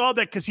goes, he saw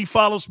that because he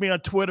follows me on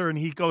Twitter, and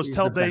he goes,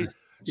 tell Dave.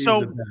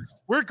 So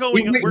we're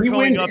going. He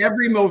wins up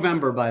every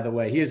November. By the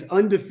way, he is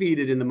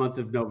undefeated in the month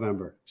of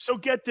November. So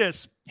get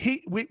this: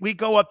 we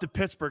go up to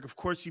Pittsburgh. Of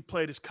course, he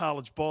played his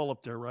college ball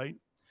up there, right?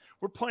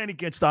 We're playing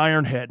against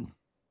Ironhead.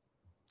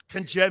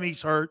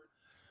 Conjemi's hurt.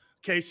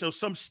 Okay, so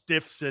some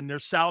stiffs in there.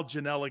 Sal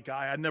Janella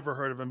guy, I never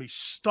heard of him. He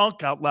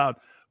stunk out loud.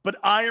 But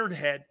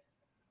Ironhead,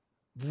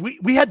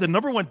 we had the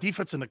number 1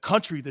 defense in the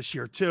country this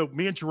year too.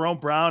 Me and Jerome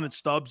Brown and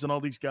Stubbs and all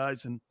these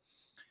guys, and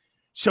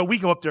so we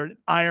go up there, and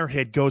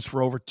Ironhead goes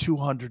for over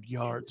 200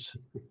 yards.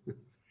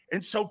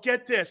 And so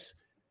get this.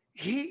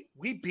 We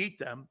beat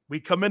them. We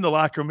come in the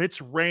locker room. It's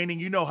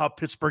raining. You know how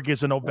Pittsburgh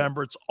is in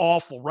November. It's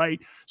awful, right?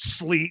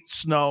 Sleet,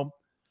 snow.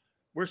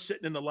 We're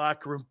sitting in the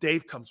locker room.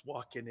 Dave comes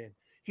walking in.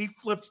 He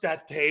flips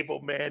that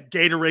table, man.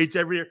 Gatorades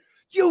everywhere.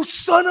 You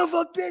son of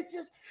a bitch.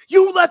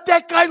 You let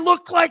that guy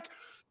look like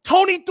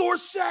Tony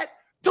Dorsett.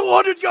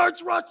 200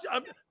 yards rush.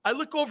 I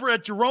look over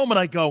at Jerome and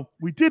I go,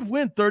 we did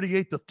win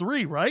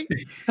 38-3, right?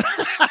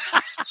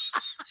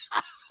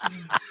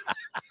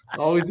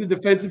 Always the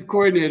defensive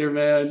coordinator,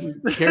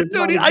 man.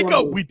 Dude, I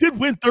go, we did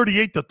win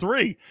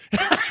 38-3.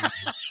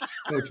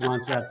 Coach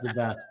Monsat's the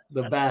best.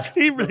 The best.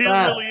 He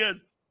really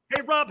is.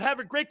 Hey, Rob, have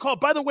a great call.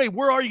 By the way,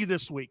 where are you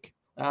this week?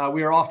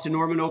 We are off to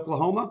Norman,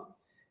 Oklahoma.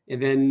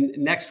 And then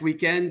next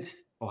weekend,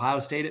 Ohio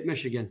State at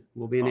Michigan.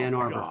 We'll be in Ann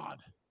Arbor. God.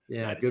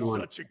 Yeah, good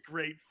one. Such a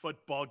great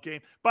football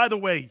game. By the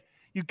way,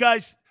 you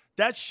guys,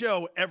 that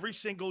show every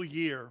single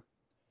year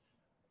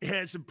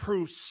has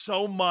improved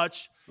so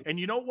much. And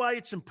you know why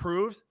it's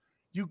improved?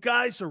 You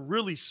guys are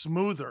really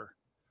smoother.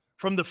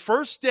 From the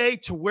first day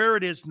to where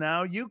it is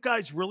now, you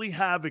guys really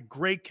have a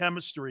great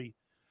chemistry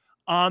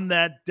on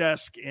that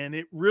desk, and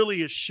it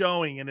really is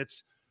showing. And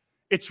it's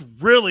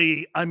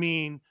really, I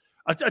mean,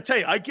 I tell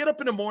you, I get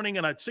up in the morning,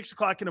 and at 6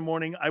 o'clock in the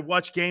morning, I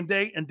watch Game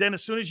Day. And then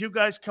as soon as you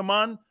guys come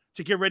on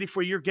to get ready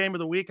for your game of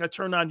the week, I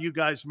turn on you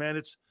guys, man.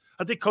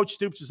 I think Coach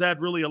Stoops has added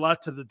really a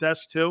lot to the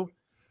desk too.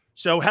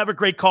 So have a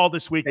great call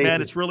this week,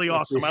 man. It's really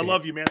awesome. I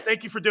love you, man.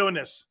 Thank you for doing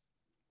this.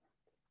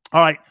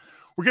 All right.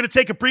 We're going to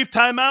take a brief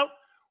timeout.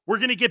 We're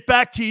going to get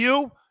back to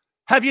you.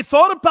 Have you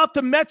thought about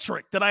the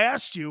metric that I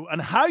asked you on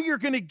how you're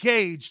going to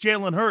gauge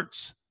Jalen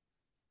Hurts?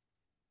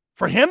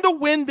 For him to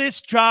win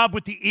this job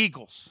with the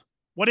Eagles,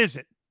 what is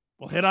it?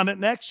 We'll hit on it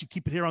next. You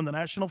keep it here on the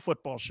National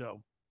Football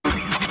Show.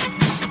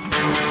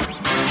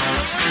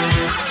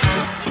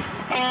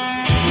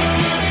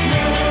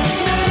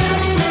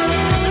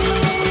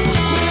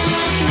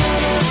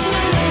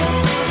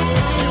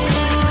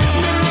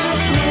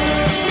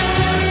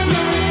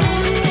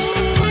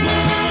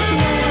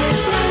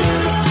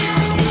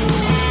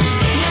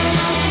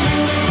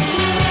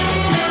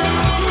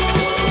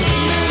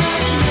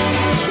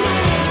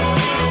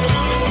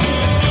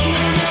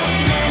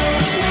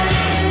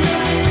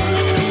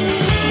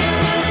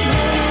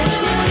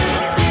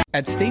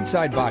 At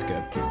Stateside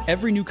Vodka,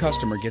 every new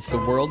customer gets the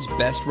world's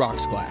best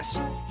rocks glass.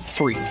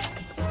 Free.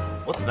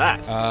 What's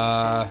that?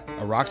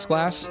 A rocks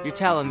glass? You're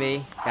telling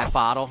me that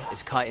bottle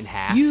is cut in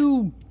half?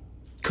 You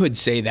could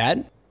say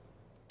that.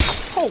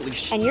 Holy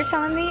shit. And you're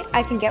telling me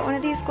I can get one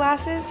of these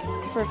glasses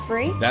for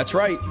free? That's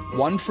right.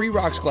 One free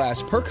rocks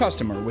glass per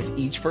customer with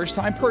each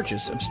first-time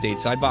purchase of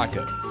Stateside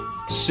Vodka.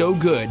 So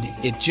good,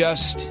 it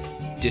just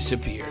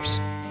disappears.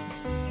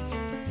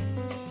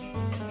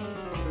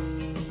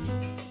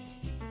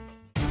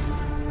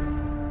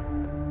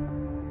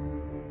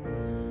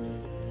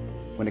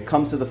 When it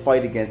comes to the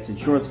fight against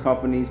insurance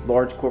companies,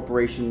 large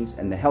corporations,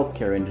 and the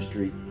healthcare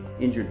industry,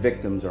 injured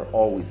victims are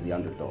always the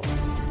underdog.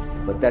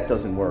 But that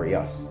doesn't worry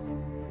us.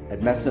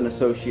 At Messa &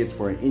 Associates,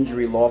 we're an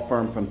injury law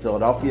firm from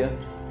Philadelphia,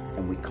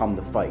 and we come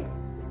to fight.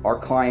 Our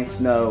clients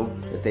know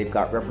that they've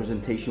got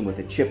representation with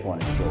a chip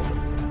on its shoulder,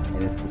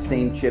 and it's the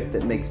same chip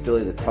that makes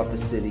Philly the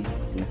toughest city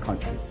in the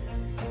country.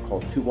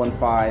 Call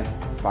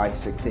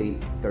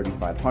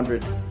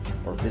 215-568-3500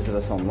 or visit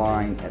us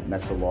online at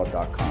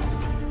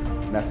messalaw.com.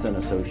 Messa &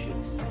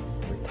 Associates,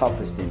 the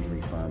toughest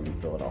injury firm in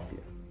Philadelphia.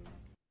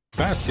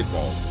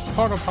 Basketball is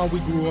part of how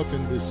we grew up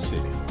in this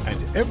city. And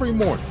every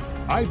morning,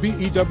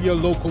 IBEW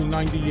Local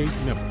 98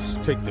 members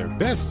take their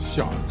best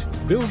shot,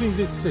 building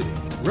this city,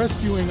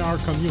 rescuing our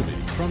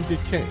community from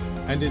decay,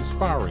 and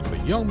inspiring the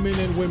young men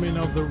and women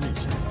of the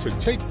region to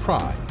take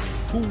pride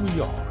in who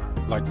we are,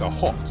 like the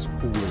Hawks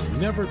who will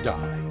never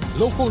die.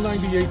 Local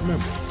 98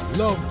 members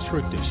love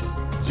tradition.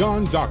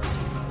 John Doherty,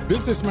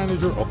 business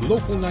manager of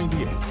Local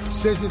 98,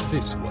 says it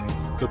this way: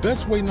 the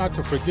best way not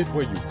to forget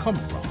where you come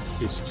from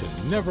is to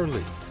never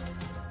leave.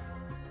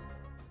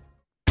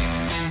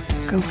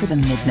 Go for the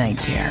midnight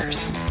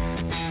dares.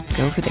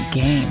 Go for the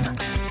game.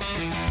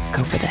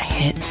 Go for the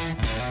hits.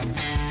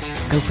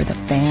 Go for the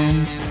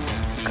fans.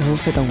 Go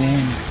for the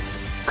win.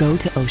 Go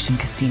to Ocean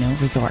Casino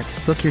Resort.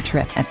 Book your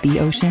trip at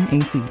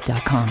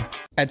theoceanac.com.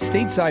 At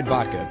Stateside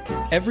Vodka,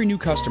 every new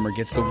customer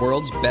gets the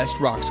world's best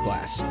rocks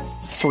glass.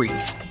 Free.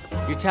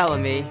 You're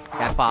telling me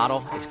that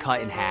bottle is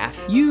cut in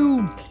half?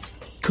 You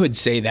could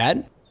say that.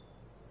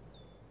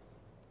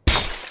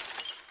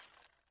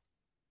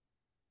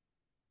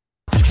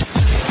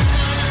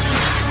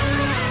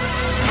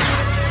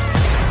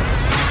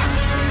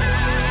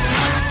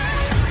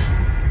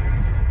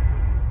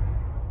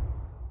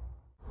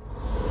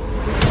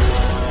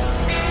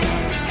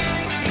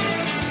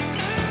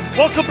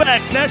 Welcome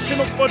back.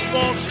 National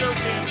Football Show.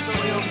 Dan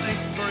Sileo. Thank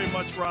you very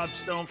much, Rob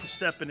Stone, for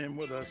stepping in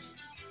with us.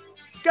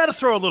 Got to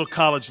throw a little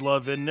college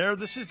love in there.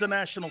 This is the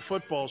National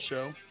Football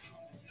Show.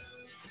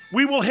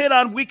 We will hit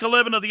on Week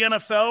 11 of the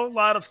NFL. A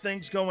lot of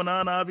things going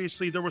on.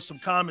 Obviously, there were some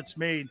comments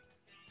made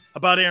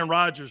about Aaron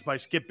Rodgers by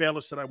Skip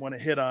Bayless that I want to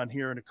hit on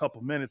here in a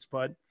couple minutes.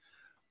 But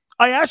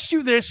I asked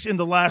you this in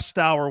the last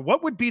hour.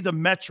 What would be the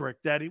metric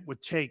that it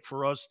would take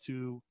for us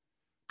to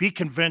be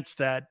convinced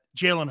that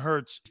Jalen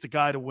Hurts is the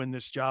guy to win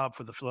this job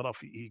for the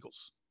Philadelphia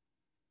Eagles?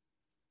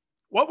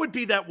 What would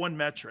be that one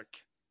metric?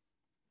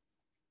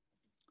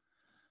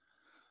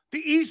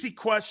 The easy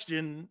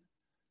question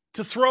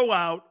to throw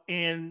out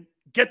and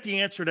get the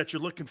answer that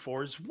you're looking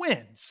for is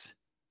wins.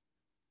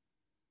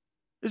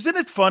 Isn't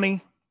it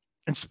funny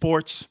in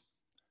sports?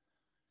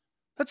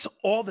 That's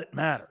all that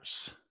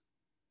matters.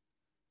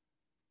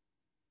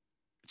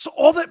 It's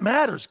all that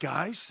matters,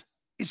 guys,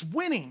 is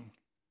winning.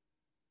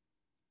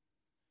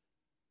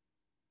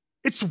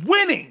 It's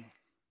winning,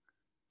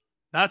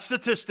 not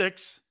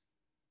statistics.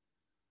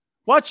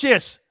 Watch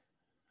this.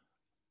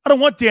 I don't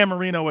want Dan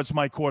Marino as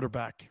my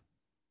quarterback.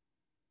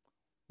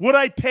 Would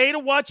I pay to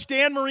watch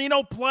Dan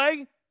Marino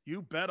play?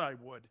 You bet I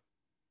would.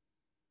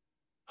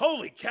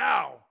 Holy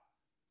cow.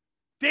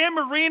 Dan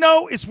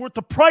Marino is worth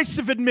the price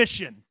of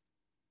admission.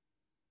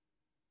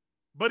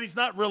 But he's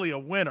not really a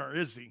winner,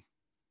 is he?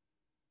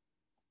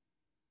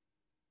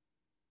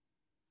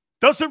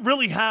 Doesn't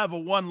really have a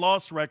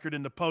one-loss record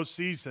in the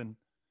postseason.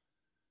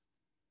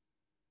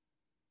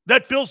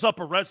 That fills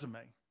up a resume.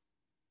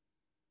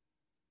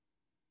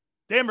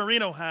 Dan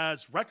Marino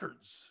has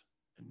records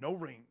and no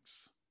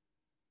rings.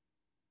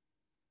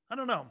 I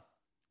don't know.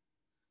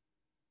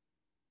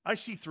 I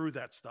see through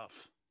that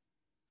stuff.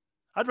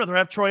 I'd rather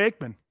have Troy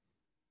Aikman.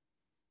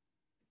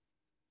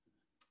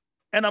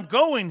 And I'm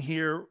going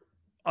here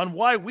on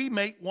why we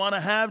may want to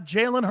have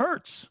Jalen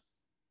Hurts.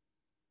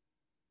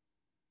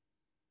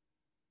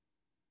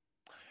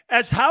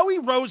 As Howie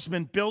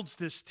Roseman builds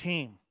this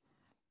team,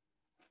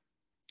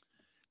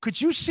 could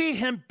you see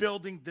him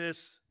building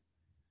this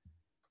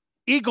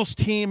Eagles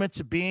team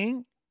into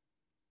being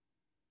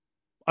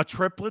a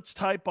triplets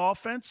type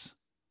offense?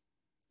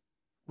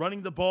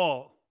 Running the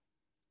ball.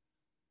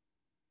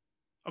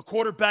 A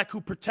quarterback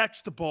who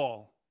protects the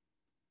ball.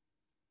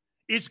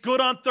 Is good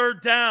on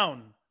third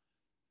down.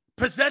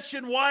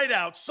 Possession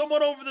wideout.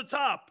 Someone over the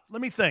top.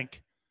 Let me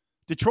think.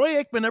 Did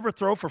Troy Aikman ever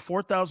throw for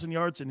 4,000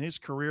 yards in his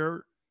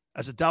career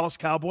as a Dallas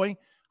Cowboy?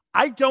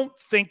 I don't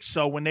think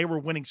so when they were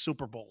winning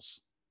Super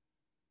Bowls.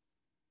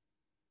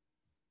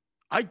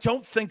 I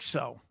don't think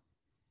so.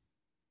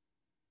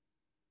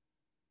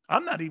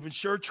 I'm not even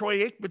sure Troy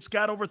Aikman's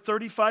got over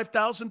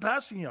 35,000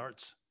 passing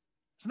yards.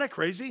 Isn't that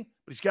crazy?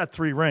 But he's got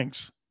 3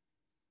 rings.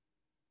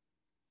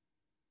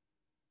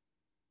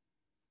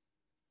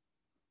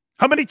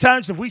 How many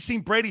times have we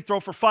seen Brady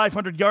throw for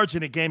 500 yards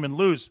in a game and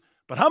lose?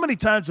 But how many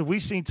times have we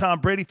seen Tom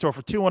Brady throw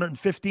for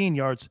 215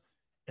 yards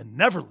and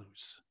never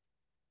lose?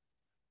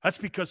 That's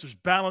because there's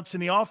balance in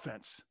the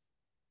offense.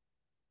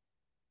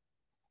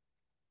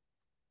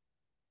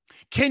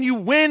 Can you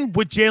win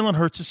with Jalen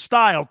Hurts'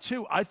 style,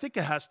 too? I think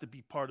it has to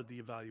be part of the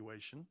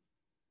evaluation.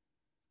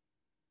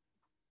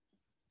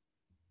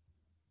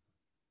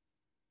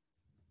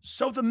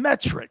 So the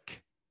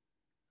metric.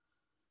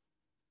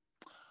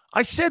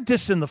 I said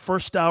this in the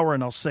first hour,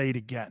 and I'll say it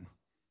again.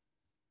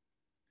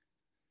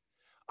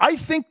 I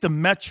think the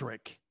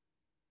metric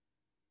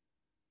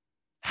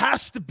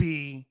has to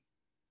be,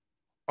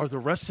 are the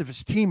rest of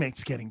his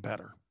teammates getting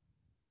better?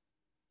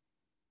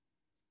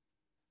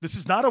 This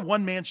is not a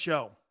one-man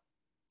show.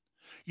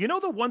 You know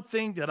the one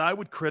thing that I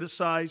would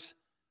criticize,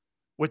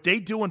 what they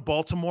do in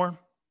Baltimore?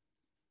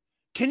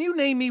 Can you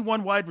name me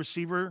one wide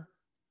receiver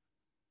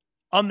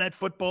on that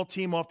football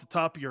team off the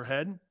top of your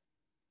head?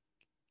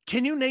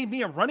 Can you name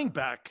me a running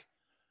back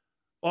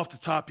off the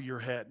top of your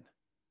head?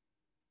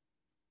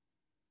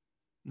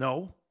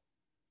 No.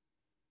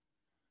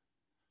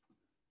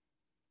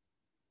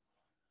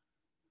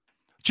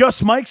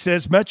 Just Mike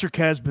says metric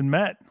has been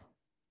met.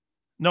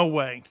 No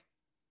way.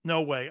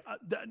 No way.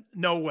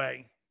 No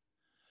way.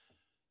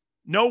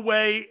 No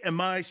way am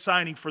I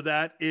signing for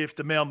that if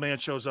the mailman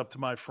shows up to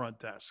my front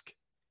desk.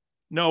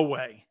 No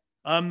way.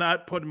 I'm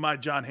not putting my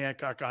John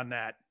Hancock on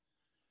that.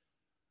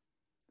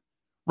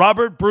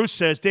 Robert Bruce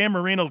says, Dan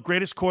Marino,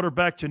 greatest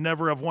quarterback to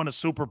never have won a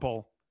Super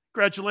Bowl.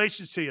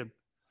 Congratulations to you.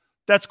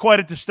 That's quite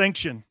a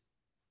distinction.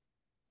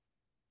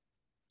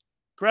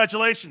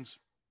 Congratulations.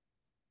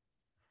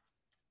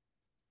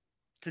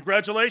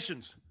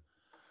 Congratulations.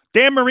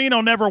 Dan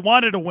Marino never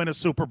wanted to win a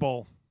Super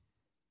Bowl.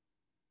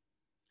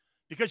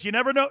 Because you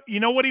never know. You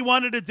know what he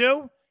wanted to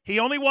do? He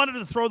only wanted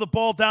to throw the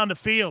ball down the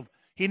field.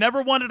 He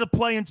never wanted to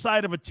play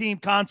inside of a team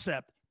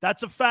concept.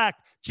 That's a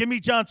fact. Jimmy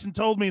Johnson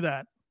told me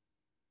that.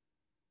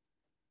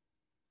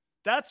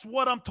 That's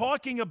what I'm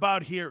talking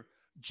about here.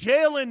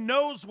 Jalen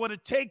knows what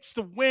it takes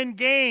to win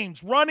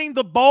games, running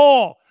the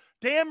ball.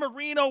 Dan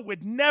Marino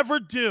would never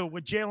do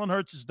what Jalen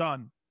Hurts has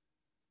done.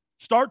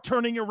 Start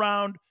turning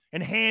around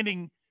and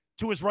handing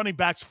to his running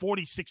backs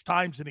 46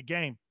 times in a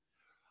game.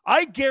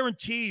 I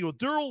guarantee you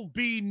there will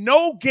be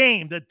no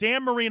game that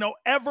Dan Marino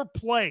ever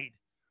played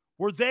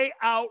where they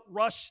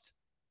outrushed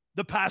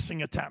the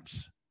passing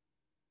attempts.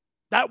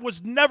 That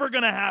was never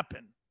going to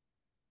happen.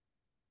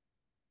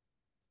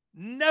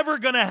 Never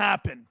going to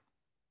happen.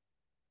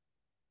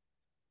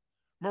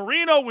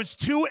 Marino was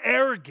too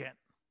arrogant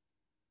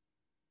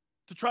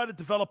to try to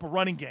develop a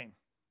running game.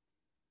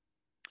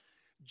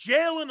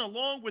 Jalen,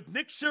 along with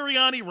Nick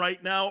Sirianni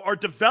right now, are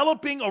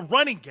developing a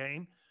running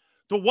game.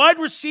 The wide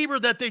receiver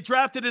that they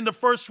drafted in the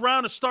first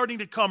round is starting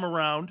to come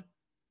around.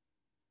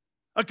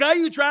 A guy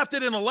you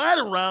drafted in a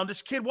latter round,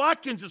 this kid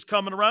Watkins, is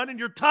coming around, and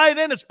your tight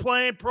end is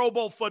playing Pro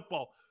Bowl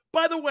football.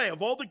 By the way,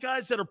 of all the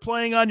guys that are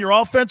playing on your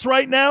offense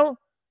right now,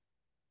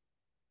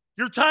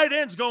 your tight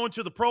end's going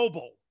to the Pro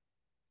Bowl.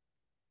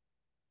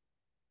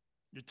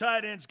 Your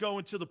tight end's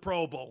going to the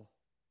Pro Bowl.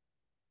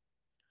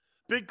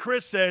 Big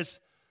Chris says,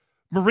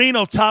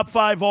 Marino top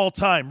 5 all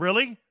time.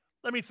 Really?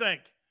 Let me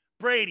think.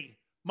 Brady,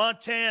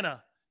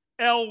 Montana,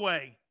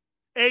 Elway,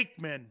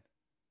 Aikman.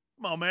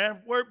 Come on, man.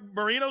 Where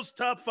Marino's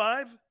top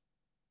 5?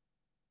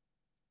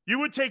 You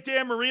would take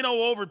Dan Marino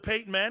over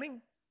Peyton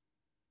Manning?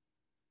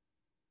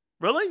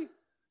 Really?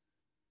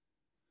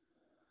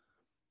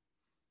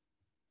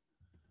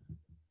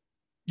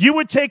 You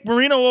would take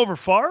Marino over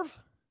Favre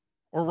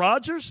or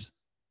Rodgers?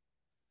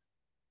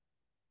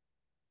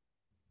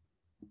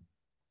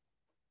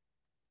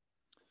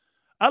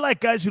 I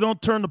like guys who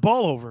don't turn the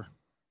ball over.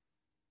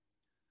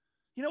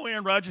 You know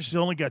Aaron Rodgers has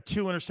only got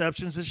 2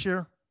 interceptions this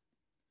year?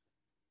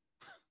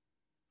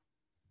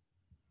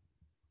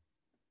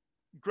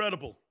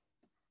 Incredible.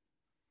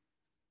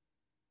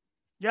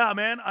 Yeah,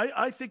 man,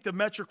 I think the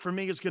metric for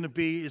me is going to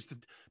be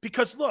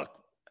because look,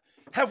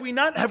 have we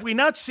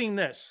not seen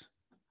this?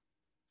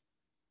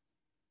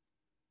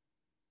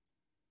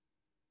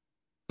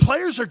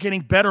 players are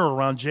getting better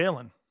around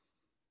Jalen.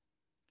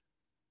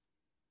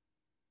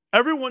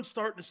 Everyone's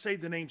starting to say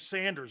the name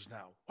Sanders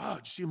now. Wow,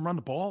 did you see him run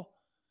the ball?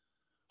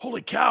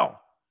 Holy cow.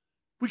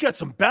 We got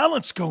some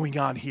balance going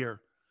on here.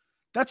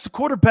 That's the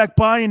quarterback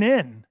buying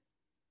in.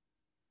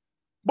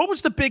 What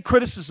was the big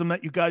criticism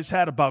that you guys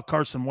had about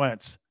Carson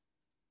Wentz?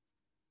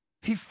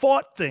 He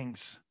fought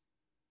things,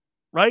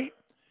 right?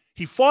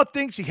 He fought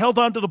things. He held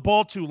on to the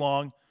ball too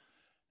long.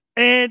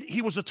 And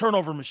he was a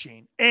turnover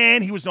machine.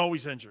 And he was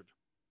always injured.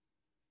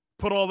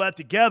 Put all that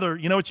together,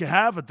 you know what you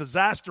have? A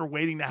disaster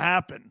waiting to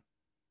happen.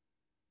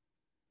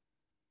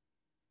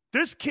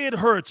 This kid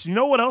hurts. You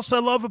know what else I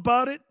love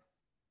about it?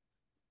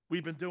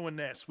 We've been doing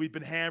this. We've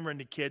been hammering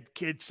the kid.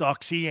 Kid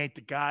sucks. He ain't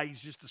the guy.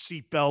 He's just a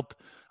seatbelt.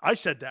 I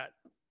said that.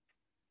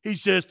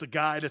 He's just a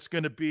guy that's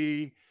going to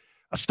be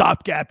a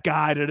stopgap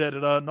guy.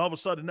 Da-da-da-da. And all of a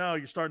sudden now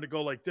you're starting to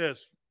go like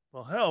this.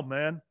 Well, hell,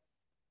 man.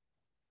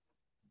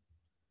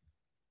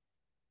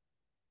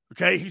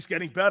 Okay, he's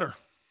getting better.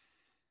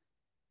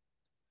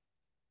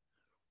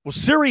 Will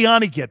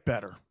Sirianni get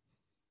better?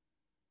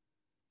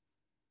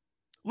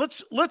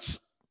 Let's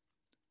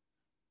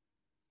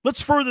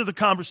further the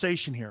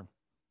conversation here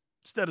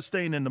instead of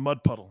staying in the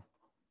mud puddle.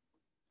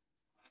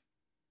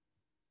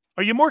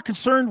 Are you more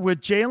concerned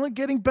with Jalen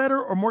getting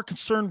better or more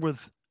concerned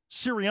with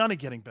Sirianni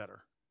getting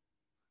better?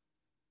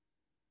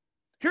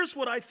 Here's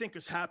what I think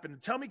has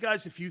happened. Tell me,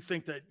 guys, if you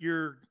think that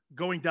you're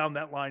going down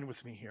that line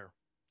with me here.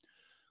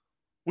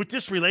 With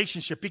this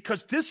relationship,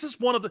 because this is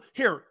one of the...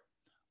 Here,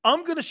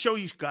 I'm going to show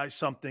you guys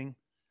something,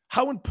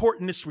 how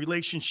important this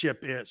relationship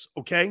is,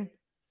 okay?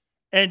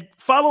 And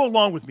follow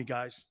along with me,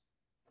 guys.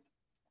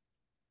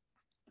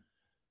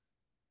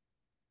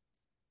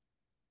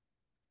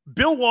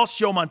 Bill Walsh,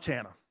 Joe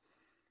Montana.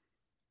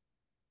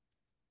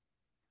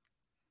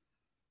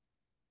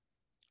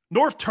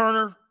 North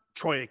Turner,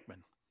 Troy Aikman.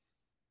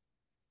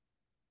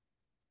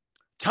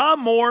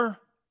 Tom Moore,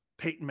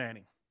 Peyton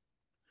Manning.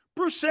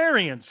 Bruce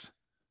Arians,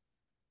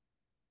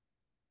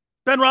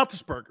 Ben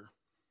Roethlisberger.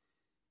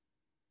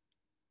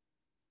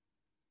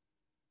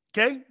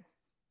 Okay?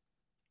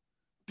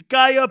 The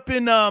guy up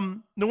in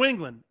New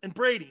England and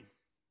Brady.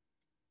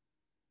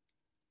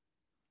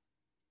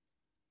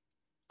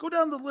 Go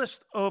down the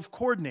list of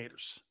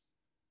coordinators.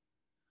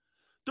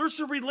 There's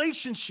a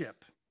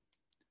relationship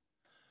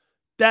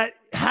that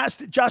has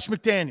to, Josh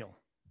McDaniel,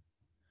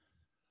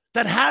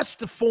 that has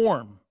to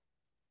form.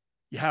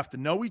 You have to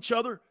know each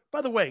other.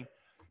 By the way,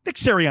 Nick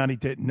Sirianni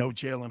didn't know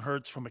Jalen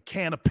Hurts from a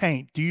can of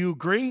paint. Do you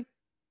agree?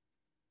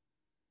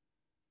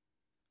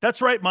 That's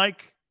right,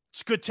 Mike.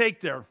 It's a good take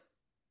there.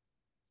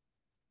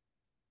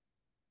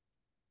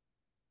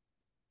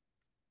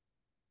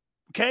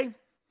 Okay?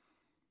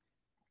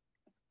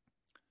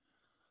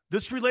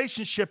 This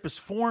relationship is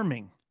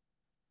forming.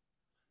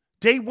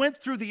 They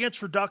went through the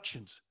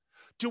introductions.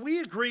 Do we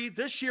agree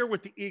this year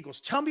with the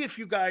Eagles? Tell me if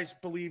you guys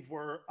believe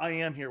where I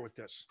am here with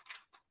this.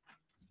 I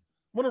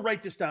want to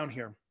write this down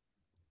here.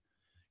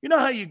 You know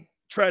how you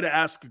try to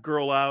ask a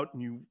girl out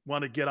and you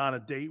want to get on a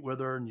date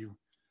with her and you're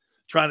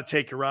trying to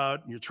take her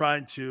out and you're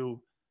trying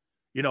to,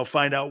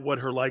 find out what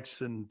her likes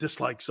and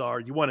dislikes are.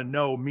 You want to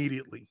know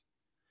immediately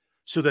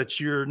so that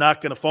you're not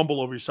going to fumble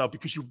over yourself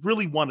because you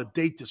really want to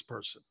date this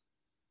person.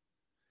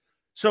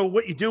 So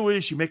what you do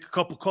is you make a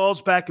couple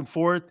calls back and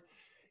forth.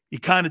 You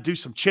kind of do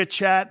some chit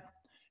chat.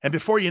 And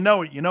before you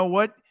know it, you know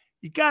what?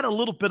 You got a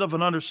little bit of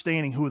an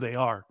understanding who they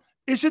are.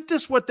 Isn't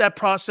this what that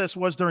process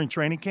was during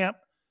training camp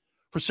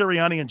for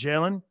Sirianni and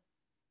Jalen?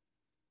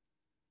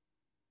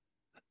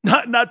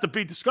 Not to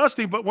be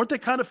disgusting, but weren't they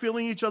kind of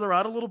feeling each other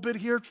out a little bit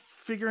here,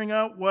 figuring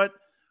out what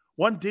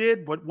one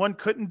did, what one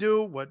couldn't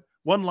do, what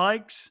one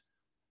likes,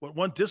 what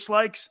one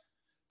dislikes?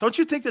 Don't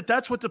you think that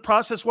that's what the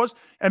process was?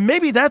 And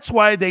maybe that's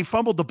why they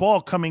fumbled the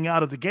ball coming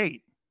out of the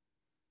gate.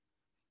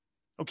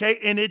 Okay,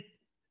 and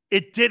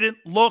it didn't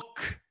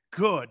look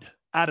good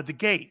out of the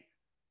gate.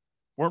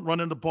 Weren't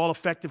running the ball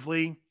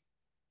effectively.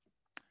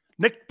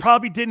 Nick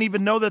probably didn't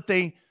even know that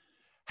they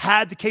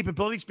had the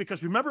capabilities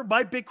because remember,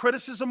 my big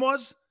criticism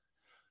was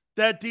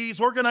that these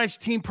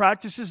organized team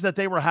practices that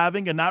they were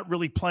having and not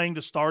really playing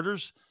the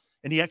starters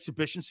in the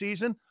exhibition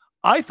season,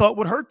 I thought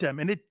would hurt them.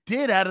 And it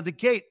did out of the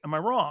gate. Am I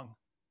wrong?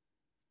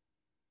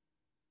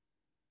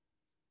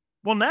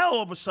 Well, now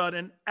all of a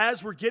sudden,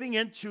 as we're getting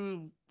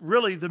into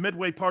really the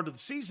midway part of the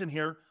season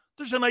here,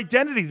 there's an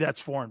identity that's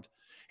formed.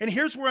 And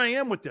here's where I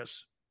am with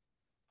this.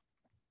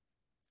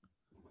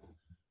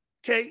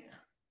 Okay,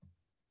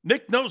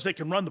 Nick knows they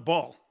can run the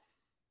ball.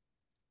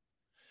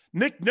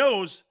 Nick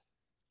knows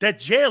that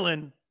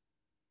Jalen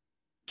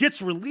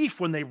gets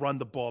relief when they run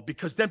the ball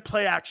because then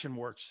play action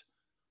works.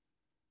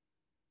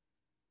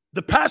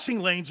 The passing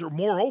lanes are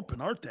more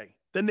open, aren't they,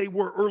 than they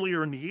were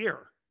earlier in the year.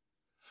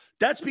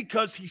 That's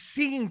because he's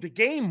seeing the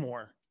game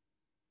more.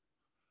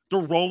 They're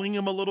rolling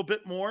him a little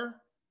bit more.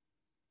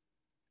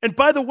 And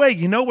by the way,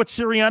 you know what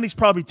Sirianni's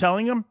probably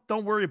telling him?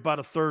 Don't worry about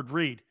a third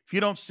read. If you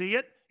don't see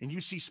it and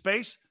you see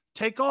space,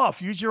 take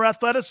off. Use your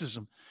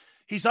athleticism.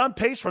 He's on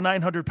pace for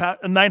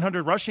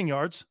 900 rushing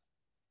yards.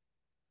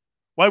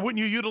 Why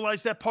wouldn't you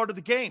utilize that part of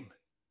the game?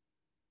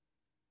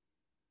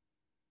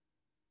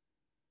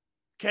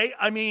 Okay,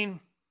 I mean,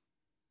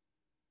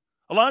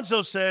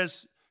 Alonzo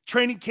says,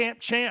 training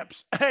camp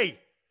champs. Hey,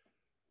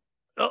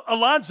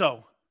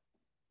 Alonzo,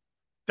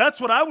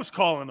 that's what I was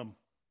calling them.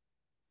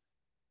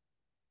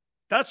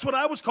 That's what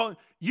I was calling.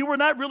 You were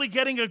not really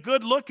getting a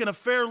good look and a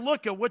fair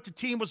look at what the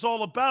team was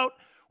all about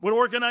with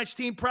organized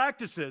team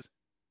practices.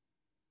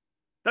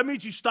 That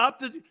means you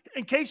stopped it.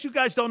 In case you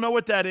guys don't know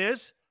what that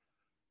is,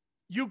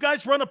 you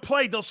guys run a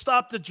play. They'll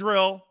stop the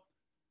drill.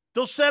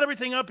 They'll set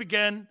everything up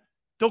again.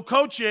 They'll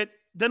coach it.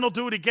 Then they'll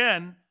do it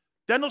again.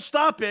 Then they'll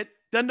stop it.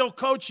 Then they'll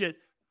coach it.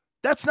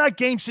 That's not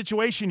game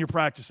situation you're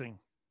practicing.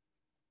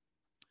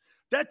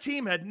 That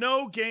team had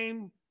no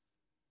game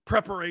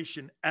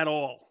preparation at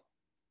all.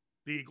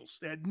 The Eagles.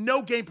 They had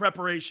no game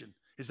preparation.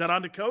 Is that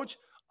on the coach?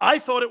 I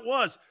thought it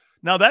was.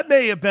 Now, that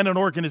may have been an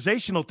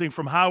organizational thing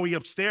from Howie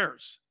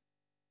upstairs.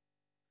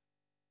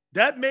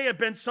 That may have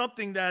been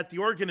something that the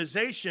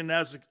organization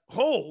as a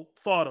whole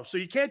thought of. So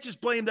you can't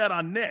just blame that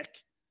on Nick.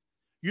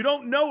 You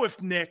don't know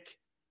if Nick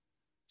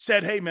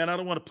said, hey, man, I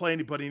don't want to play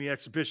anybody in the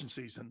exhibition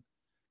season,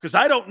 because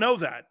I don't know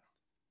that.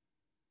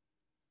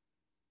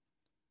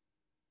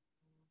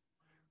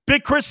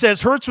 Big Chris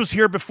says Hurts was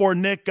here before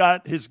Nick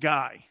got his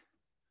guy.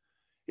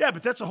 Yeah,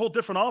 but that's a whole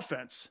different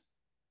offense.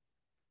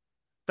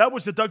 That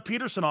was the Doug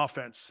Peterson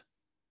offense.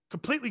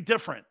 Completely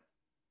different.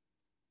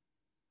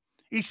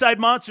 Eastside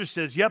Monster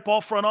says, yep,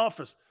 all front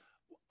office.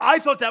 I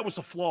thought that was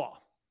a flaw.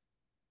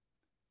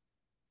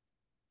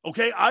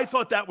 Okay, I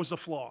thought that was a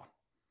flaw.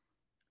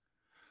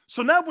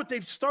 So now what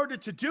they've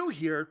started to do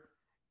here,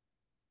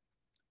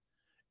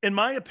 in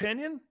my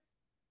opinion,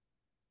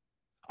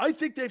 I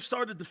think they've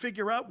started to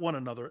figure out one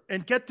another.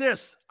 And get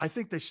this, I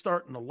think they're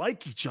starting to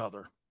like each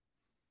other.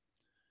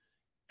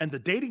 And the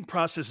dating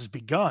process has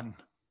begun.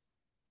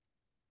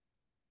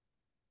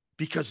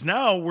 Because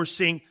now we're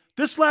seeing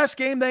this last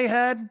game they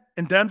had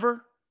in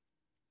Denver,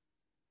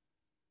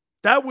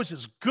 that was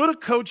as good a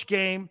coach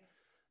game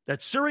that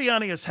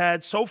Sirianni has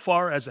had so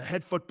far as a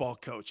head football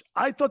coach.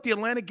 I thought the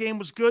Atlanta game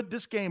was good.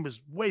 This game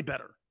is way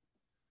better.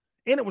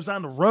 And it was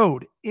on the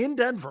road in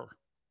Denver.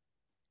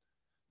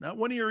 Not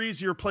one of your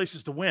easier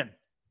places to win.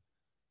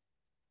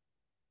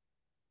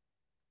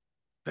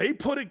 They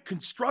put a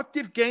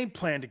constructive game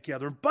plan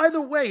together. And by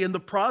the way, in the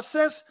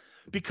process,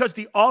 because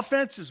the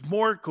offense is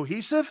more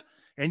cohesive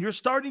and you're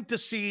starting to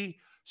see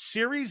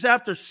series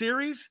after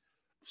series,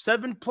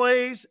 7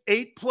 plays,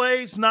 8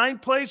 plays, 9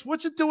 plays.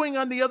 What's it doing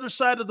on the other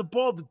side of the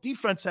ball? The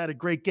defense had a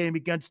great game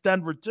against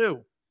Denver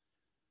too.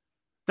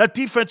 That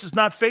defense is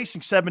not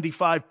facing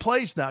 75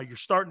 plays now. You're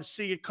starting to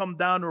see it come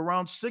down to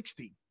around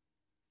 60.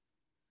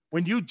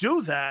 When you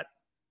do that,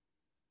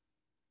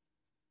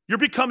 you're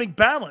becoming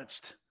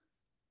balanced.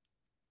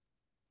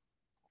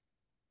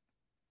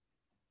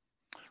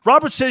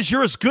 Robert says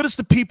you're as good as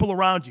the people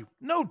around you.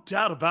 No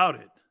doubt about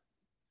it.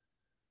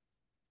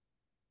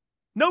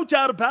 No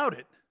doubt about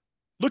it.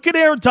 Look at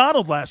Aaron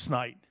Donald last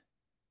night.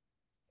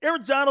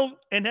 Aaron Donald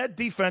and that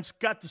defense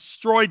got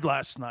destroyed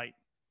last night.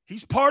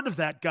 He's part of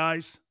that,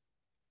 guys.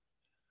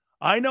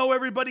 I know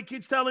everybody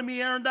keeps telling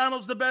me Aaron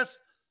Donald's the best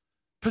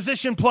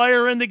position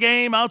player in the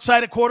game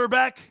outside of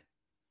quarterback.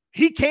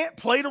 He can't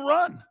play to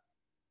run.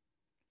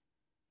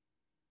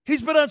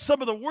 He's been on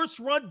some of the worst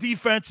run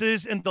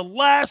defenses in the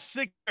last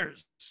 6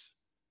 years.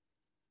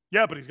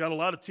 Yeah, but he's got a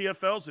lot of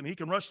TFLs and he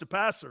can rush the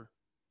passer.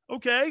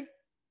 Okay.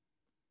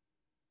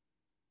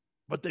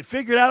 But they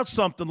figured out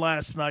something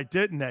last night,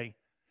 didn't they?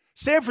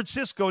 San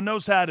Francisco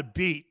knows how to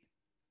beat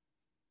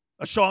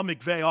a Sean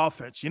McVay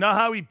offense. You know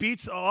how he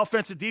beats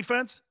offensive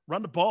defense?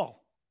 Run the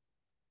ball.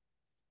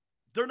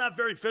 They're not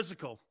very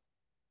physical.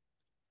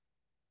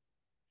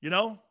 You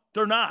know,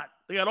 they're not.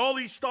 They got all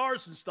these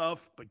stars and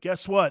stuff, but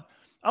guess what?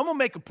 I'm going to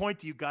make a point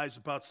to you guys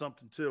about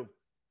something too,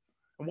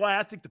 and why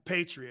I think the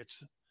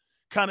Patriots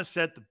kind of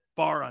set the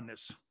bar on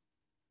this.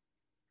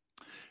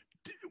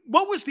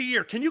 What was the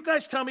year? Can you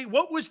guys tell me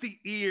what was the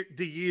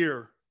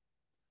year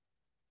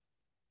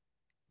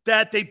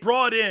that they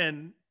brought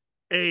in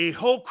a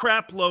whole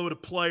crap load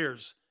of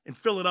players in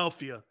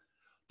Philadelphia?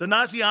 The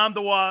Nazi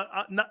Amdawas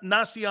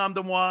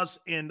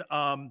and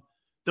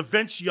the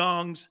Vince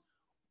Youngs.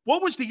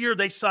 What was the year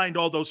they signed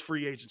all those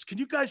free agents? Can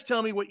you guys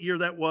tell me what year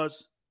that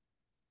was?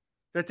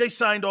 That they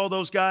signed all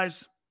those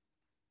guys?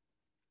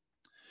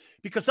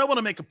 Because I want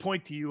to make a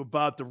point to you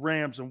about the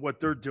Rams and what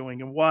they're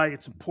doing and why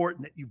it's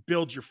important that you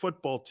build your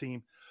football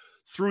team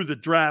through the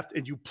draft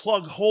and you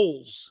plug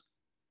holes,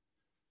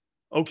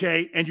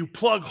 okay? And you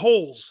plug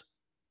holes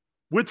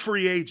with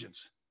free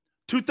agents.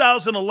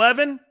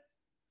 2011,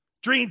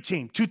 Dream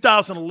Team,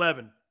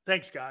 2011.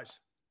 Thanks, guys.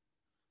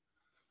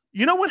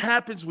 You know what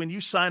happens when you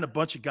sign a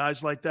bunch of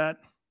guys like that?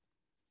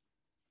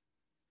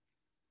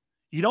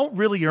 You don't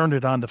really earn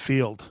it on the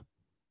field.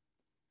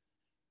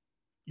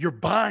 You're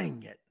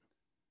buying it.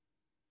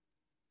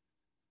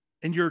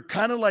 And you're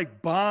kind of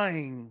like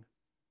buying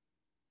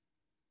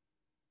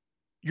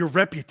your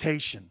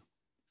reputation.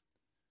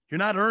 You're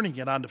not earning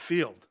it on the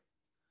field.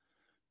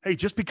 Hey,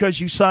 just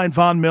because you signed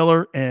Von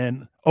Miller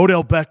and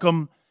Odell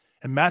Beckham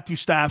and Matthew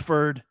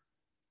Stafford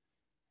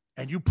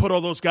and you put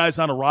all those guys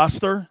on a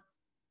roster,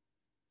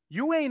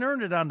 You ain't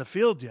earned it on the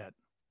field yet.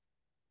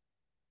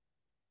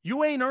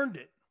 You ain't earned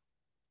it.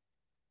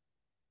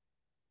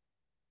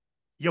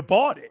 You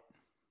bought it.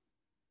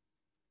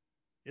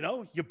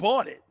 You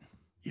bought it.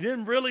 You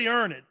didn't really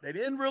earn it. They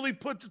didn't really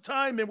put the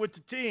time in with the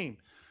team.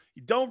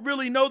 You don't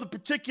really know the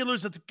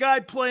particulars of the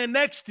guy playing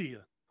next to you.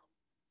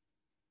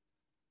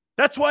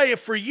 That's why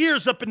for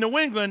years up in New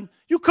England,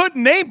 you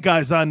couldn't name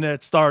guys on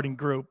that starting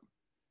group.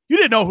 You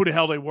didn't know who the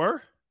hell they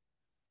were.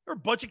 There were a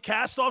bunch of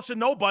cast-offs and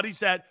nobodies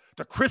that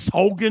the Chris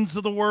Hogans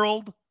of the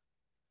world,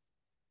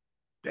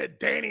 the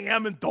Danny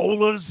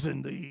Amendolas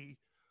and the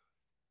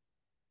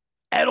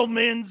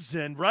Edelmans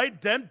and, right,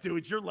 them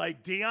dudes. You're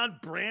like, Deion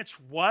Branch,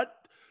 what?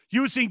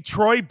 Using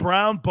Troy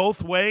Brown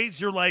both ways.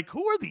 You're like,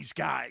 who are these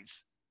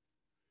guys?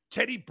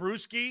 Teddy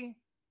Bruschi.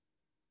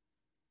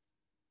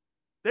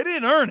 They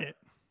didn't earn it.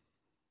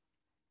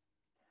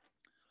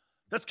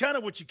 That's kind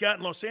of what you got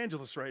in Los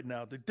Angeles right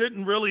now. They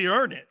didn't really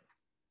earn it.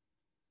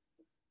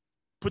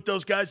 Put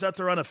those guys out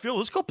there on the field.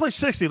 Let's go play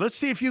 60. Let's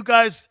see if you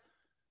guys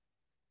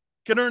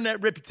can earn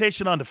that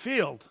reputation on the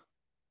field.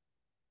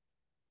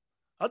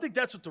 I think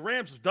that's what the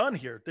Rams have done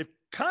here. They've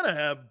kind of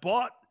have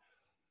bought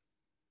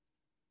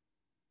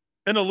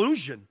an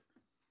illusion.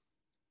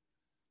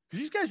 Because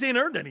these guys ain't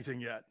earned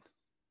anything yet.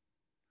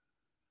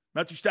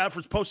 Matthew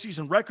Stafford's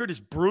postseason record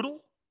is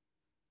brutal.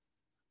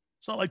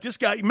 It's not like this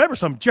guy. Remember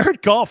something.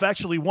 Jared Goff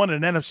actually won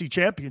an NFC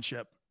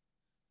championship.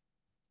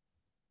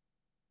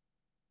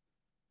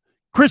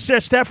 Chris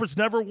says Stafford's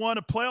never won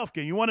a playoff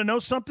game. You want to know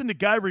something? The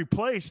guy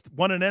replaced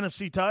won an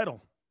NFC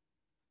title.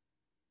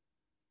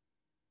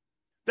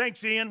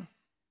 Thanks, Ian.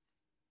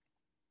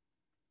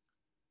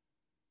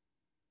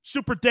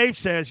 Super Dave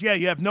says, yeah,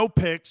 you have no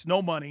picks,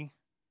 no money.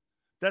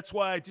 That's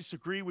why I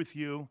disagree with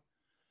you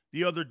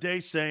the other day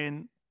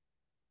saying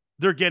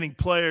they're getting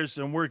players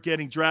and we're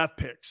getting draft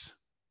picks.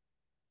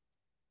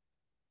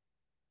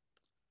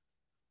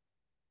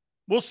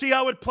 We'll see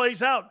how it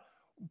plays out.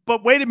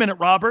 But wait a minute,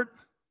 Robert.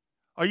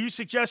 Are you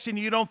suggesting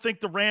you don't think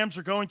the Rams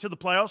are going to the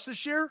playoffs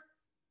this year?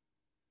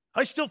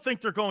 I still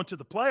think they're going to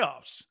the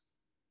playoffs.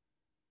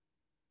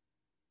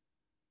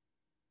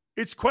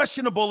 It's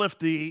questionable if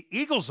the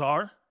Eagles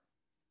are.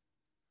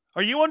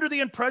 Are you under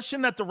the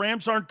impression that the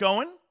Rams aren't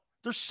going?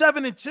 They're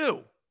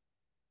 7-2.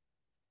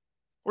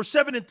 Or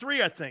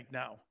 7-3, I think,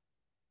 now.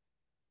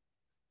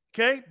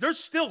 Okay? They're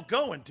still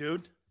going,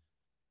 dude.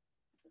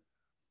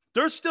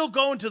 They're still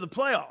going to the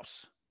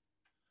playoffs.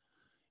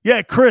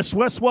 Yeah, Chris,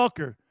 Wes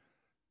Welker.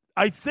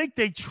 I think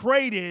they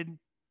traded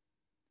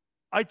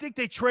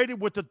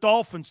with the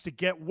Dolphins to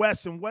get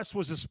Wes, and Wes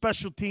was a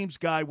special teams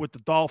guy with the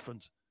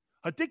Dolphins.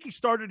 I think he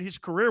started his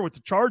career with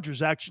the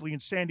Chargers, actually, in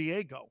San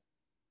Diego.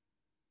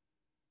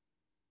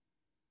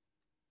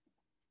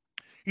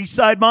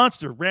 Eastside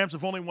Monster. Rams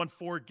have only won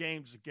 4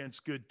 games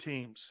against good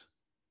teams.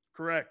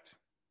 Correct.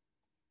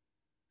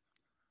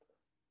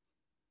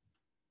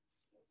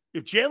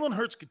 If Jalen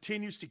Hurts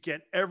continues to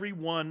get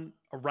everyone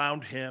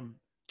around him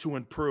to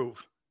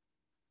improve,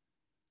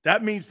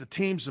 that means the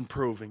team's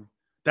improving.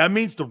 That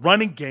means the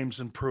running game's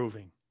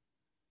improving.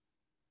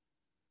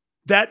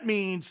 That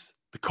means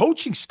the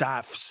coaching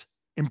staff's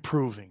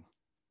improving.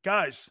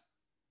 Guys,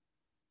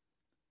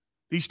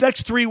 these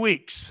next 3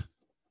 weeks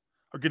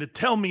are going to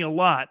tell me a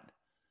lot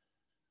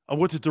of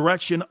what the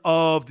direction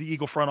of the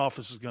Eagle front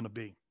office is going to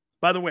be.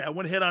 By the way, I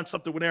want to hit on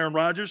something with Aaron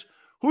Rodgers.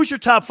 Who's your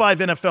top 5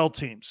 NFL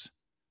teams?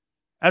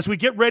 As we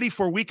get ready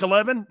for Week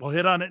 11, we'll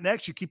hit on it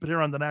next. You keep it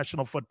here on the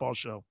National Football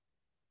Show.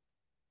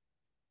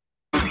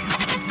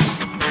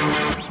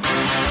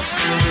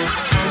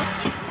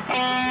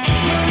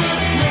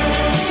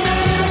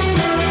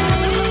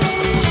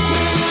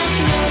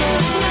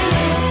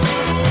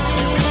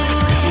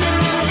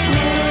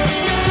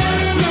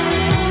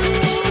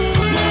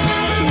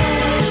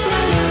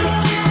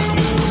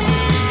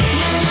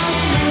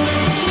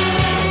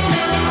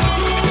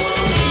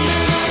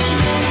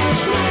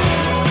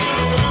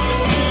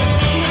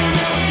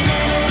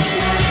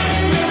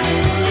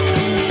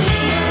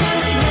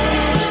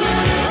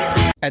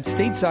 At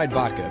Stateside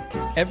Vodka,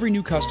 every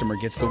new customer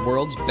gets the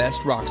world's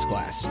best rocks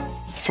glass.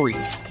 Free.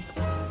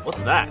 What's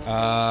that?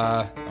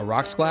 A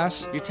rocks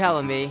glass? You're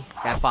telling me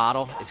that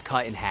bottle is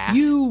cut in half?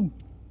 You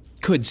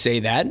could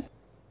say that.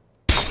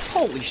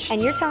 Holy shit.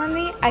 And you're telling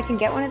me I can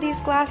get one of these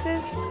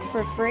glasses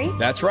for free?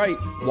 That's right.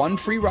 1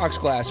 free rocks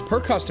glass per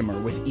customer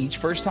with each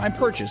first-time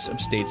purchase of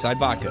Stateside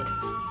Vodka.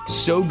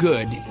 So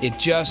good, it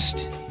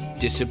just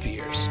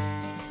disappears.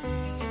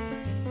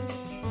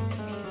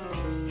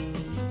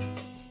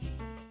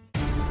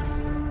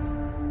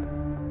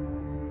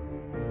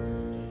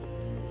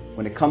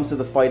 When it comes to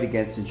the fight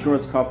against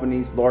insurance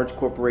companies, large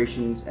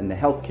corporations, and the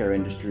healthcare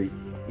industry,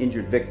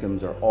 injured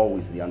victims are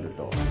always the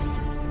underdog.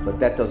 But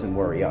that doesn't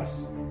worry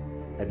us.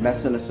 At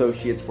Messa &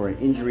 Associates, we're an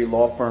injury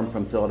law firm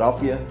from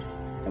Philadelphia,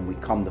 and we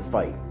come to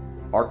fight.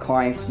 Our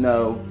clients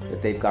know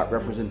that they've got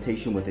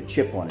representation with a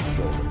chip on its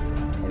shoulder,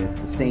 and it's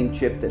the same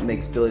chip that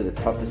makes Philly the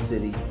toughest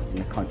city in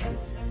the country.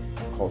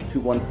 Call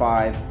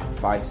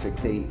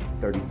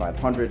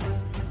 215-568-3500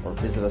 or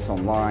visit us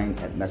online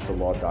at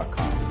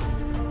messalaw.com.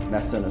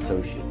 Messa &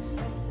 Associates,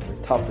 the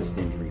toughest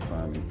injury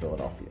firm in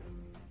Philadelphia.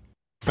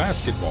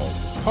 Basketball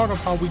is part of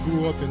how we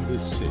grew up in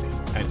this city.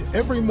 And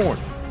every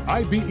morning,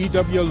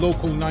 IBEW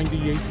Local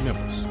 98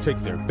 members take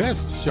their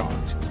best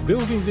shot,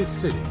 building this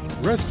city,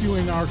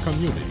 rescuing our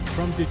community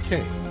from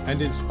decay,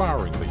 and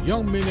inspiring the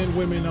young men and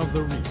women of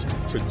the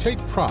region to take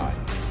pride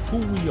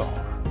in who we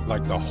are,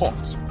 like the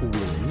Hawks who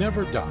will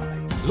never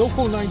die.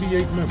 Local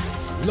 98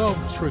 members love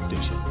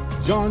tradition.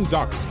 John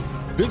Doherty,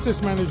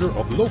 business manager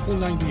of Local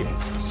 98,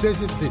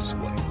 says it this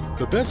way: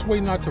 the best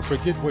way not to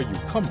forget where you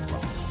come from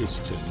is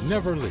to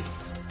never leave.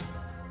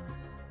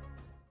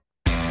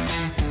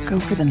 Go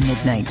for the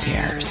midnight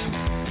dares.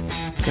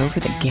 Go for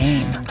the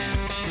game.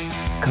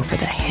 Go for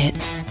the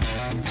hits.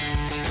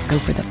 Go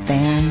for the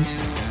fans.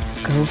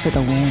 Go for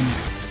the win.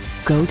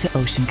 Go to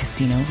Ocean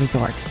Casino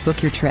Resort.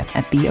 Book your trip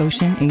at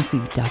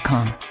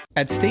theoceanac.com.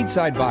 At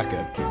Stateside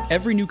Vodka,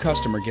 every new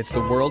customer gets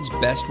the world's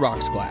best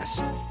rocks glass,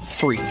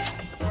 free.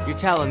 You're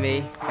telling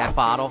me that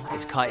bottle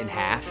is cut in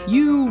half?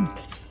 You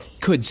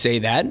could say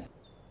that.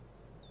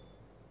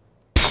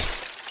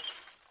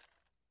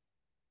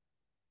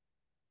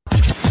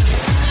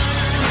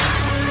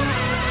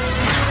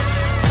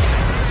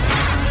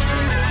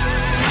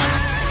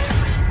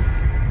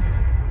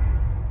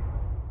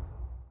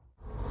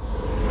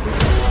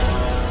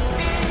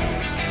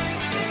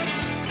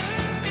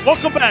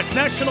 Welcome back.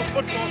 National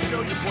Football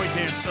Show. Your boy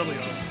Dan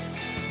Sileo.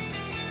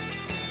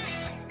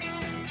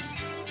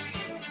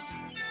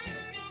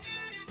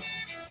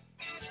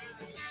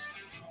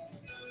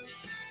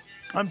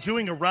 I'm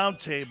doing a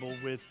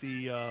roundtable with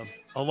the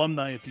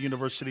alumni at the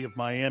University of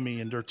Miami,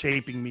 and they're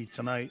taping me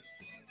tonight.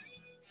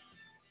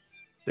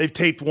 They've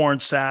taped Warren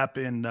Sapp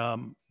and a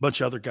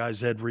bunch of other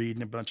guys, Ed Reed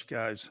and a bunch of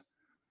guys.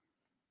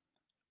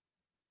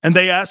 And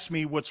they asked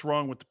me what's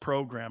wrong with the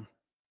program.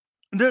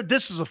 And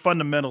this is a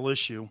fundamental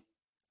issue.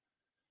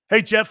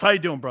 Hey, Jeff, how you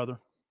doing, brother?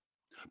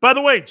 By the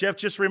way, Jeff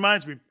just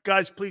reminds me,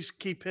 guys, please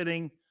keep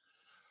hitting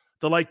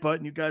the like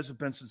button. You guys have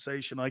been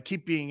sensational. I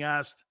keep being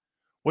asked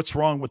what's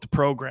wrong with the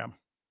program.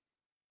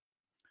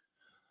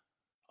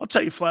 I'll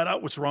tell you flat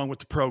out what's wrong with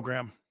the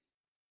program.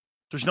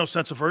 There's no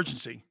sense of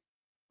urgency.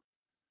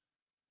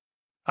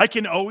 I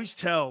can always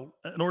tell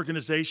an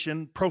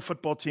organization, pro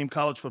football team,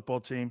 college football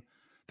team,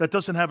 that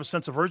doesn't have a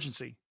sense of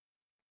urgency.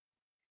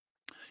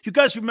 You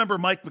guys remember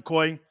Mike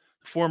McCoy,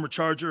 the former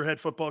Charger head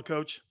football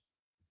coach?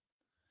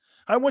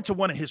 I went to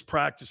one of his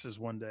practices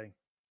one day,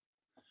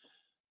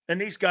 and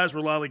these guys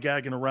were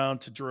lollygagging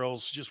around to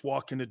drills, just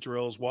walking to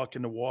drills,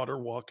 walking to water,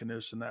 walking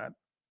this and that.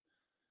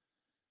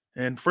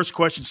 And first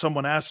question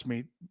someone asked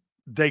me,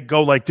 they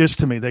go like this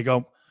to me. They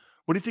go,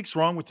 what do you think's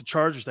wrong with the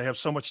Chargers? They have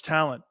so much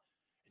talent.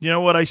 You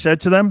know what I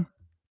said to them?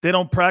 They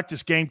don't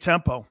practice game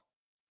tempo.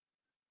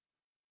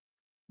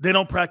 They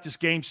don't practice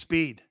game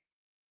speed.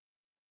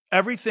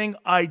 Everything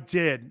I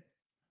did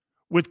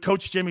with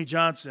Coach Jimmy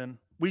Johnson,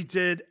 we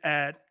did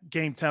at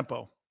game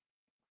tempo.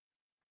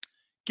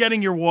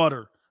 Getting your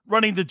water,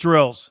 running the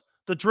drills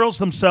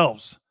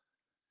themselves.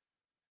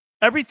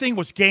 Everything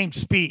was game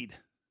speed.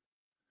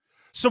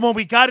 So when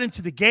we got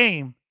into the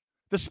game,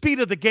 the speed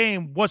of the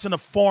game wasn't a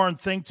foreign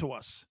thing to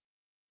us.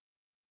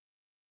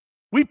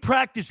 We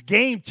practiced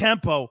game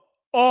tempo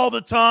all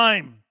the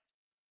time.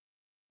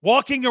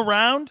 Walking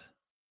around,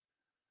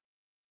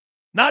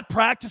 not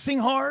practicing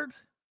hard,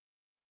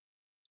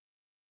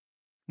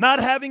 not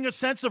having a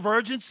sense of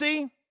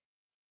urgency.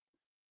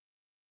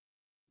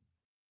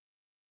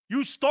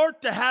 You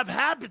start to have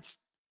habits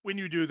when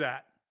you do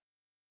that.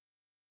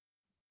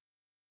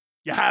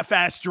 You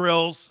half-ass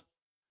drills.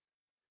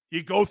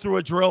 You go through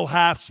a drill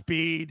half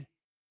speed.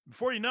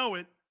 Before you know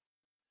it,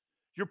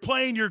 you're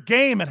playing your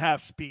game at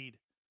half speed.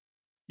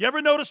 You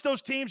ever notice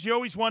those teams? You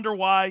always wonder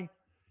why.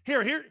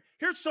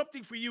 Here's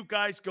something for you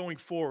guys going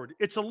forward.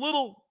 It's a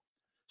little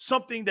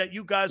something that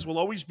you guys will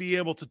always be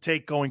able to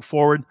take going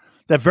forward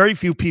that very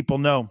few people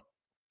know.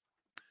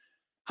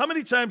 How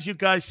many times you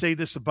guys say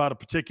this about a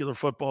particular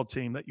football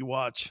team that you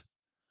watch?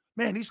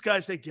 Man, these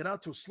guys, they get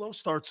out to slow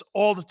starts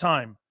all the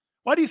time.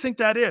 Why do you think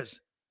that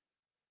is?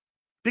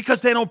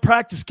 Because they don't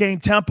practice game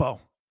tempo.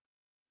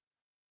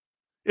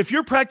 If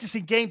you're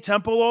practicing game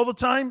tempo all the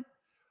time,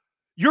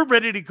 you're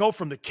ready to go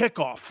from the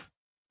kickoff.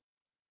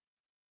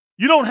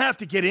 You don't have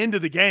to get into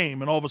the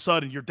game and all of a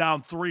sudden you're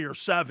down 3 or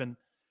 7.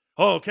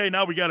 Oh, okay,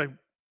 now we got to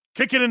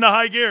kick it into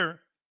high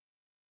gear.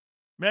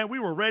 Man, we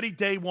were ready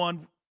day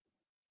one.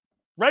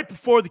 Right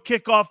before the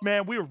kickoff,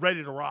 man, we were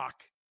ready to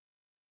rock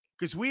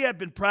because we had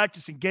been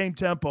practicing game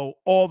tempo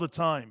all the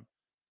time.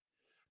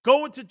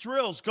 Going to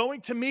drills,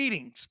 going to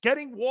meetings,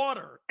 getting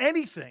water,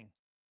 anything.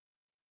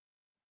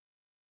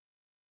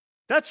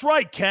 That's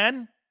right,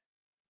 Ken.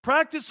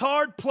 Practice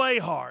hard, play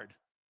hard.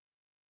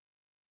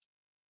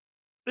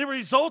 The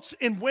results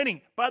in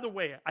winning. By the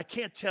way, I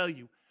can't tell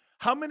you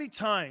how many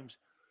times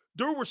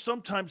there were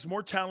sometimes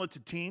more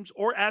talented teams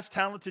or as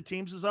talented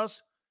teams as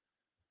us,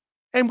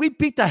 and we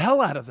beat the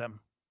hell out of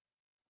them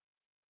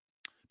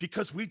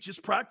because we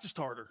just practiced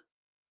harder.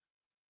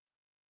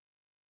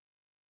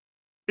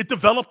 It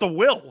developed a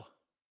will.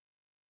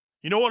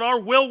 You know what our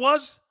will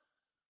was?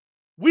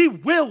 We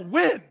will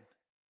win.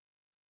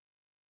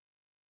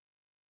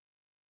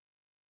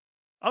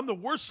 I'm the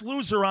worst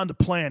loser on the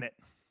planet.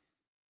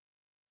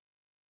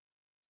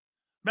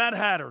 Mad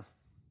Hatter.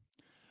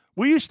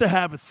 We used to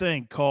have a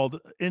thing called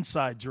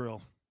inside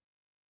drill.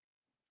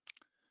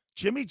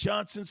 Jimmy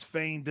Johnson's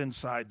famed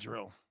inside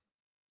drill.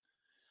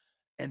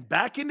 And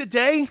back in the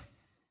day,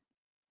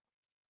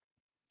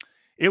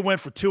 it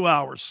went for 2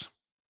 hours.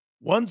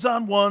 Ones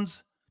on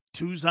ones,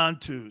 twos on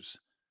twos.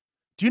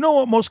 Do you know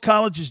what most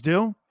colleges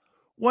do?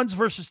 Ones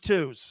versus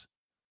twos.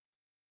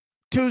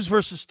 Twos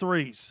versus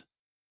threes.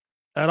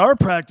 At our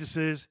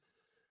practices,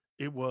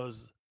 it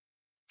was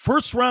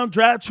first round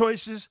draft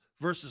choices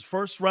versus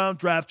first round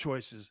draft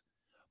choices.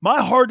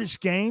 My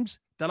hardest games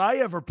that I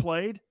ever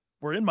played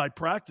were in my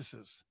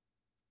practices.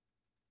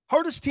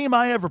 Hardest team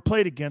I ever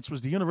played against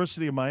was the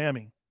University of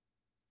Miami.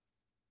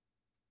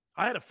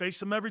 I had to face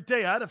them every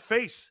day. I had to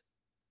face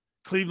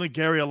Cleveland,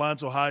 Gary,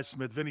 Alonzo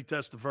Highsmith, Vinny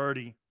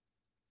Testaverde,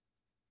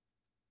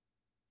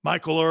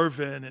 Michael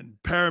Irvin, and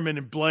Perriman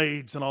and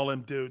Blades and all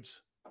them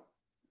dudes.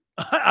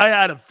 I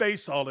had to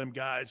face all them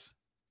guys.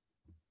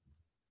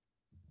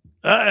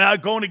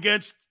 Going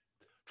against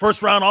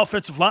first-round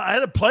offensive line, I had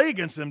to play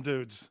against them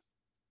dudes.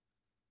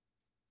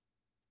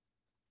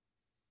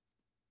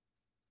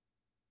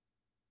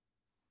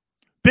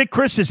 Big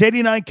Chris says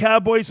 89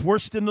 Cowboys,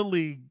 worst in the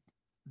league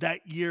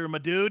that year, my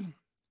dude.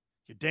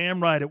 You're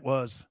damn right it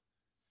was.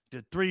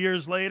 3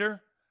 years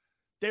later,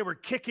 they were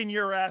kicking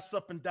your ass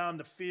up and down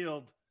the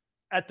field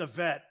at the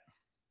vet.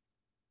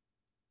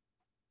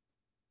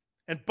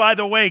 And by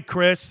the way,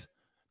 Chris,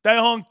 they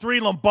hung 3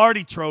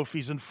 Lombardi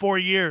trophies in 4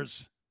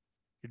 years.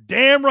 You're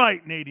damn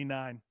right in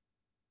 89.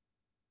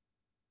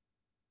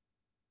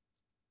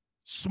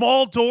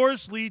 Small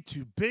doors lead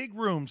to big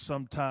rooms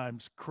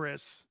sometimes,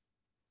 Chris.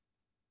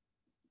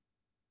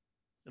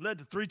 It led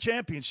to 3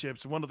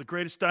 championships and one of the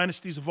greatest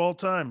dynasties of all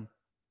time.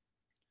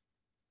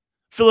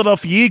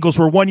 Philadelphia Eagles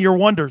were one-year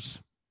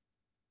wonders.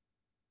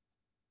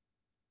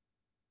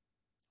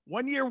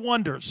 One-year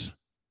wonders.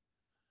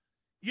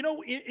 You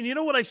know, and you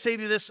know what I say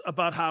to this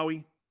about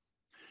Howie?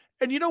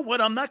 And you know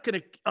what? I'm not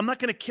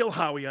gonna kill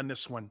Howie on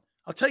this one.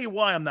 I'll tell you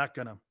why I'm not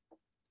gonna.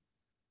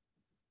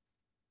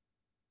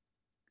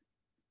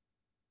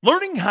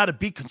 Learning how to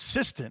be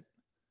consistent.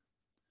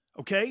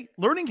 Okay?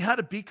 Learning how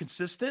to be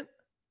consistent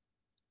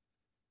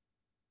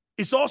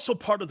is also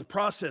part of the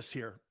process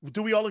here.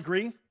 Do we all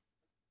agree?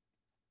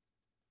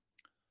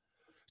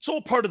 It's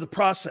all part of the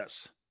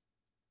process.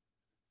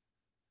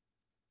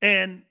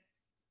 And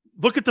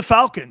look at the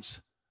Falcons.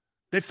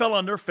 They fell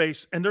on their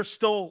face, and they're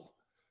still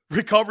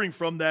recovering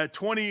from that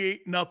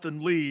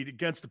 28-0 lead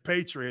against the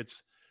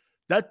Patriots.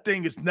 That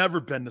thing has never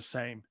been the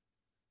same,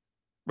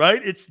 right?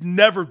 It's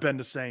never been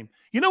the same.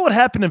 You know what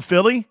happened in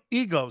Philly?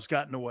 Egos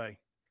got in the way.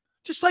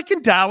 Just like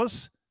in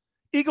Dallas.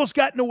 Eagles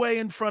got in the way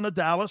in front of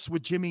Dallas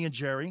with Jimmy and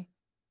Jerry.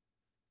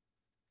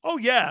 Oh,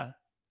 yeah.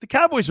 The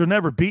Cowboys were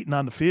never beaten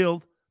on the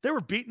field. They were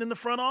beaten in the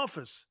front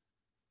office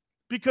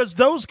because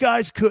those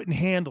guys couldn't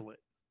handle it.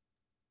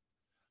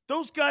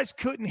 Those guys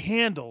couldn't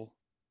handle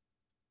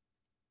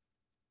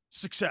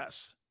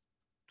success.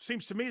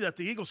 Seems to me that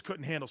the Eagles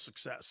couldn't handle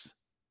success.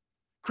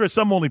 Chris,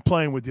 I'm only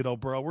playing with you, though,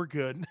 bro. We're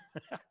good.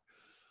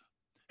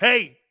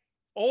 Hey,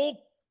 old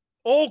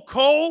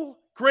Cole,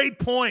 great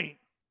point.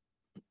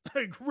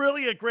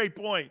 Really a great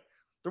point.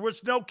 There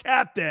was no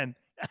cap then.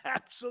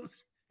 Absolutely.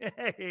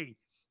 Hey.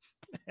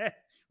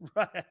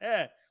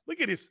 Right.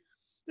 Look at this.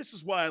 This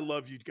is why I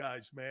love you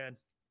guys, man.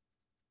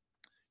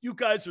 You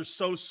guys are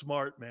so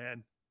smart,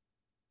 man.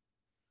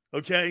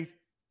 Okay?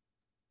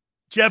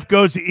 Jeff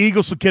goes, the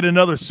Eagles will get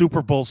another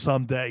Super Bowl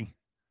someday.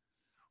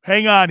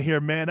 Hang on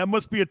here, man. That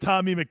must be a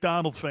Tommy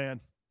McDonald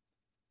fan.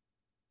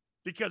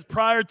 Because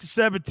prior to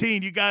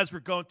 17, you guys were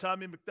going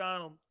Tommy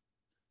McDonald.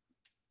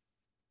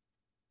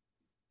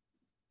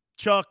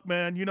 Chuck,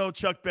 man. You know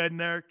Chuck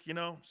Bednarik,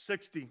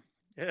 60.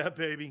 Yeah,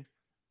 baby.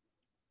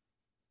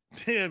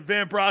 Yeah,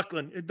 Van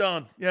Brocklin. It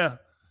done. Yeah.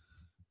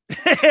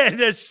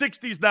 The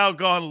 60's now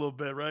gone a little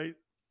bit, right?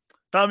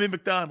 Tommy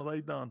McDonald, how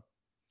you done?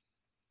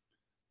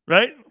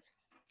 Right?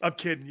 I'm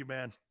kidding you,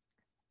 man.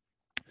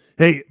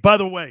 Hey, by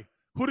the way,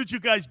 who did you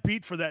guys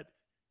beat for that?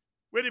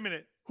 Wait a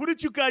minute. Who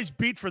did you guys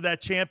beat for that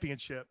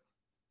championship?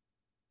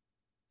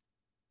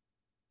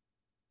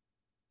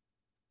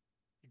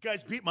 You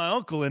guys beat my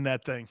uncle in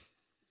that thing.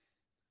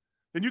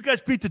 And you guys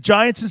beat the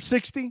Giants in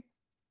 60?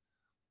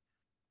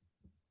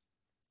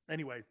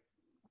 Anyway.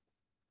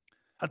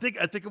 I think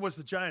it was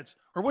the Giants.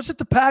 Or was it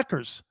the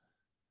Packers?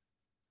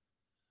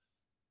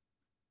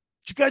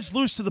 Did you guys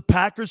lose to the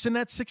Packers in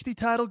that 60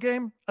 title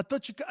game? I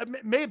thought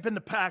it may have been the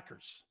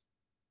Packers.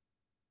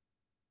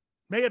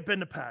 May have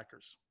been the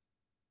Packers.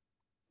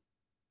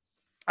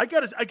 I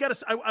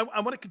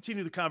want to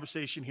continue the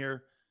conversation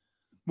here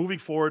moving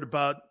forward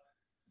about,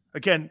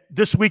 again,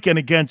 this weekend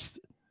against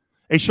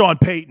Sean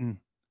Payton.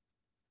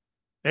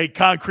 Hey,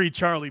 Concrete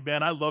Charlie,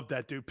 man. I love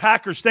that dude.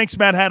 Packers. Thanks,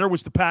 Mad Hatter.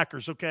 Was the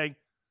Packers, okay?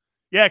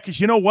 Yeah, because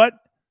you know what?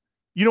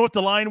 You know what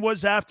the line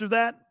was after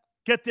that?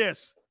 Get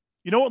this.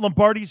 You know what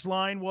Lombardi's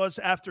line was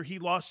after he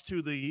lost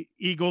to the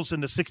Eagles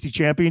in the 60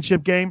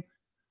 championship game?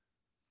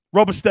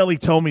 Robustelli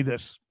told me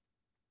this.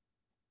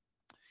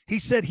 He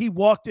said he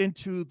walked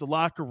into the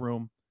locker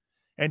room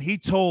and he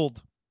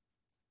told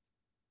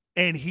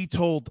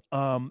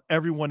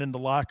everyone in the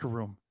locker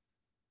room,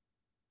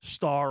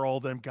 star all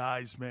them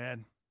guys,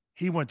 man.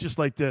 He went just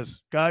like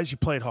this. Guys, you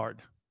played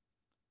hard.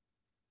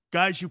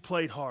 Guys, you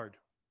played hard.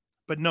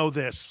 But know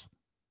this.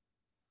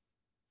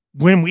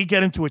 When we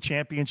get into a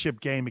championship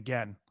game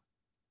again,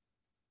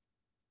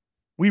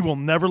 we will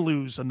never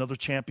lose another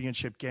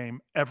championship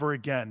game ever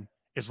again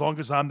as long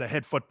as I'm the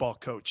head football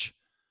coach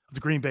of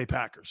the Green Bay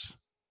Packers.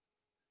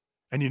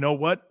 And you know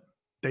what?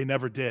 They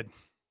never did.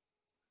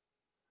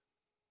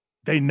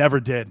 They never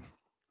did.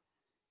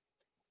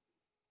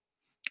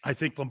 I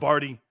think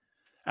Lombardi,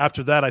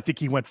 after that, I think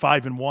he went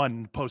 5-1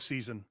 in the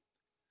postseason.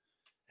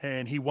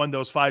 And he won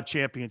those 5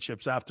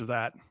 championships after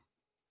that.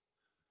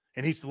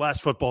 And he's the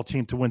last football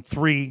team to win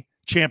 3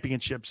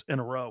 championships in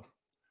a row.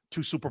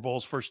 2 Super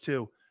Bowls, first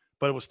 2.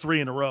 But it was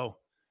 3 in a row.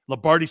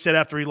 Lombardi said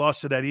after he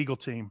lost to that Eagle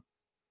team,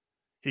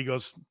 he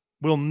goes,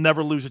 we'll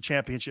never lose a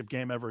championship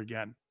game ever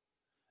again.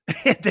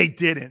 They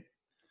didn't.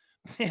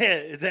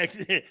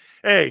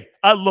 Hey,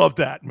 I love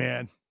that,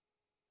 man.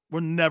 We're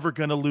never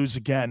going to lose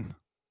again.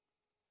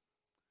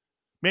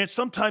 Man,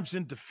 sometimes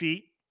in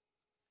defeat,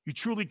 you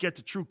truly get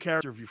the true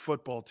character of your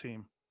football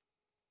team.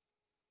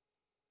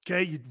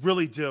 Okay, you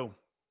really do.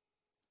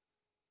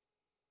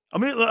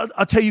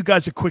 I'll tell you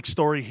guys a quick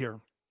story here.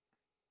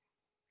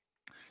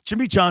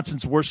 Jimmy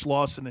Johnson's worst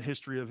loss in the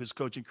history of his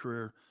coaching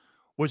career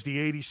was the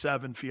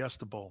 87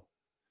 Fiesta Bowl.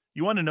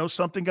 You want to know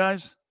something,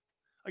 guys?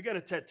 I got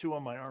a tattoo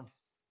on my arm.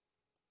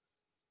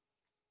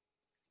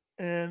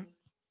 And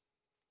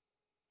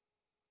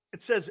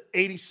it says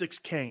 86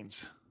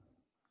 Canes.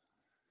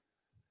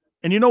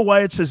 And you know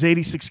why it says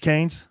 86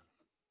 Canes?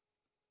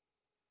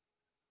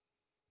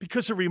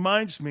 Because it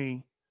reminds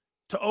me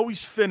to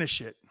always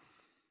finish it.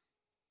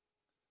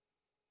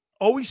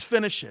 Always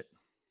finish it.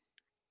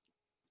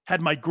 Had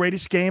my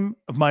greatest game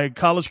of my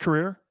college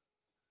career.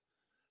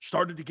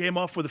 Started the game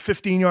off with a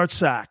 15-yard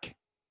sack.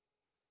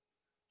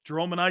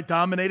 Jerome and I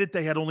dominated.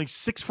 They had only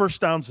 6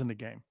 first downs in the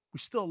game. We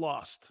still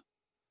lost.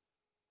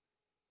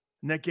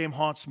 And that game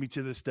haunts me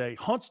to this day.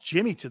 Haunts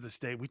Jimmy to this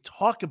day. We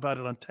talk about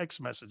it on text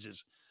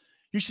messages.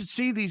 You should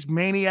see these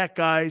maniac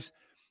guys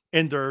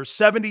in their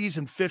 70s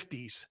and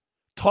 50s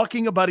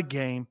talking about a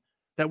game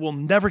that will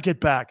never get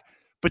back.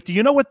 But do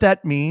you know what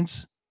that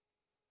means?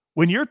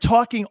 When you're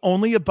talking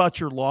only about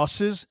your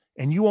losses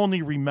and you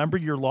only remember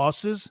your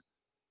losses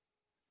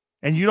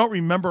and you don't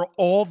remember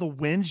all the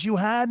wins you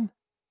had,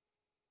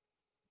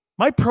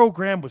 my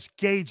program was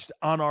gauged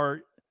on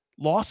our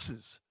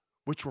losses,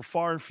 which were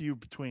far and few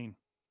between.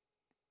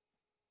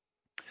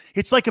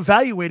 It's like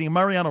evaluating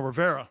Mariano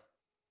Rivera.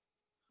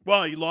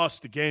 Well, he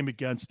lost the game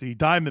against the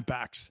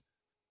Diamondbacks.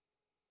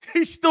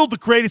 He's still the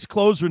greatest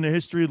closer in the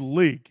history of the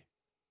league.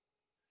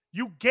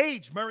 You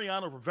gauge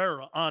Mariano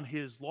Rivera on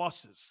his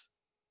losses,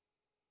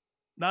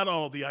 not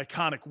all the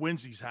iconic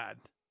wins he's had.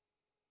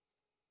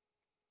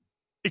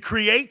 It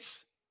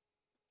creates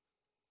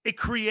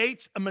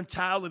a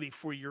mentality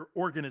for your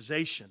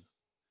organization.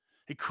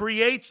 It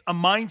creates a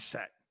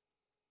mindset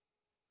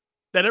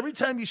that every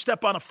time you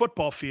step on a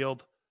football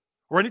field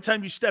or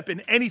anytime you step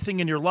in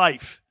anything in your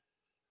life,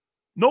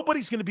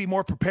 nobody's going to be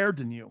more prepared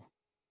than you.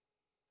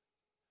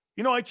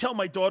 You know, I tell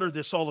my daughter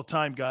this all the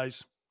time,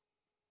 guys.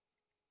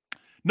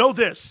 Know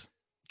this,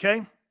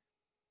 okay?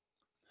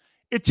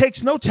 It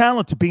takes no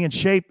talent to be in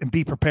shape and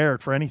be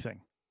prepared for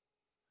anything.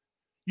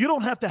 You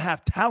don't have to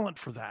have talent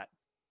for that.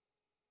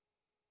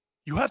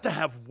 You have to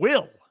have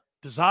will,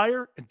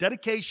 desire, and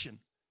dedication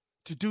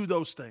to do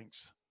those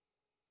things.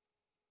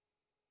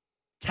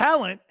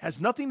 Talent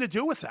has nothing to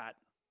do with that.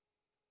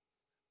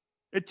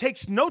 It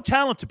takes no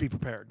talent to be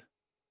prepared.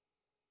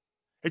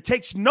 It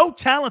takes no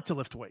talent to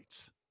lift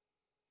weights.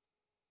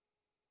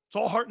 It's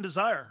all heart and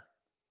desire.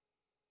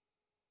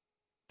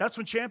 That's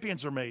when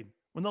champions are made,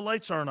 when the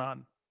lights aren't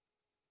on,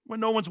 when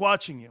no one's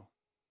watching you,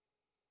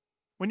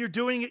 when you're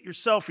doing it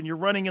yourself and you're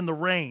running in the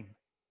rain.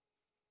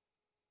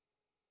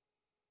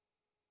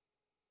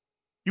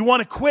 You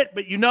want to quit,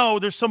 but you know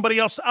there's somebody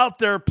else out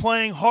there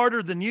playing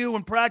harder than you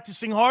and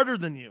practicing harder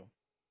than you.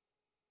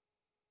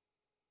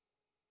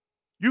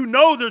 You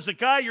know there's a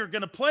guy you're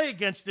going to play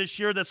against this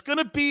year that's going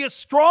to be as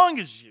strong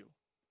as you.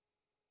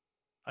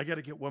 I got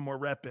to get one more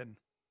rep in.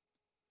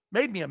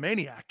 Made me a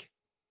maniac.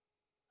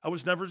 I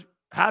was never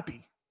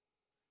happy.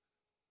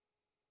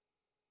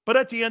 But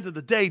at the end of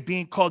the day,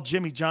 being called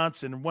Jimmy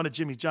Johnson and one of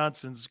Jimmy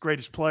Johnson's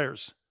greatest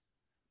players,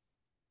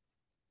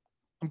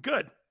 I'm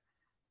good.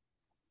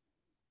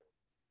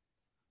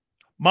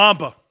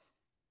 Mamba.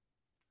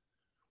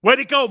 Way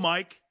to go,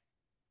 Mike.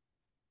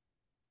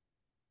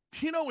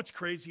 You know what's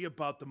crazy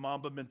about the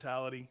Mamba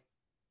mentality?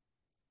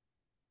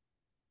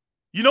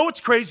 You know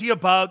what's crazy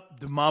about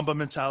the Mamba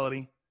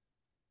mentality?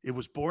 It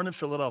was born in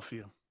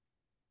Philadelphia.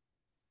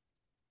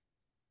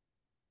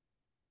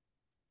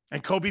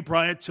 And Kobe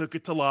Bryant took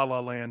it to La La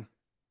Land.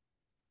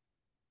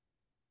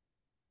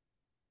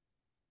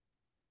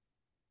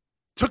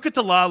 Took it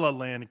to La La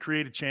Land and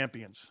created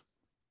champions.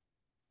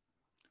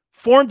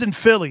 Formed in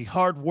Philly,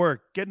 hard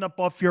work, getting up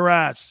off your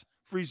ass,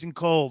 freezing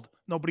cold.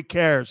 Nobody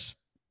cares.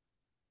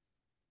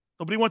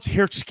 Nobody wants to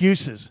hear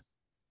excuses.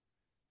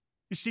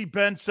 You see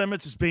Ben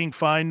Simmons is being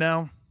fined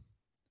now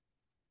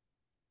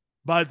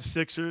by the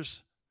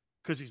Sixers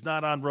because he's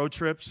not on road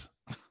trips.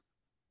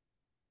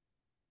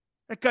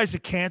 That guy's a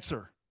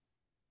cancer.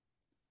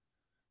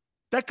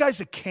 That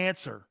guy's a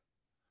cancer.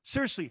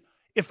 Seriously,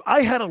 if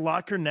I had a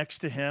locker next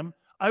to him,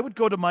 I would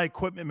go to my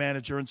equipment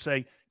manager and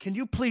say, can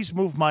you please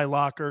move my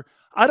locker?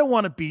 I don't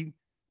want to be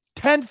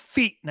 10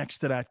 feet next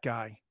to that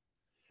guy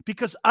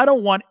because I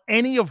don't want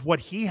any of what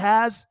he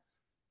has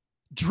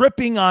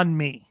dripping on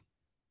me.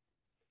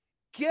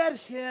 Get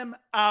him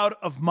out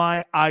of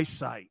my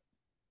eyesight.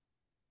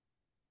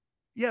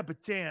 Yeah,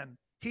 but Dan,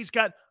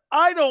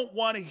 I don't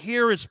want to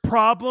hear his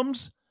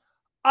problems.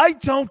 I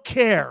don't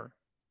care.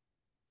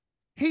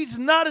 He's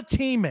not a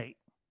teammate.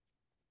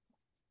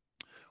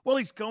 Well,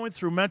 he's going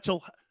through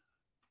mental.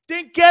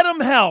 Then get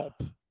him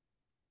help.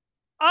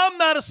 I'm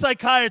not a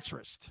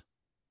psychiatrist.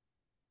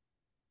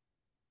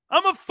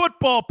 I'm a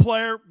football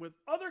player with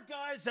other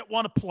guys that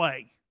want to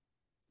play.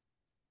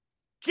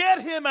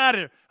 Get him out of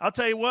here. I'll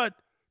tell you what,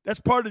 that's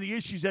part of the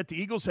issues that the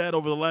Eagles had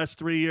over the last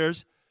 3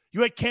 years.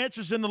 You had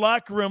cancers in the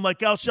locker room like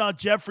Alshon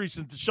Jeffries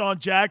and Deshaun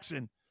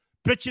Jackson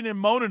bitching and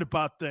moaning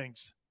about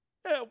things.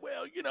 Yeah,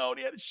 well,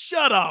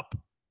 shut up.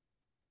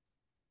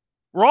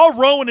 We're all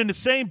rowing in the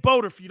same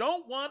boat. If you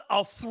don't want,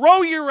 I'll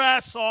throw your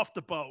ass off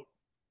the boat.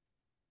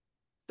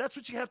 That's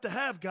what you have to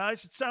have,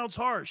 guys. It sounds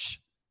harsh.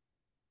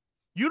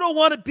 You don't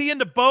want to be in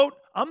the boat?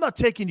 I'm not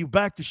taking you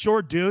back to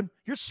shore, dude.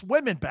 You're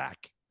swimming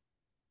back.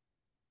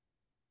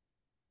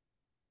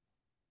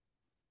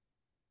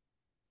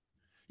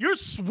 You're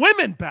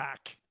swimming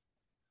back.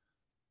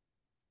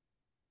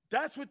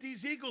 That's what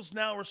these Eagles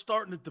now are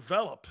starting to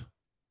develop.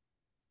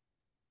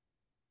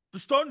 They're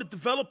starting to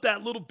develop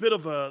that little bit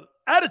of a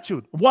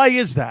attitude. Why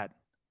is that?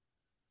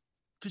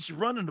 Because you're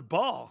running the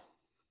ball.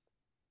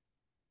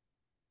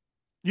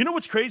 You know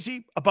what's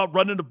crazy about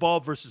running the ball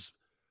versus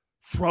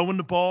throwing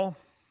the ball?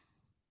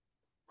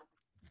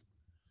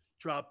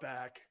 Drop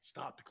back,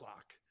 stop the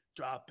clock.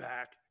 Drop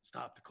back,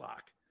 stop the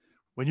clock.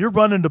 When you're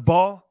running the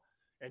ball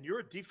and you're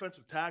a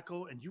defensive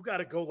tackle and you got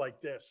to go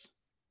like this.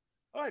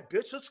 All right,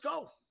 bitch, let's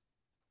go.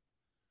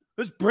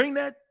 Let's bring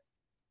that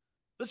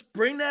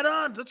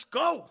on. Let's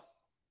go.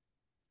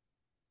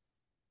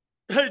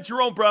 Hey,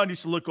 Jerome Brown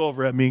used to look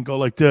over at me and go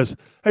like this.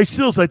 Hey,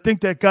 Sills, I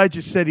think that guy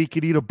just said he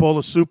could eat a bowl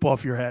of soup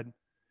off your head.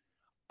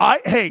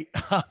 I'm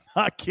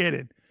not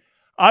kidding.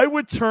 I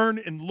would turn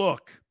and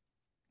look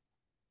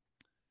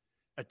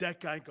at that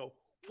guy and go,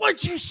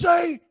 what'd you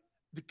say?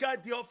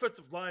 The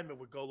offensive lineman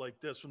would go like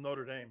this from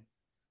Notre Dame.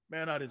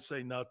 Man, I didn't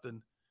say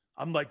nothing.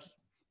 I'm like,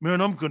 man,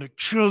 I'm going to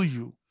kill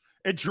you.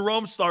 And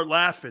Jerome start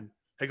laughing.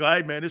 I go,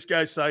 hey, man, this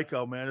guy's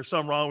psycho, man. There's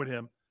something wrong with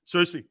him.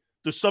 Seriously,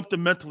 there's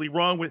something mentally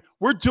wrong with.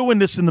 We're doing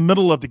this in the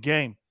middle of the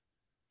game.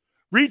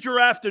 Read your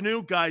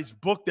afternoon guy's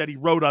book that he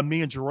wrote on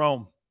me and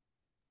Jerome.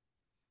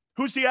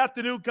 Who's the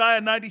afternoon guy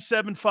on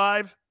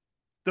 97.5?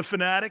 The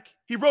Fanatic.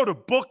 He wrote a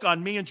book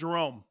on me and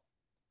Jerome.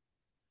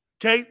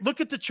 Okay,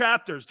 look at the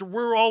chapters.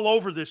 We're all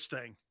over this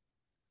thing.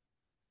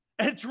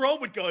 And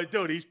Jerome would go,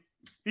 dude,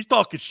 he's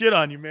talking shit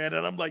on you, man.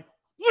 And I'm like,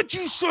 what'd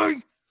you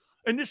say?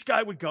 And this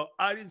guy would go,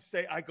 I didn't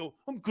say. I go,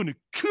 I'm going to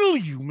kill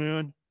you,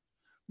 man.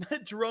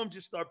 Then Jerome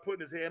just started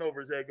putting his hand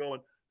over his head going,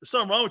 there's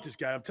something wrong with this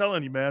guy. I'm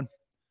telling you, man.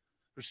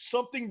 There's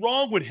something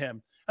wrong with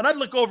him. And I'd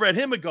look over at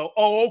him and go,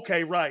 oh,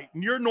 okay, right.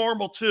 And you're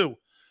normal too.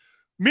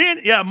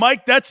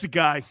 Mike, that's the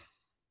guy.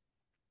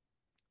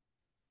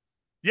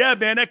 Yeah,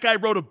 man, that guy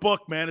wrote a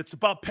book, man. It's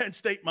about Penn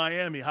State,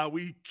 Miami, how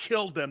we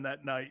killed them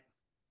that night.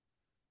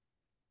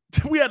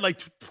 We had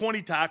like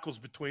 20 tackles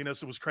between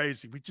us. It was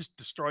crazy. We just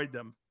destroyed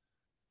them.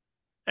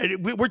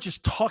 And we're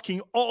just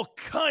talking all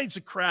kinds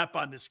of crap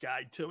on this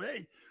guy, too. Hey,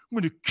 I'm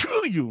going to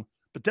kill you.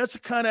 But that's the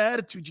kind of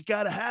attitude you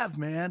got to have,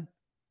 man.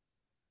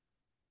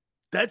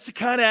 That's the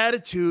kind of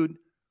attitude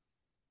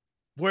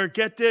where,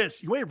 get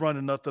this, you ain't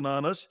running nothing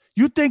on us.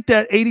 You think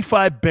that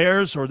 85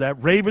 Bears or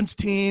that Ravens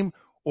team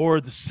or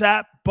the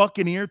Sap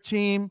Buccaneer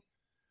team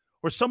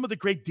or some of the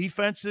great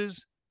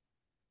defenses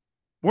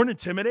weren't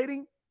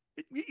intimidating?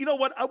 You know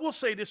what? I will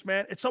say this,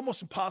 man. It's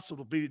almost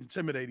impossible to be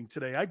intimidating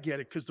today. I get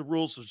it because the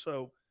rules are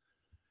so,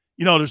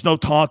 there's no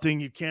taunting.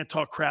 You can't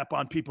talk crap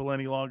on people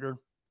any longer.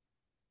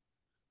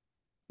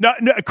 No,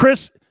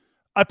 Chris,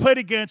 I played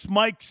against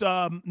Mike's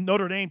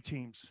Notre Dame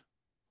teams.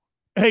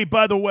 Hey,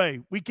 by the way,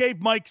 we gave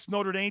Mike's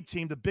Notre Dame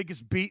team the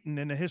biggest beating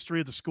in the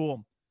history of the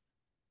school.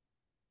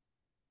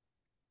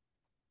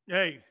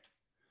 Hey,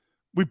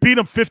 we beat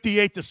them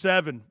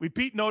 58-7. We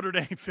beat Notre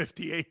Dame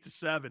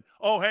 58-7.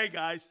 Oh, hey,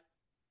 guys,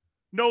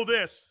 know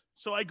this.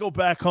 So I go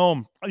back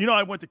home.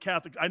 I went to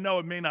Catholic. I know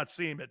it may not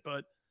seem it,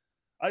 but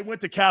I went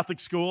to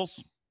Catholic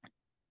schools.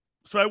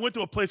 So I went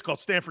to a place called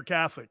Stanford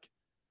Catholic.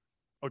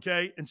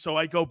 Okay? And so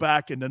I go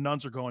back, and the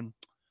nuns are going,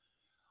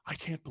 I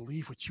can't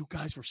believe what you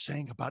guys were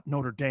saying about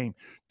Notre Dame.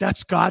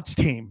 That's God's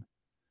team.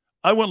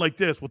 I went like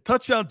this. Well,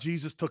 touchdown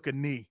Jesus took a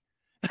knee.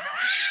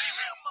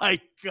 My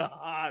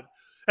God.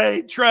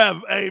 Hey,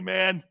 Trev. Hey,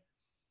 man.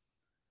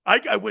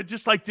 I went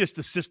just like this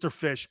to Sister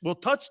Fish. Well,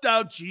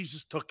 touchdown,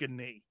 Jesus took a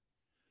knee.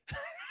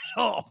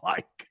 Oh, my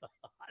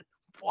God.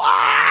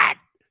 What?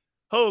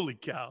 Holy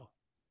cow.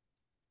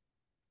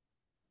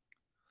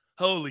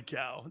 Holy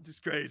cow. It's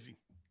just crazy.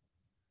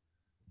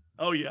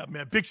 Oh, yeah,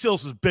 man. Big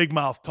Sills is big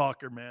mouth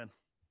talker, man.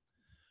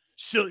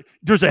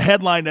 There's a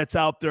headline that's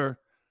out there.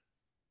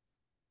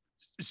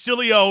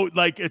 Sileo,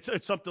 like, it's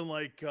something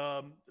like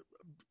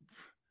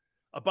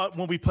about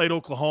when we played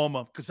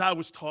Oklahoma, because I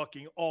was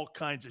talking all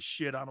kinds of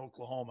shit on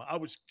Oklahoma. I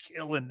was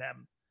killing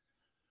them.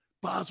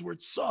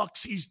 Bosworth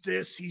sucks. He's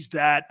this, he's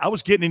that. I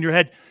was getting in your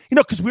head,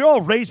 because we were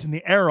all raised in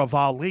the era of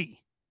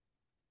Ali.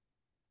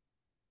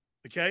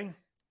 Okay?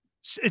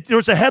 There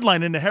was a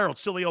headline in the Herald.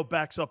 Sileo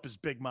backs up his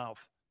big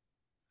mouth.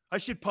 I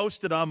should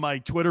post it on my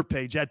Twitter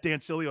page at Dan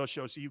Sileo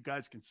Show so you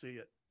guys can see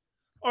it.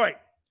 All right.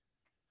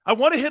 I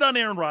want to hit on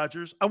Aaron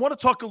Rodgers. I want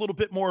to talk a little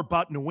bit more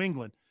about New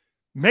England.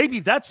 Maybe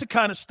that's the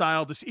kind of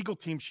style this Eagle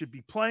team should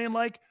be playing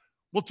like.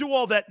 We'll do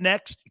all that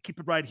next. Keep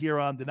it right here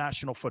on the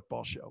National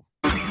Football Show.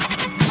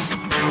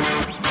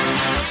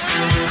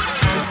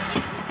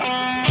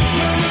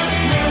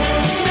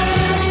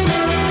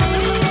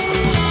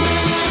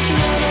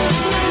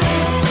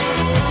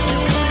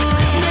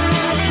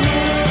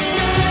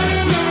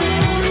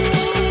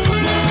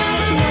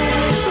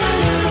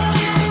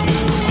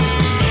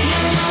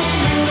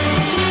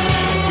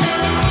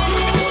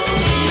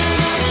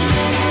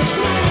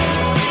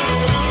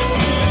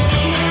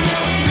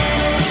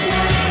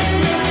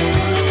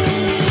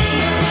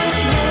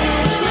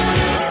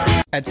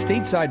 At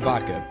Stateside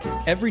Vodka,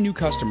 every new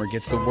customer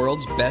gets the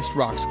world's best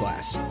rocks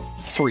glass,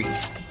 free.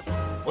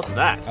 What's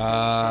that?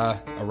 A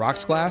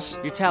rocks glass?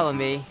 You're telling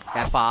me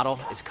that bottle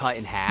is cut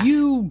in half?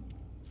 You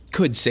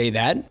could say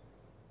that.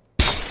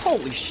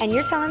 Holy shit. And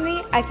you're telling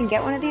me I can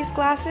get one of these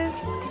glasses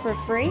for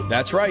free?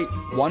 That's right.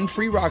 One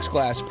free rocks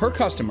glass per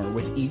customer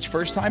with each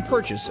first-time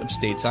purchase of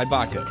Stateside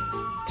Vodka.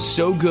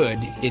 So good,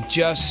 it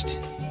just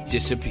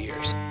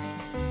disappears.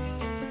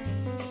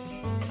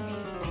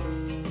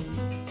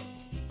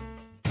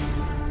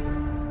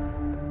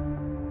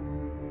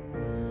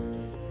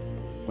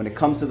 When it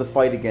comes to the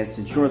fight against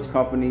insurance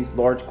companies,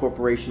 large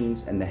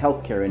corporations, and the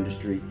healthcare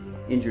industry,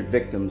 injured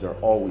victims are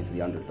always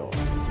the underdog.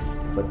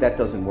 But that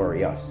doesn't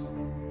worry us.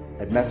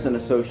 At Messa &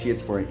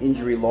 Associates, we're an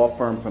injury law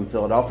firm from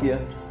Philadelphia,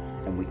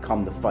 and we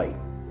come to fight.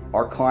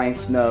 Our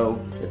clients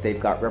know that they've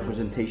got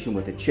representation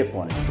with a chip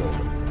on its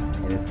shoulder,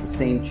 and it's the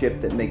same chip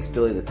that makes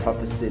Philly the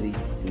toughest city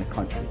in the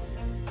country.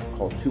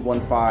 Call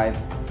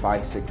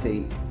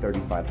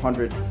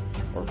 215-568-3500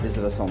 or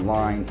visit us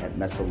online at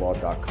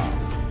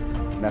messalaw.com.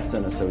 Messa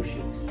 &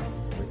 Associates,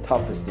 the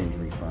toughest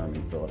injury firm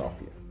in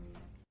Philadelphia.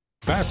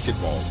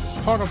 Basketball is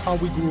part of how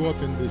we grew up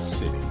in this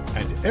city.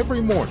 And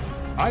every morning,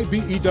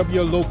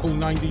 IBEW Local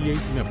 98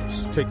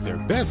 members take their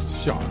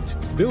best shot,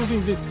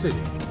 building this city,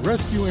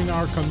 rescuing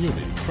our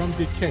community from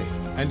decay,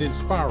 and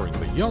inspiring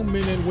the young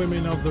men and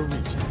women of the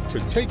region to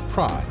take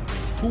pride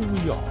in who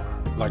we are,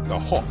 like the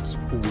Hawks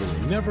who will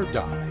never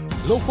die.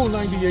 Local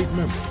 98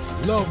 members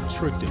love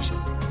tradition.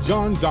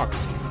 John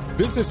Doherty,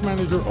 business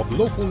manager of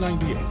Local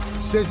 98,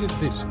 says it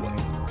this way: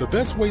 the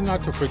best way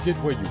not to forget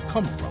where you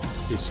come from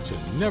is to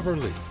never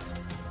leave.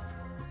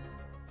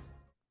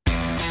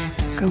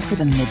 Go for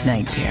the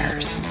midnight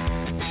dares.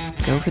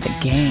 Go for the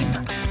game.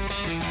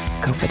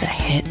 Go for the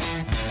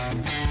hits.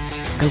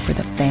 Go for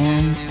the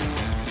fans.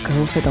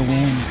 Go for the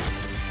win.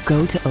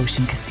 Go to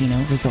Ocean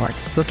Casino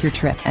Resort. Book your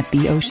trip at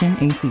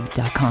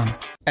theoceanac.com.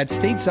 At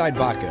Stateside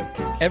Vodka,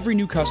 every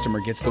new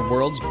customer gets the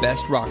world's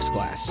best rocks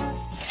glass,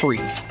 free.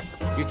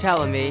 You're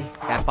telling me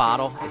that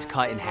bottle is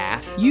cut in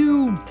half?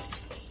 You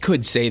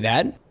could say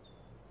that.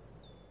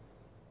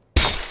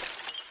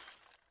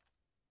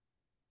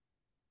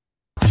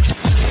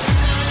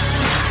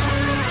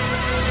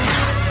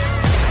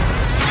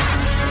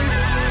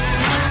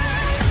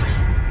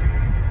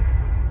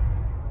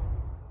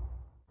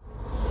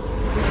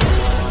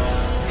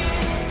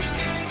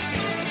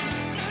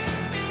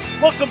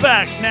 Welcome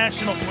back,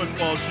 National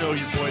Football Show,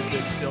 your boy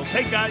Big Sills.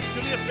 Hey guys,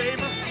 do me a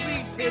favor,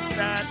 please hit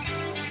that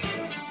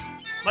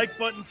like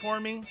button for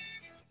me.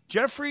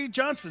 Jeffrey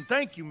Johnson,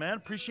 thank you, man.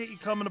 Appreciate you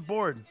coming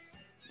aboard.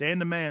 Dan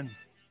the man.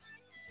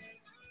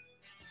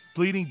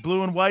 Bleeding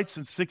blue and white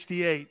since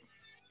 68.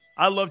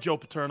 I love Joe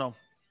Paterno.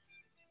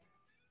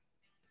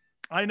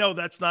 I know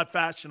that's not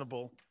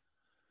fashionable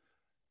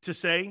to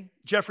say,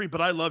 Jeffrey, but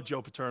I love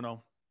Joe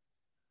Paterno.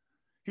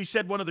 He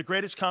said one of the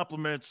greatest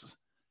compliments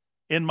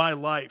in my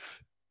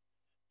life.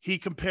 He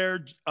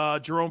compared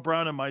Jerome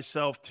Brown and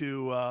myself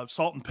to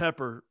Salt and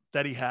Pepper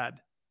that he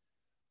had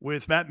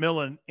with Matt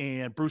Millen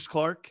and Bruce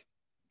Clark.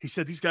 He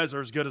said, these guys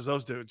are as good as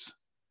those dudes.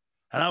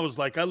 And I was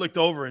like, I looked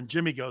over and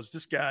Jimmy goes,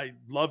 this guy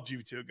loved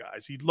you two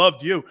guys. He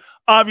loved you.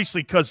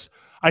 Obviously, because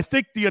I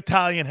think the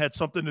Italian had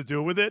something to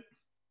do with it.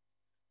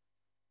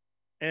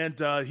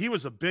 And he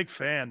was a big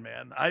fan,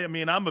 man. I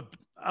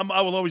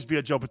will always be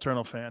a Joe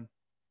Paterno fan.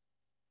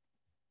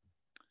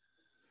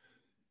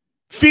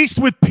 Feast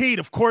with Pete.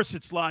 Of course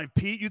it's live,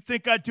 Pete. You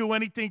think I'd do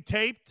anything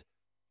taped?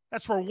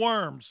 That's for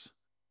worms.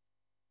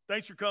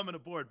 Thanks for coming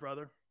aboard,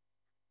 brother.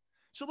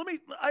 So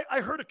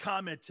I heard a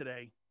comment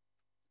today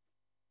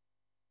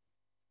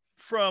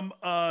from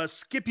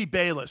Skippy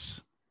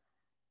Bayless.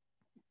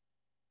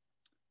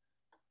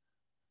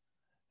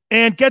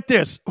 And get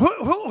this.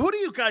 Who do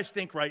you guys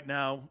think right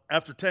now,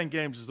 after 10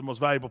 games, is the most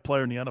valuable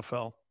player in the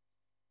NFL?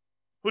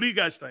 Who do you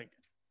guys think?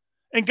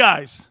 And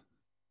guys,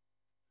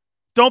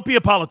 don't be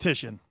a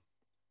politician.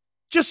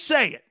 Just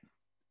say it.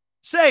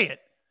 Say it.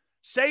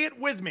 Say it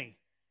with me.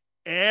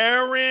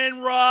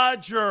 Aaron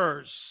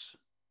Rodgers.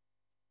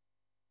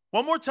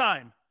 One more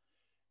time.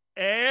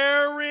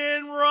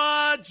 Aaron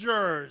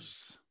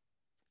Rodgers.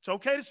 It's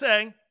okay to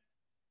say.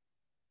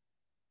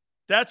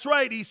 That's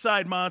right,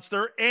 Eastside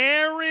Monster.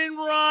 Aaron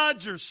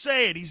Rodgers.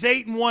 Say it. He's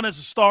 8-1 as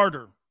a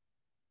starter.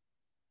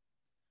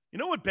 You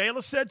know what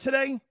Bayless said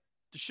today?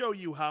 To show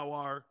you how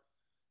our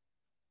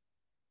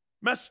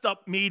messed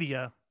up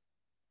media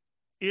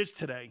is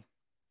today.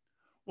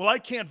 Well, I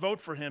can't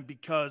vote for him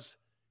because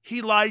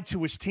he lied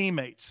to his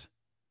teammates.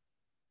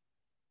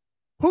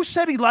 Who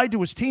said he lied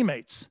to his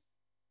teammates?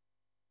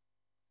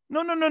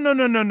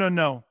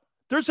 No.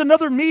 There's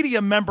another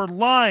media member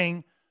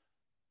lying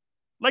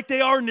like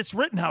they are in this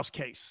Rittenhouse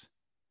case.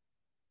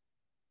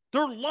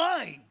 They're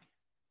lying.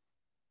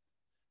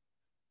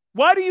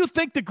 Why do you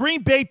think the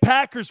Green Bay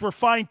Packers were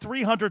fined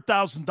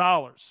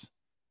 $300,000?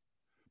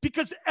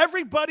 Because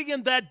everybody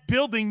in that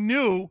building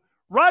knew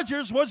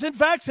Rodgers wasn't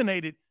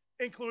vaccinated,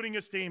 including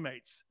his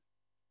teammates.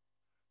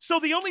 So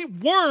the only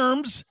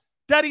worms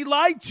that he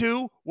lied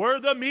to were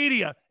the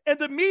media. And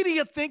the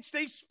media thinks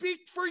they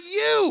speak for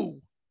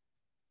you.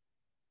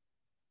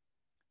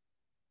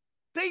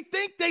 They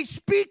think they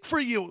speak for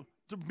you.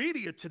 The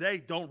media today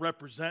don't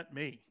represent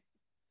me.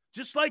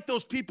 Just like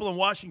those people in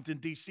Washington,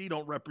 D.C.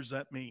 don't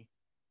represent me.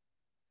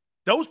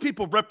 Those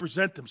people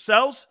represent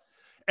themselves,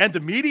 and the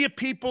media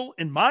people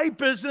in my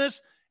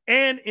business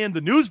and in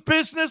the news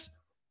business.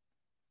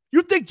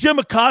 You think Jim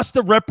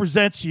Acosta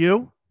represents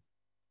you?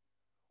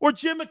 Or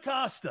Jim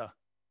Acosta?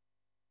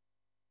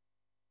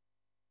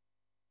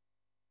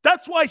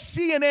 That's why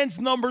CNN's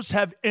numbers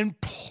have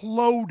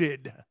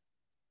imploded.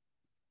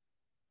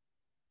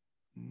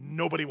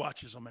 Nobody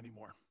watches them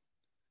anymore.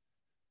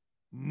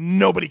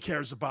 Nobody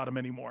cares about them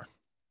anymore.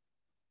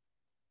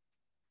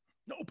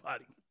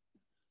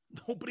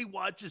 Nobody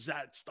watches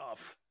that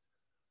stuff.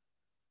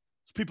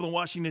 Those people in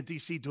Washington,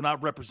 D.C. do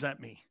not represent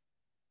me.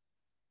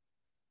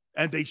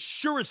 And they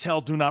sure as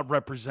hell do not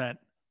represent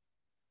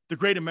the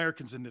great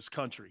Americans in this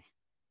country.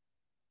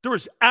 There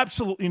is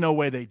absolutely no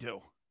way they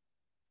do.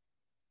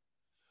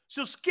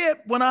 So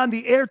Skip went on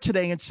the air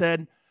today and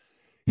said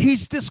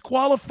he's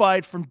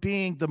disqualified from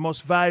being the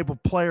most valuable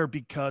player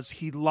because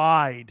he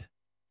lied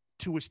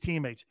to his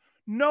teammates.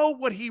 No,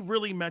 what he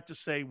really meant to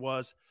say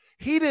was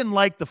he didn't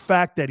like the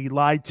fact that he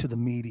lied to the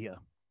media.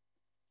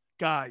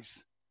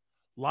 Guys,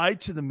 lied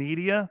to the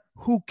media?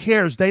 Who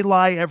cares? They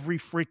lie every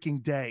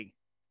freaking day.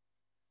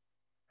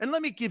 And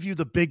let me give you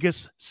the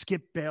biggest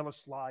Skip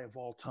Bayless lie of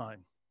all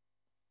time.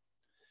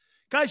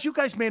 Guys, you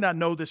guys may not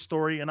know this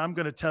story, and I'm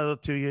going to tell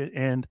it to you,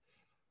 and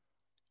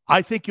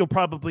I think you'll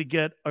probably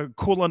get a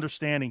cool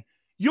understanding.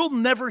 You'll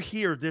never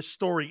hear this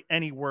story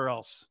anywhere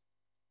else.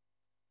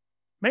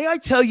 May I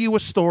tell you a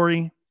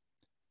story?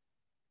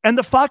 And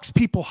the Fox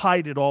people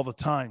hide it all the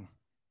time.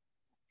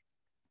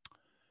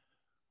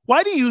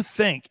 Why do you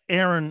think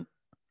Aaron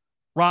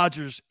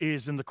Rodgers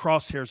is in the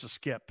crosshairs of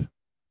Skip?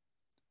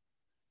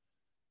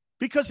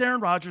 Because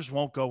Aaron Rodgers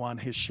won't go on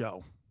his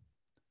show.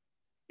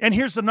 And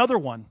here's another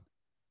one.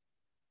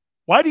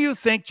 Why do you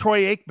think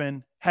Troy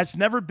Aikman has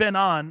never been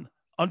on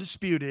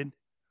Undisputed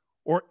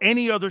or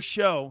any other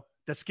show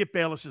that Skip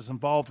Bayless is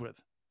involved with?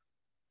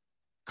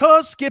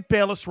 Because Skip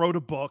Bayless wrote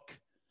a book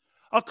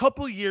a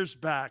couple of years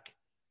back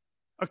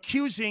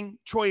accusing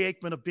Troy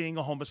Aikman of being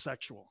a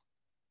homosexual.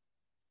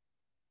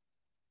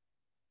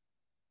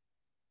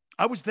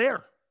 I was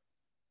there.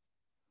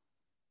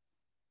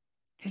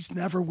 He's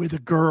never with a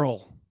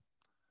girl.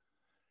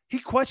 He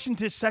questioned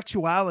his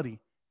sexuality.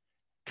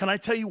 Can I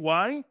tell you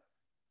why?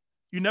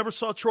 You never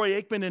saw Troy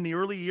Aikman in the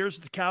early years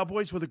of the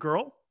Cowboys with a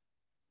girl?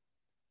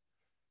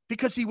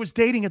 Because he was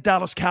dating a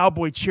Dallas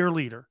Cowboy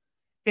cheerleader.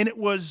 And it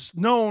was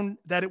known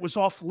that it was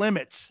off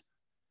limits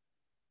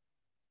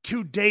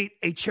to date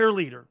a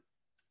cheerleader.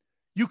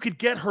 You could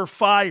get her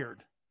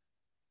fired.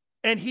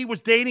 And he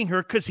was dating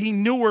her because he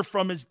knew her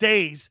from his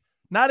days,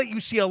 not at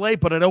UCLA,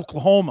 but at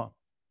Oklahoma.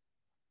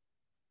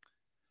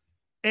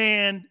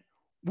 And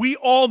we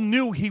all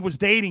knew he was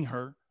dating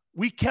her.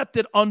 We kept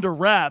it under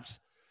wraps.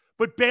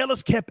 But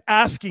Bayless kept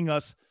asking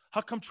us,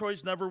 how come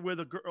Troy's never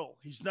with a girl?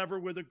 He's never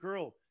with a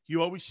girl.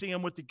 You always see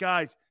him with the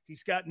guys.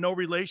 He's got no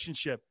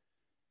relationship.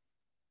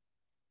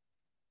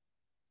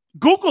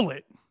 Google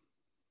it.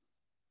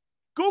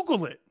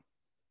 Google it.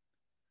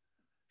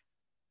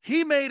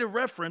 He made a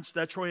reference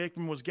that Troy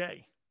Aikman was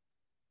gay.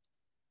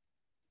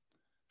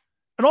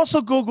 And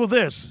also Google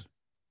this.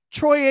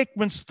 Troy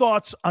Aikman's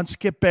thoughts on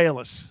Skip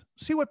Bayless.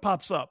 See what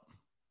pops up.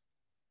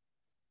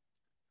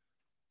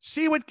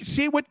 See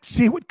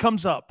what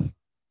comes up.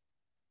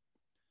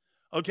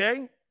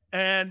 Okay?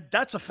 And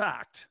that's a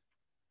fact.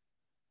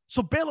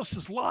 So Bayless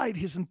has lied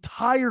his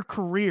entire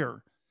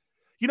career.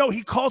 You know,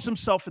 he calls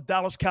himself a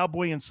Dallas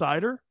Cowboy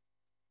insider.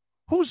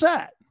 Who's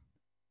that?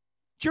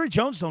 Jerry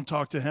Jones don't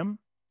talk to him.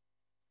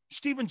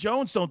 Stephen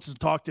Jones don't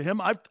talk to him.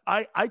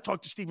 I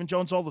talk to Stephen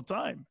Jones all the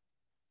time.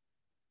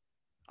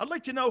 I'd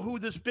like to know who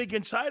this big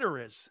insider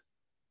is.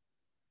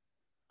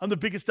 I'm the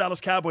biggest Dallas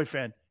Cowboy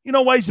fan. You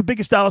know why he's the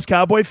biggest Dallas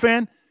Cowboy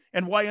fan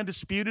and why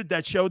Undisputed,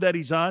 that show that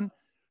he's on,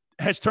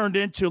 has turned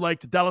into like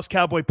the Dallas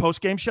Cowboy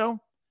postgame show?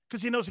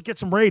 Because he knows it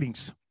gets some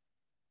ratings.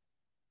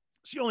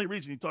 It's the only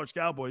reason he talks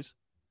Cowboys.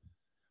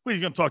 What, are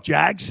you going to talk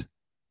Jags?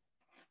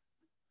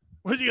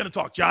 What is he going to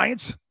talk?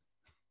 Giants?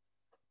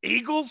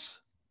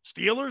 Eagles?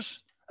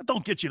 Steelers? That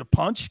don't get you to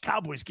punch.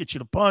 Cowboys get you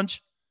to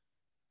punch.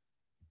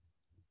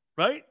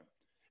 Right?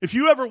 If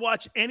you ever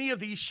watch any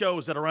of these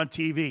shows that are on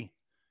TV,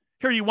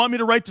 here, you want me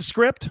to write the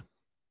script?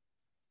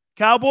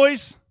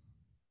 Cowboys?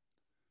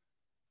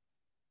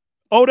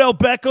 Odell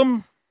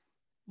Beckham?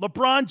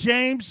 LeBron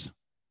James?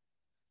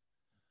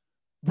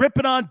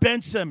 Ripping on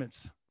Ben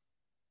Simmons.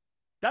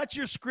 That's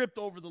your script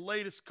over the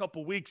latest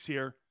couple weeks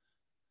here.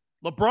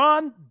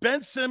 LeBron,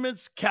 Ben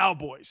Simmons,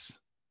 Cowboys.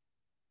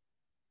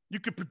 You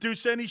could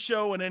produce any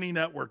show on any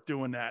network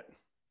doing that.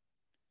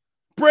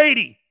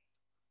 Brady.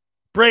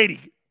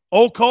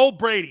 Old Cole,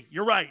 Brady.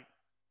 You're right.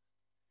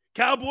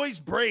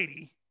 Cowboys,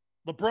 Brady,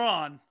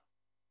 LeBron,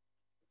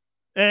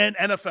 and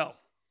NFL.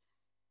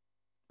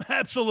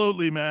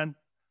 Absolutely, man.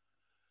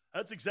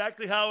 That's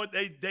exactly how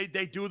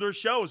they do their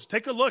shows.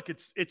 Take a look.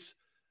 It's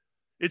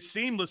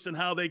seamless in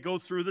how they go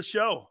through the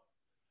show.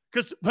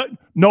 Because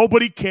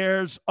nobody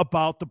cares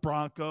about the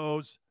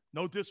Broncos.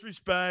 No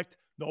disrespect.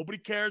 Nobody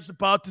cares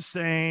about the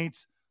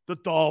Saints, the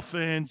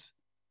Dolphins.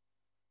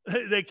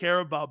 They care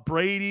about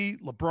Brady,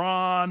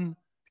 LeBron,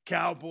 the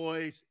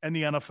Cowboys, and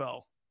the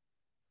NFL.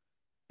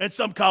 And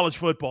some college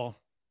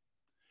football.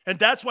 And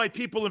that's why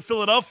people in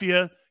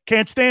Philadelphia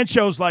can't stand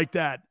shows like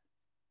that.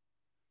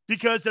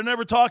 Because they're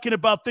never talking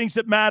about things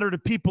that matter to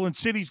people in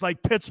cities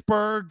like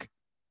Pittsburgh,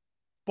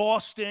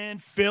 Boston,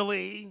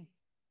 Philly.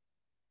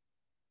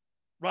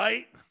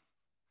 Right?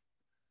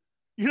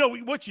 You know,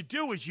 what you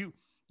do is you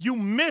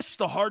miss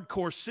the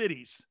hardcore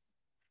cities.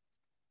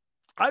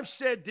 I've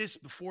said this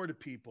before to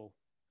people.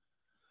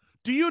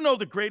 Do you know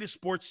the greatest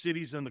sports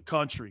cities in the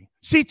country?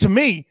 See, to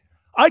me,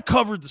 I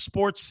covered the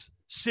sports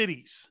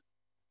cities,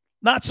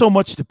 not so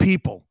much the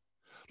people.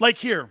 Like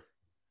here,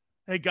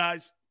 hey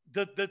guys,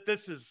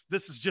 this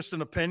is just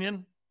an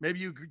opinion. Maybe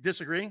you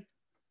disagree.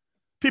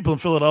 People in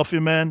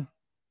Philadelphia, man,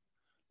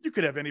 you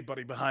could have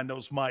anybody behind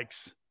those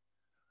mics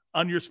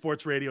on your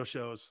sports radio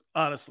shows.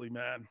 Honestly,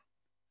 man,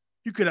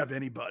 you could have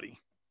anybody.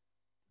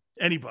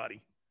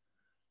 Anybody.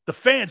 The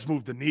fans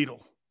move the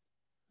needle.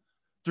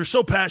 They're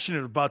so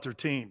passionate about their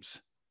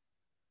teams.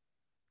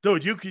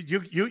 Dude,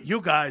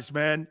 you guys,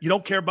 man, you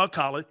don't care about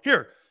college.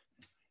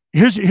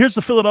 Here's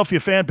the Philadelphia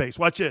fan base.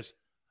 Watch this.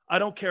 I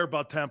don't care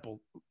about Temple,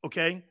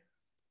 okay?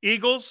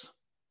 Eagles,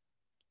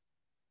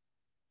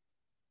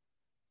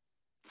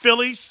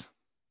 Phillies,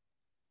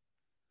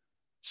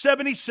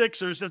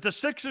 76ers. If the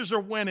Sixers are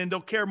winning,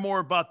 they'll care more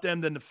about them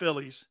than the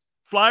Phillies.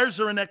 Flyers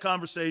are in that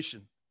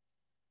conversation.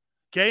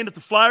 Okay, and if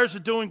the Flyers are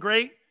doing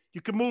great,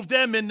 you can move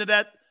them into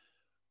that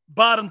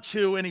bottom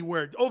two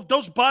anywhere. Oh,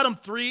 those bottom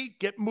three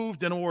get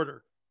moved in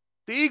order.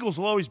 The Eagles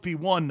will always be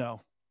one,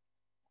 though.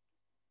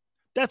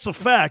 That's a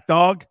fact,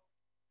 dog.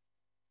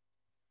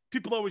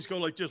 People always go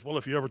like this. Well,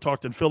 if you ever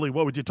talked in Philly,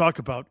 what would you talk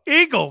about?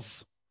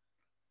 Eagles.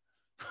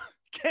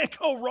 Can't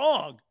go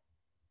wrong.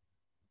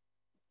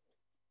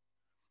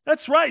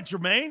 That's right,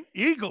 Jermaine.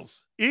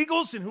 Eagles.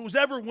 Eagles and who's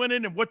ever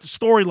winning and what the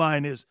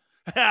storyline is.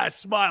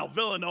 Smile,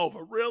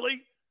 Villanova.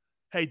 Really?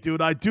 Hey,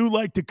 dude, I do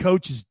like the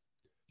coach's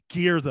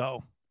gear,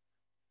 though.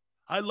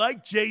 I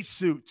like Jay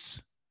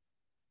suits.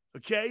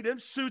 Okay? Them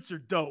suits are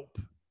dope.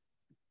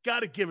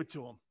 Got to give it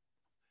to him.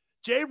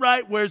 Jay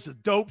Wright wears a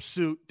dope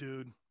suit,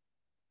 dude.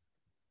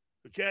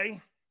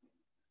 Okay?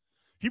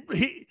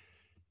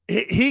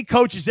 He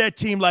coaches that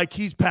team like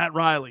he's Pat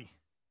Riley.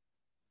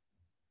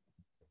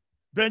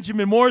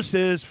 Benjamin Moore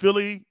says,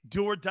 Philly,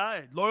 do or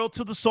die. Loyal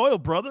to the soil,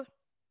 brother.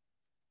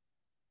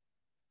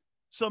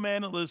 Some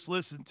analysts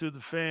listen to the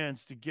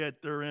fans to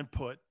get their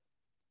input.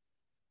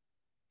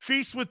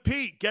 Feast with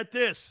Pete. Get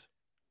this.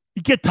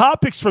 You get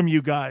topics from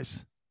you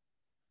guys.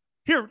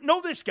 Here,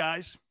 know this,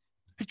 guys.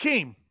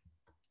 Hakeem,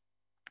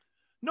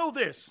 know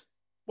this.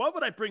 Why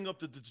would I bring up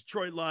the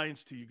Detroit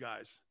Lions to you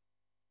guys?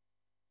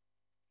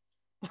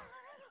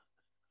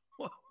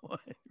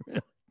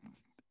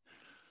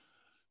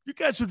 You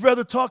guys would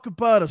rather talk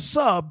about a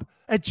sub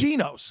at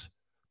Geno's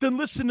than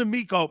listen to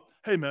me go,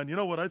 hey, man, you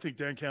know what? I think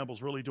Dan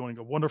Campbell's really doing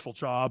a wonderful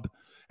job,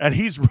 and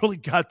he's really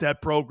got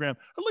that program,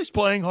 at least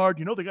playing hard.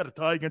 You know they got a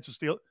tie against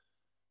the Steelers.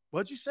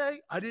 What'd you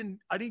say? I didn't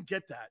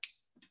get that.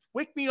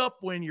 Wake me up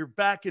when you're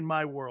back in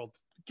my world.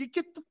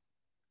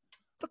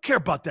 Don't care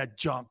about that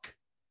junk.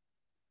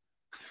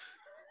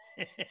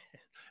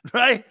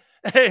 Right?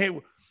 Hey,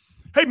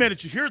 man,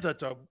 did you hear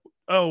that?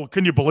 Oh,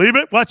 can you believe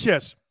it? Watch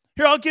this.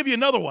 Here, I'll give you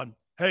another one.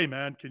 Hey,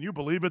 man, can you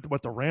believe it,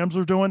 what the Rams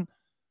are doing?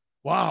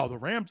 Wow, the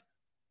Rams.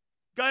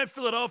 Guy in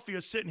Philadelphia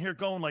is sitting here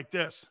going like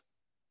this.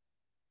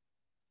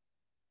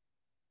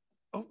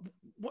 Oh,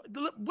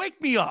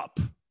 wake me up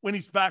when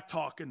he's back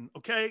talking,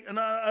 okay? And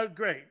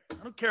great. I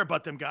don't care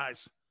about them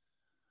guys.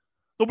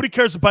 Nobody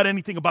cares about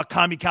anything about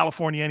Commie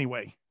California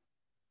anyway.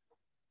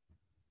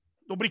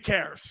 Nobody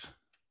cares.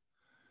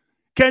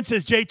 Ken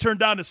says Jay turned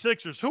down the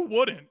Sixers. Who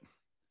wouldn't?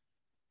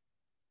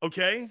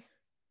 Okay?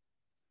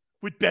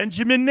 With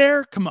Benjamin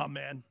there? Come on,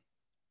 man.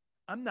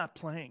 I'm not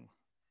playing.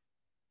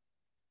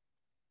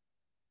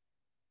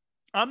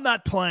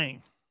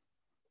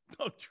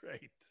 Oh,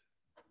 great.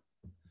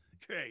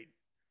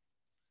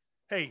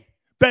 Hey,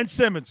 Ben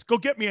Simmons, go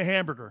get me a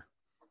hamburger.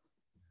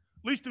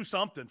 At least do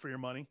something for your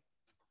money.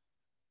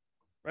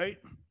 Right?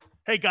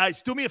 Hey,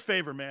 guys, do me a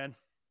favor, man.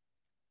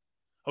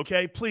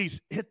 Okay?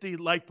 Please hit the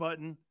like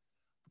button.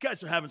 You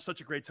guys are having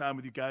such a great time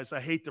with you guys. I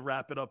hate to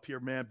wrap it up here,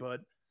 man, but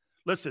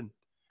listen.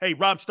 Hey,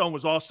 Rob Stone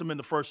was awesome in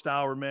the first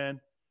hour,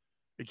 man.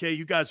 Okay,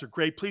 you guys are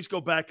great. Please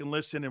go back and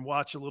listen and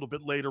watch a little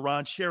bit later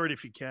on. Share it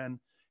if you can.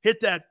 Hit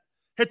that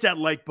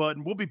like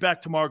button. We'll be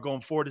back tomorrow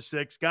going 4 to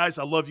 6. Guys,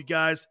 I love you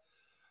guys.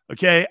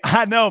 Okay,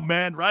 I know,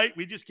 man, right?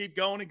 We just keep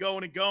going and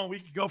going and going. We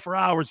could go for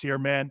hours here,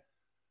 man.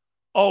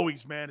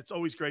 Always, man. It's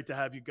always great to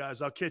have you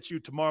guys. I'll catch you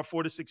tomorrow,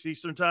 4 to 6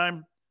 Eastern time.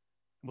 And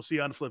we'll see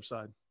you on the flip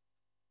side.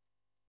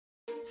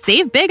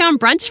 Save big on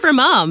brunch for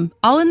mom,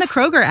 all in the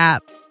Kroger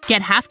app.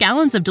 Get half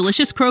gallons of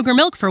delicious Kroger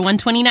milk for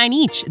 $1.29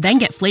 each. Then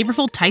get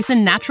flavorful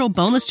Tyson natural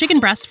boneless chicken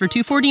breasts for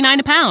 $2.49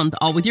 a pound,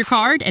 all with your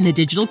card and a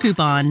digital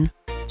coupon.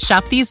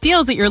 Shop these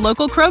deals at your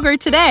local Kroger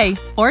today,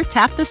 or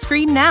tap the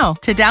screen now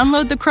to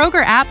download the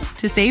Kroger app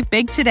to save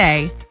big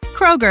today.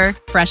 Kroger,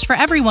 fresh for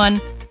everyone.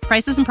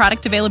 Prices and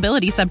product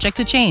availability subject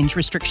to change.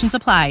 Restrictions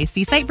apply.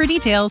 See site for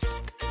details.